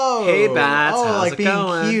 hey, Bats, how's like it being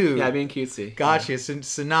going? Cute. Yeah, being cutesy. Gotcha.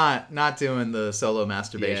 So not doing the solo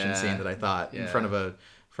masturbation scene that I thought in front of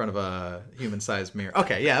front of a human-sized mirror.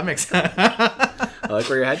 Okay, yeah, that makes sense. I like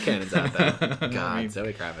where your headcanon's at, though. God,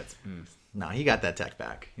 Zoe Kravitz. No, he got that tech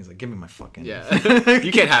back. He's like, give me my fucking... Yeah.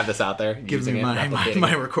 You can't have this out there. Give me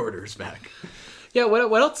my recorders back. Yeah,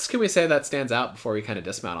 what else can we say that stands out before we kind of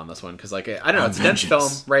dismount on this one? Because, like, I don't know, it's a dense film,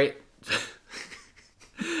 right?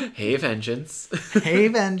 Hey, Vengeance. Hey,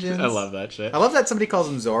 Vengeance. I love that shit. I love that somebody calls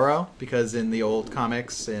him Zorro, because in the old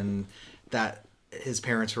comics, and that his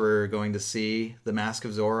parents were going to see The Mask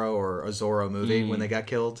of Zorro or a Zorro movie when they got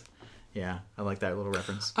killed. Yeah, I like that little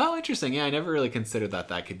reference. Oh, interesting. Yeah, I never really considered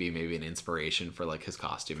that could be maybe an inspiration for, like, his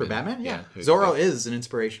costume. For Batman? Yeah. Zorro is an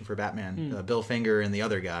inspiration for Batman. Bill Finger and the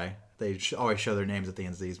other guy, they always show their names at the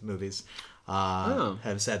ends of these movies.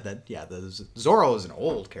 Have said that, yeah, Zorro is an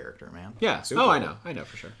old character, man. Yeah. Super old. I know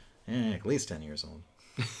for sure. Yeah, at least 10 years old.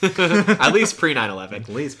 At least pre 9/11. At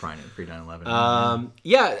least pre 9/11.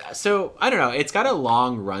 Yeah. So I don't know. It's got a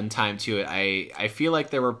long runtime to it. I feel like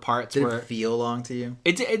there were parts Did where it feel long to you?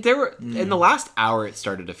 There were in the last hour. It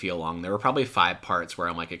started to feel long. There were probably 5 parts where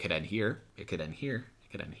I'm like, it could end here. It could end here.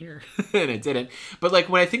 It could end here, and it didn't. But like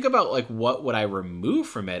when I think about like what would I remove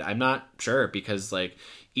from it, I'm not sure, because like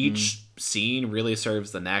each scene really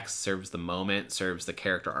serves the next, serves the moment, serves the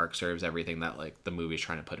character arc, serves everything that like the movie's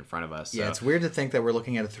trying to put in front of us. So. Yeah, it's weird to think that we're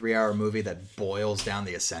looking at a 3-hour movie that boils down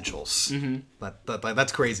the essentials.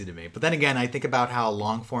 That's crazy to me. But then again, I think about how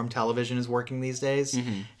long-form television is working these days,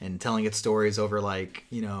 and telling its stories over like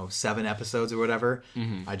 7 episodes or whatever.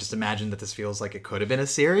 I just imagine that this feels like it could have been a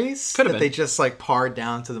series. Could have been. They just like pared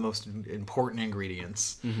down to the most important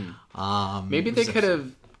ingredients. Maybe they could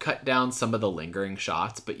have cut down some of the lingering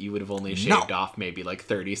shots, but you would have only shaved off maybe like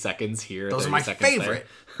 30 seconds here. Those are my favorite.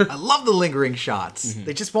 I love the lingering shots.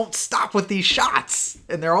 They just won't stop with these shots,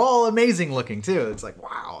 and they're all amazing looking too. It's like,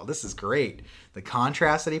 wow, this is great. The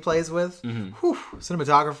contrast that he plays with. Whew,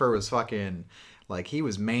 cinematographer was fucking like, he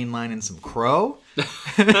was mainlining some Crow,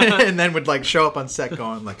 and then would like show up on set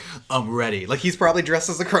going like, I'm ready. Like he's probably dressed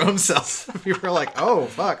as the Crow himself. People are like, oh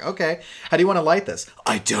fuck, okay. How do you want to light this?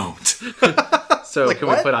 I don't. So like, can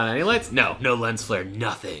we put on any lights? No lens flare,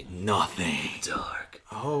 nothing. Dark.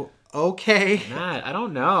 Oh, okay. Matt, I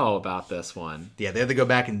don't know about this one. Yeah, they had to go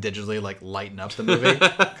back and digitally like lighten up the movie,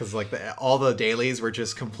 because like all the dailies were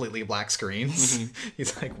just completely black screens.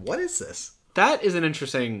 He's like, what is this? That is an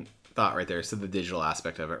interesting thought right there. So the digital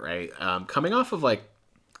aspect of it, right? Coming off of like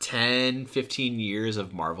 10, 15 years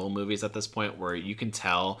of Marvel movies at this point, where you can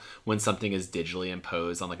tell when something is digitally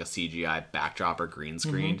imposed on like a CGI backdrop or green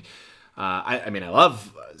screened. I mean, I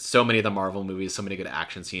love so many of the Marvel movies, so many good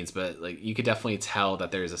action scenes, but like you could definitely tell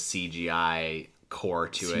that there's a CGI core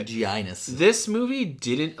to it. CGI-ness. This movie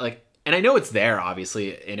didn't like, and I know it's there,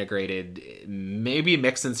 obviously integrated, maybe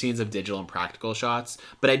mixed in scenes of digital and practical shots,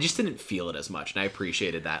 but I just didn't feel it as much, and I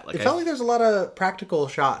appreciated that. Like, it felt like there's a lot of practical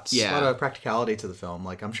shots, yeah, a lot of practicality to the film.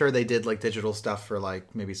 Like I'm sure they did like digital stuff for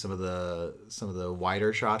like maybe some of the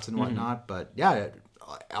wider shots and whatnot, but yeah,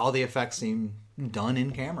 all the effects seem done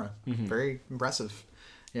in camera. Very impressive.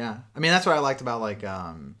 Yeah, I mean that's what I liked about like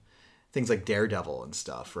things like Daredevil and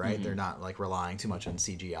stuff, right? They're not like relying too much on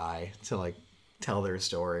CGI to like tell their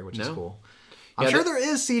story, which is cool. I'm sure there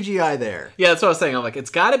is CGI there. Yeah, that's what I was saying. I'm like, it's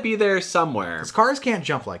got to be there somewhere. Because cars can't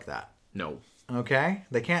jump like that. No. Okay?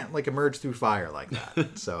 They can't like emerge through fire like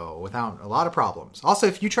that. So without a lot of problems. Also,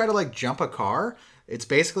 if you try to like jump a car, it's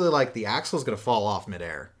basically like the axle is going to fall off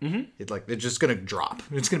midair. It's just going to drop.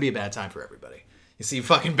 It's going to be a bad time for everybody. You see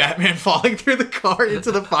fucking Batman falling through the car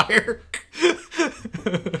into the fire.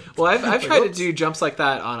 Well, I've tried to do jumps like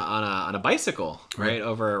that on a bicycle, right,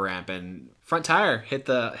 over a ramp, and front tire hit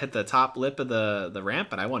the top lip of the ramp,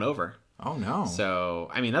 and I went over. Oh no!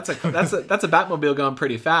 So I mean that's a Batmobile going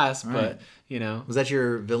pretty fast, right. But was that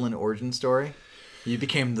your villain origin story? You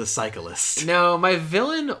became the cyclist. No, my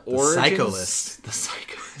villain origin. The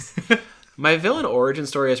cyclist. My villain origin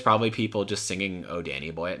story is probably people just singing "Oh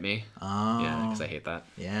Danny Boy" at me. Oh. Yeah, because I hate that.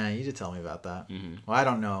 Yeah, you did tell me about that. Well, I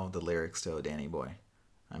don't know the lyrics to "Oh Danny Boy."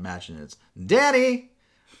 I imagine it's Danny,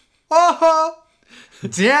 oh,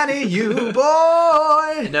 Danny, you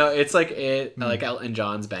boy. No, it's like like Elton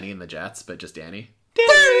John's "Benny and the Jets," but just Danny.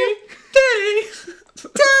 Danny,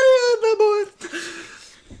 the boy.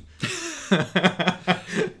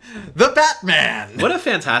 The Batman. What a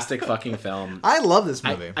fantastic fucking film. I love this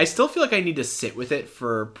movie. I still feel like I need to sit with it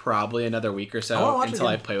for probably another week or so until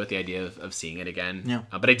I play with the idea of seeing it again. Yeah.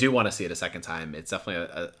 But I do want to see it a second time. It's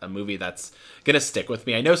definitely a movie that's going to stick with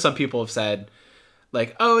me. I know some people have said,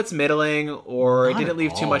 like, oh, it's middling, or it didn't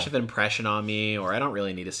leave too much of an impression on me, or I don't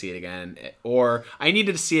really need to see it again, or I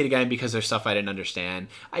needed to see it again because there's stuff I didn't understand.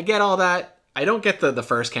 I get all that. I don't get the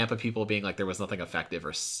first camp of people being like there was nothing effective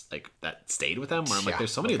or like that stayed with them. Where I'm like,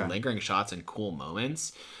 there's so many lingering shots and cool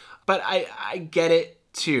moments, but I get it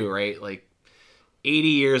too, right? Like 80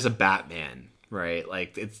 years of Batman, right?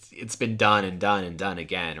 Like it's been done and done and done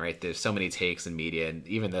again, right? There's so many takes in media, and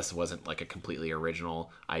even this wasn't like a completely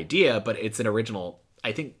original idea, but it's an original,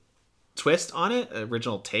 I think, twist on it,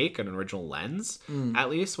 original take, an original lens, at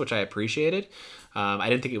least, which I appreciated. I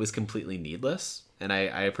didn't think it was completely needless, and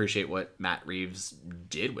I appreciate what Matt Reeves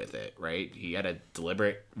did with it, right? He had a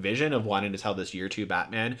deliberate vision of wanting to tell this year 2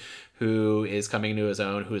 Batman who is coming to his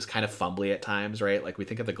own, who is kind of fumbly at times, right? Like we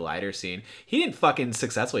think of the glider scene. He didn't fucking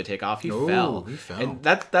successfully take off. He fell. And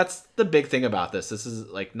that's the big thing about this. This is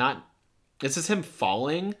like not... This is him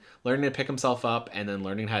falling, learning to pick himself up, and then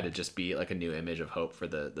learning how to just be like a new image of hope for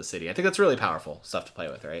the city. I think that's really powerful stuff to play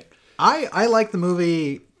with, right? I like the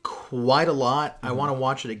movie quite a lot. I want to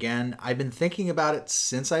watch it again. I've been thinking about it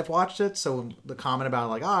since I've watched it, so the comment about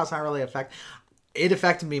like, oh, it's not really it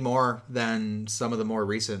affected me more than some of the more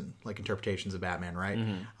recent like interpretations of Batman, right?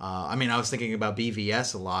 I mean, I was thinking about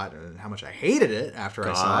BVS a lot and how much I hated it after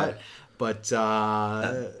I saw it. But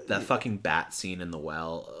that fucking bat scene in the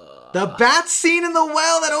well. The bat scene in the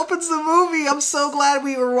well that opens the movie. I'm so glad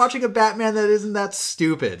we were watching a Batman that isn't that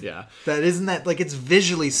stupid. Yeah. That isn't that, like, it's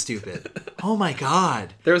visually stupid. Oh my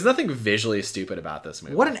God. There was nothing visually stupid about this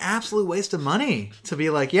movie. What an absolute waste of money to be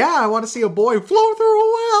like, yeah, I want to see a boy float through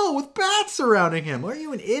a well with bats surrounding him. Are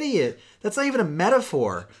you an idiot? That's not even a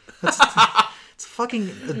metaphor. It's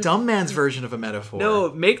fucking a dumb man's version of a metaphor. No,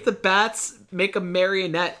 make the bats make a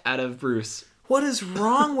marionette out of Bruce. What is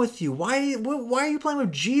wrong with you? Why are you playing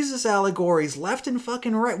with Jesus allegories left and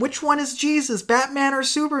fucking right? Which one is Jesus, Batman or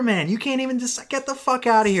Superman? You can't even just get the fuck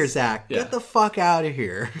out of here, Zach. Yeah. Get the fuck out of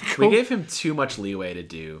here. We gave him too much leeway to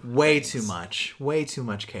do. Way too much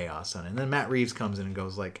chaos on it. And then Matt Reeves comes in and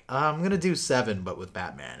goes like, I'm going to do 7, but with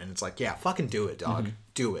Batman. And it's like, yeah, fucking do it, dog.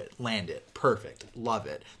 Do it. Land it. Perfect. Love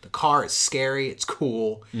it. The car is scary. It's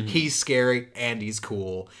cool. He's scary and he's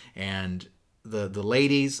cool. And the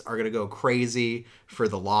ladies are going to go crazy for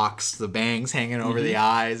the locks, the bangs hanging over the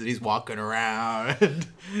eyes, and he's walking around.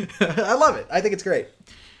 I love it. I think it's great.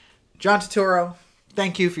 John Turturro,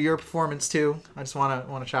 thank you for your performance too. I just want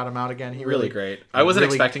to shout him out again. He really great. I wasn't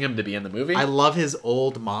expecting him to be in the movie. I love his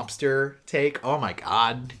old mobster take. Oh my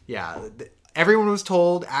God. Yeah. Everyone was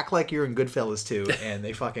told, act like you're in Goodfellas too, and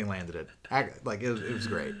they fucking landed it. It was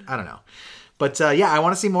great. I don't know. But yeah, I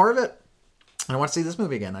want to see more of it. I want to see this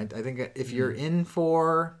movie again. I think if you're in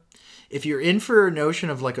for a notion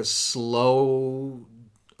of like a slower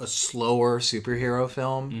superhero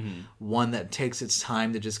film, one that takes its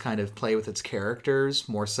time to just kind of play with its characters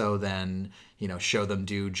more so than, show them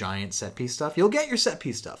do giant set piece stuff, you'll get your set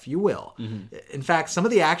piece stuff. You will. In fact, some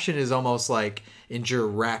of the action is almost like in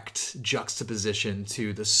direct juxtaposition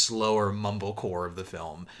to the slower mumblecore of the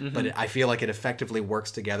film. But I feel like it effectively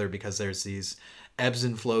works together because there's these ebbs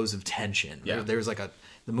and flows of tension. Yeah. There's like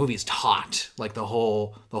the movie's taut like the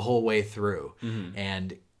whole way through,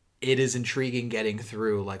 and it is intriguing getting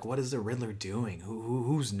through like, what is the Riddler doing?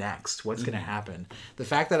 Who's next? What's going to happen? The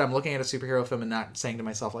fact that I'm looking at a superhero film and not saying to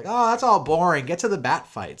myself like, oh, that's all boring, get to the bat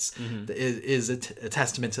fights, is a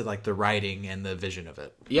testament to like the writing and the vision of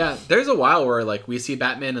it. Yeah, there's a while where like we see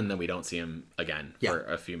Batman and then we don't see him again for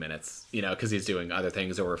a few minutes, because he's doing other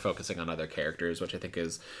things or we're focusing on other characters, which I think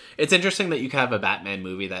it's interesting that you can have a Batman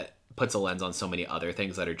movie that puts a lens on so many other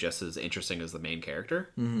things that are just as interesting as the main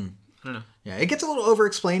character. I don't know. Yeah, it gets a little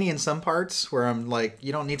over-explainy in some parts where I'm like,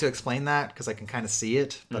 you don't need to explain that because I can kind of see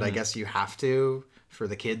it, but I guess you have to for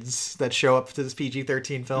the kids that show up to this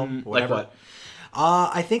PG-13 film. Whatever. Like what?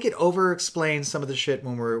 I think it over-explains some of the shit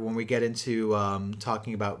when we get into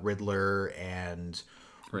talking about Riddler and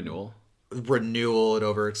Renewal. It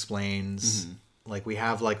over-explains. Like we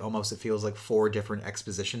have like almost, it feels like 4 different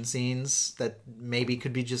exposition scenes that maybe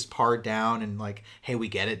could be just pared down and like, hey, we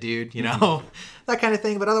get it, dude, that kind of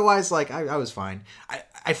thing. But otherwise, like I was fine.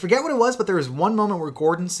 I forget what it was, but there was one moment where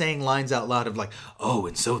Gordon's saying lines out loud of like, oh,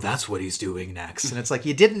 and so that's what he's doing next. And it's like,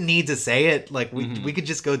 you didn't need to say it. Like we could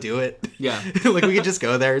just go do it. Yeah. Like we could just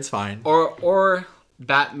go there. It's fine. Or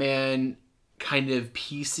Batman kind of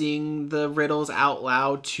piecing the riddles out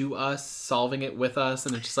loud to us, solving it with us,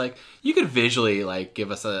 and it's just like you could visually like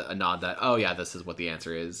give us a nod that, oh yeah, this is what the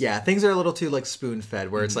answer is. Yeah, things are a little too like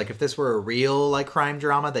spoon-fed, where it's like if this were a real like crime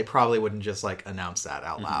drama, they probably wouldn't just like announce that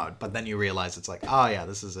out loud. But then you realize it's like, oh yeah,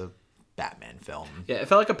 this is a Batman film. Yeah, it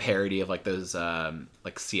felt like a parody of like those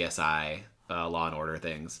like CSI Law and Order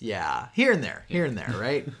things. Yeah, here and there,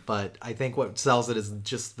 right? But I think what sells it is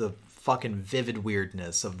just the fucking vivid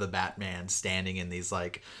weirdness of the Batman standing in these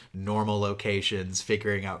like normal locations,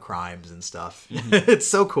 figuring out crimes and stuff. It's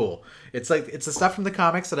so cool. It's the stuff from the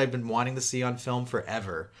comics that I've been wanting to see on film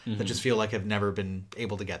forever that just feel like I've never been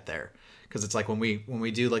able to get there. Because it's like when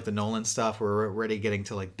we do like the Nolan stuff, we're already getting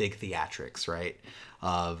to like big theatrics, right?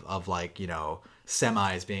 Of like, you know,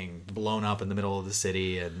 semis being blown up in the middle of the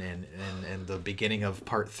city, and the beginning of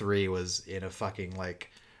part 3 was in a fucking like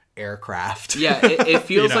aircraft. Yeah, it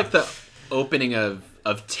feels You know? like the opening of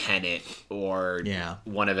Tenet or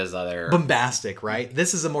one of his other bombastic, right?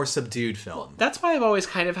 This is a more subdued film. That's why I've always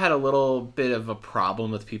kind of had a little bit of a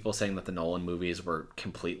problem with people saying that the Nolan movies were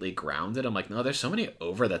completely grounded. I'm like, no, there's so many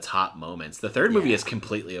over the top moments. The third movie is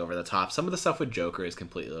completely over the top. Some of the stuff with Joker is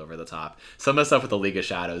completely over the top. Some of the stuff with the League of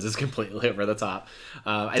Shadows is completely over the top.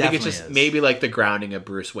 I think it's just maybe like the grounding of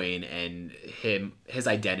Bruce Wayne and his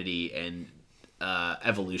identity and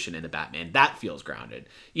evolution into Batman, that feels grounded.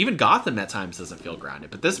 Even Gotham at times doesn't feel grounded,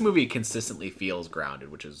 but this movie consistently feels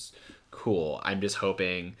grounded, which is cool. I'm just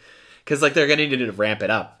hoping, because like they're gonna need to ramp it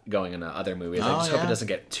up going into other movies. I just hope it doesn't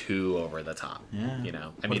get too over the top. You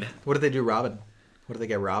know, What did they do Robin? What did they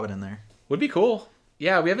get Robin in there? Would be cool.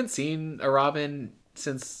 Yeah, we haven't seen a Robin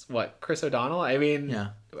since Chris O'Donnell. I mean,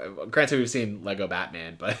 granted we've seen Lego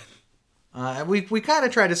Batman, but we kind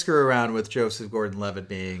of tried to screw around with Joseph Gordon-Levitt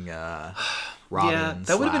being Robin. Yeah,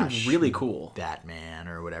 that would have been really cool. Batman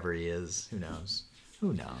or whatever he is. Who knows?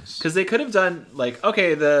 Who knows? Because they could have done like,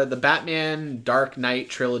 okay, the Batman Dark Knight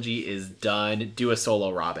trilogy is done. Do a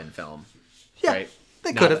solo Robin film. Yeah, right?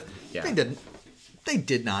 They could have. Yeah. They didn't. They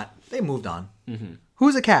did not. They moved on. Mm-hmm.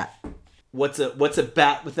 Who's a cat? What's a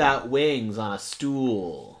bat without wings on a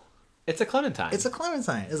stool? It's a Clementine. It's a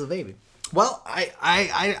Clementine. It's a baby. Well,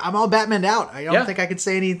 I'm all Batmaned out. I don't think I could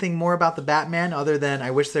say anything more about the Batman other than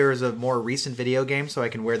I wish there was a more recent video game so I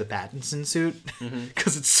can wear the Pattinson suit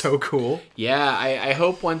because it's so cool. Yeah, I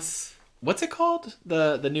hope once... What's it called?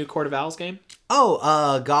 The new Court of Owls game?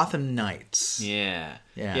 Oh, Gotham Knights. Yeah.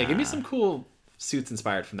 Give me some cool suits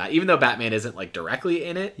inspired from that. Even though Batman isn't like directly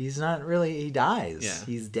in it. He's not really... He dies. Yeah.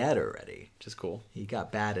 He's dead already. Which is cool. He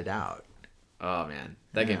got batted out. Oh, man.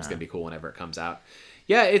 That game's going to be cool whenever it comes out.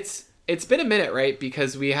 Yeah, It's been a minute, right?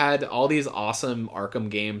 Because we had all these awesome Arkham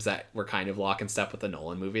games that were kind of lock and step with the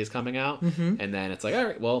Nolan movies coming out. Mm-hmm. And then it's like, all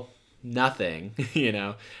right, well, nothing, you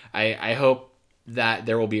know? I hope that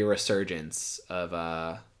there will be a resurgence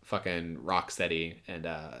of fucking Rocksteady and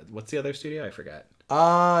what's the other studio? I forget.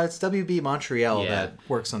 It's WB Montreal that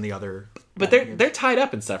works on the other... But they're tied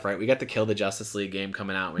up and stuff, right? We got the Kill the Justice League game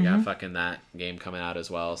coming out. We got fucking that game coming out as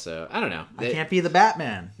well. So, I don't know. I can't be the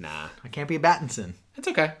Batman. Nah. I can't be a Battinson. It's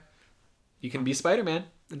okay. You can be Spider-Man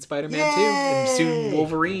and Spider-Man 2 and soon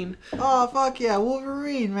Wolverine. Oh, fuck yeah.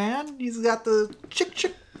 Wolverine, man. He's got the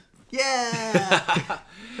chick. Yeah.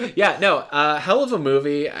 Yeah, no. Hell of a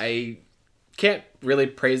movie. I can't really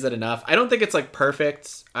praise it enough. I don't think it's like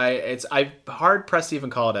perfect. I'm hard pressed to even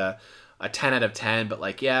call it a 10 out of 10, but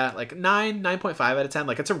like, yeah, like 9.5 out of 10.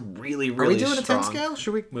 Like, it's a really, really strong... Are we doing a 10 scale?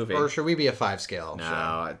 Should we movie. Or should we be a 5 scale?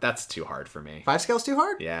 No, that's too hard for me. 5 scale's too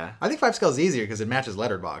hard? Yeah. I think 5 scale's easier because it matches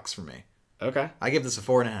Letterboxd for me. Okay. I give this a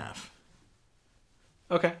 4.5.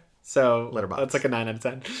 Okay. So Letterboxd. That's like a 9 out of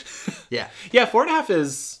 10. Yeah. Yeah, 4.5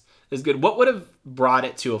 is good. What would have brought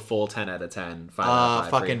it to a full 10 out of 10? 5 out of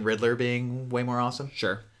 5 fucking Riddler being way more awesome.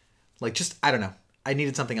 Sure. Like, just, I don't know. I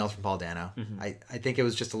needed something else from Paul Dano. Mm-hmm. I think it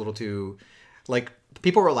was just a little too... Like,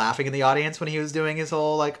 people were laughing in the audience when he was doing his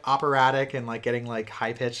whole, like, operatic and, like, getting, like,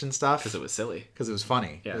 high-pitched and stuff. Because it was silly. Because it was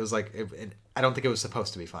funny. Yeah. It was, like... I don't think it was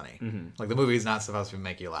supposed to be funny. Mm-hmm. Like, the movie is not supposed to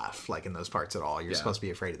make you laugh, like, in those parts at all. You're supposed to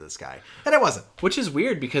be afraid of this guy. And it wasn't. Which is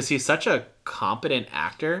weird, because he's such a competent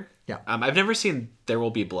actor. Yeah. I've never seen There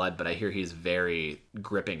Will Be Blood, but I hear he's very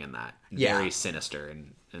gripping in that. Very sinister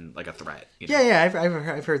and like a threat. You know? Yeah,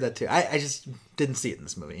 I've heard that too. I just didn't see it in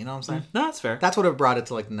this movie. You know what I'm saying? No, that's fair. That's what have brought it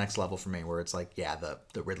to like the next level for me, where it's like, yeah,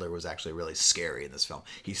 the Riddler was actually really scary in this film.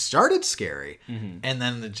 He started scary, and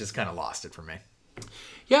then it just kind of lost it for me.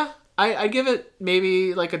 Yeah, I give it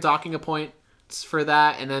maybe like a docking of points for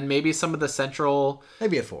that, and then maybe some of the central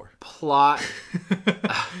maybe a 4 plot,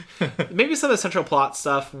 maybe some of the central plot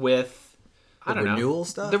stuff with. I don't know.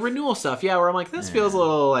 The renewal stuff, yeah, where I'm like, this feels a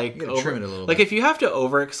little like trim it a little like bit. if you have to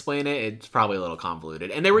over explain it, it's probably a little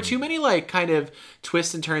convoluted. And there were too many like kind of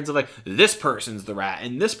twists and turns of like, this person's the rat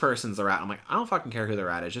and this person's the rat. I'm like, I don't fucking care who the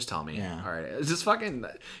rat is, just tell me. Yeah. All right. Just fucking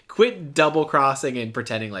quit double crossing and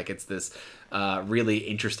pretending like it's this really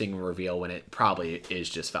interesting reveal when it probably is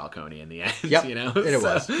just Falcone in the end. Yep, you know, it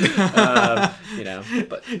was. You know,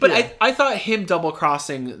 but yeah. I thought him double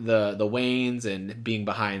crossing the Waynes and being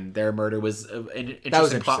behind their murder was an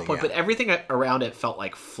interesting plot point. Yeah. But everything around it felt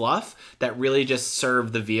like fluff that really just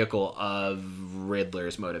served the vehicle of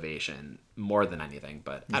Riddler's motivation more than anything.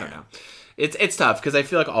 But I don't know. It's tough because I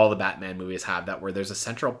feel like all the Batman movies have that where there's a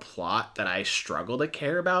central plot that I struggle to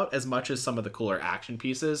care about as much as some of the cooler action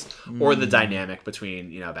pieces or the dynamic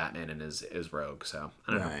between, you know, Batman and his rogue. So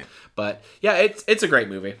I don't know. But yeah, it's a great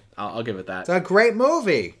movie. I'll give it that. It's a great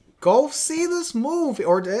movie. Go see this movie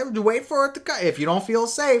or wait for it to come. If you don't feel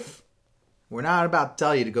safe, we're not about to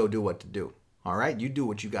tell you to go do what to do. All right? You do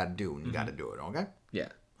what you got to do and you got to do it, okay? Yeah.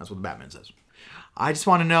 That's what the Batman says. I just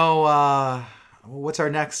want to know... what's our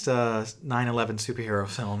next 9/11 superhero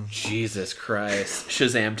film? Jesus Christ.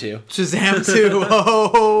 Shazam 2. Shazam 2.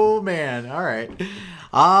 Oh, man. All right.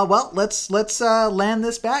 Well, let's land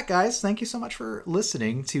this back, guys. Thank you so much for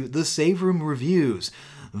listening to the Save Room Reviews,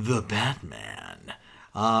 The Batman.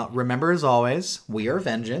 Remember, as always, we are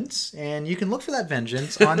vengeance, and you can look for that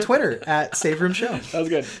vengeance on Twitter at Save Room Show. That was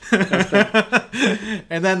good.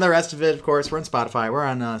 And then the rest of it, of course, we're on Spotify, we're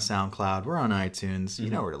on SoundCloud, we're on iTunes. You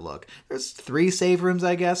know where to look. There's 3 Save Rooms,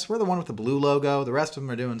 I guess. We're the one with the blue logo. The rest of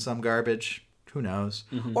them are doing some garbage. Who knows?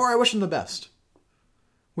 Or I wish them the best.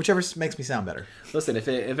 Whichever makes me sound better. Listen, if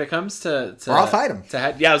it comes to or I'll fight them.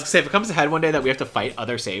 I was gonna say if it comes to head one day that we have to fight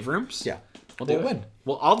other Save Rooms, yeah, we'll win.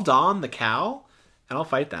 Well, I'll don the cowl and I'll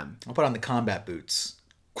fight them. I'll put on the combat boots.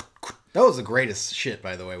 That was the greatest shit,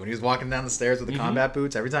 by the way. When he was walking down the stairs with the combat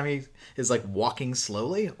boots, every time he is like walking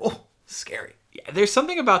slowly, oh, scary. Yeah, there's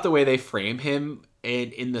something about the way they frame him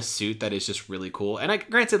in the suit that is just really cool. And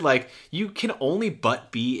granted, like, you can only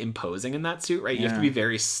but be imposing in that suit, right? You have to be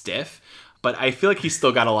very stiff. But I feel like he's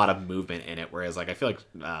still got a lot of movement in it, whereas like I feel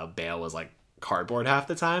like Bale was like cardboard half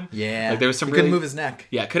the time. Yeah, like there was some couldn't move his neck.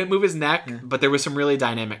 Yeah, couldn't move his neck, but there was some really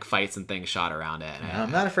dynamic fights and things shot around it. I'm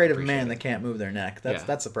not afraid of a man that can't move their neck.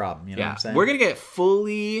 That's the problem. You know what I'm saying? We're gonna get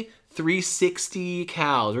fully 360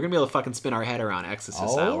 cows. We're gonna be able to fucking spin our head around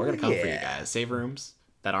Exorcist style. We're gonna come for you guys. Save Rooms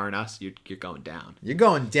that aren't us. You're going down. You're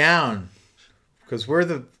going down because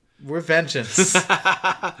we're vengeance.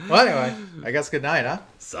 Well, anyway, I guess good night, huh?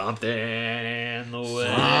 Something in the way.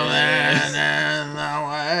 Something in the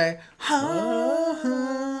way.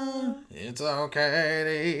 It's okay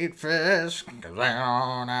to eat fish because I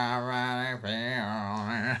don't have anything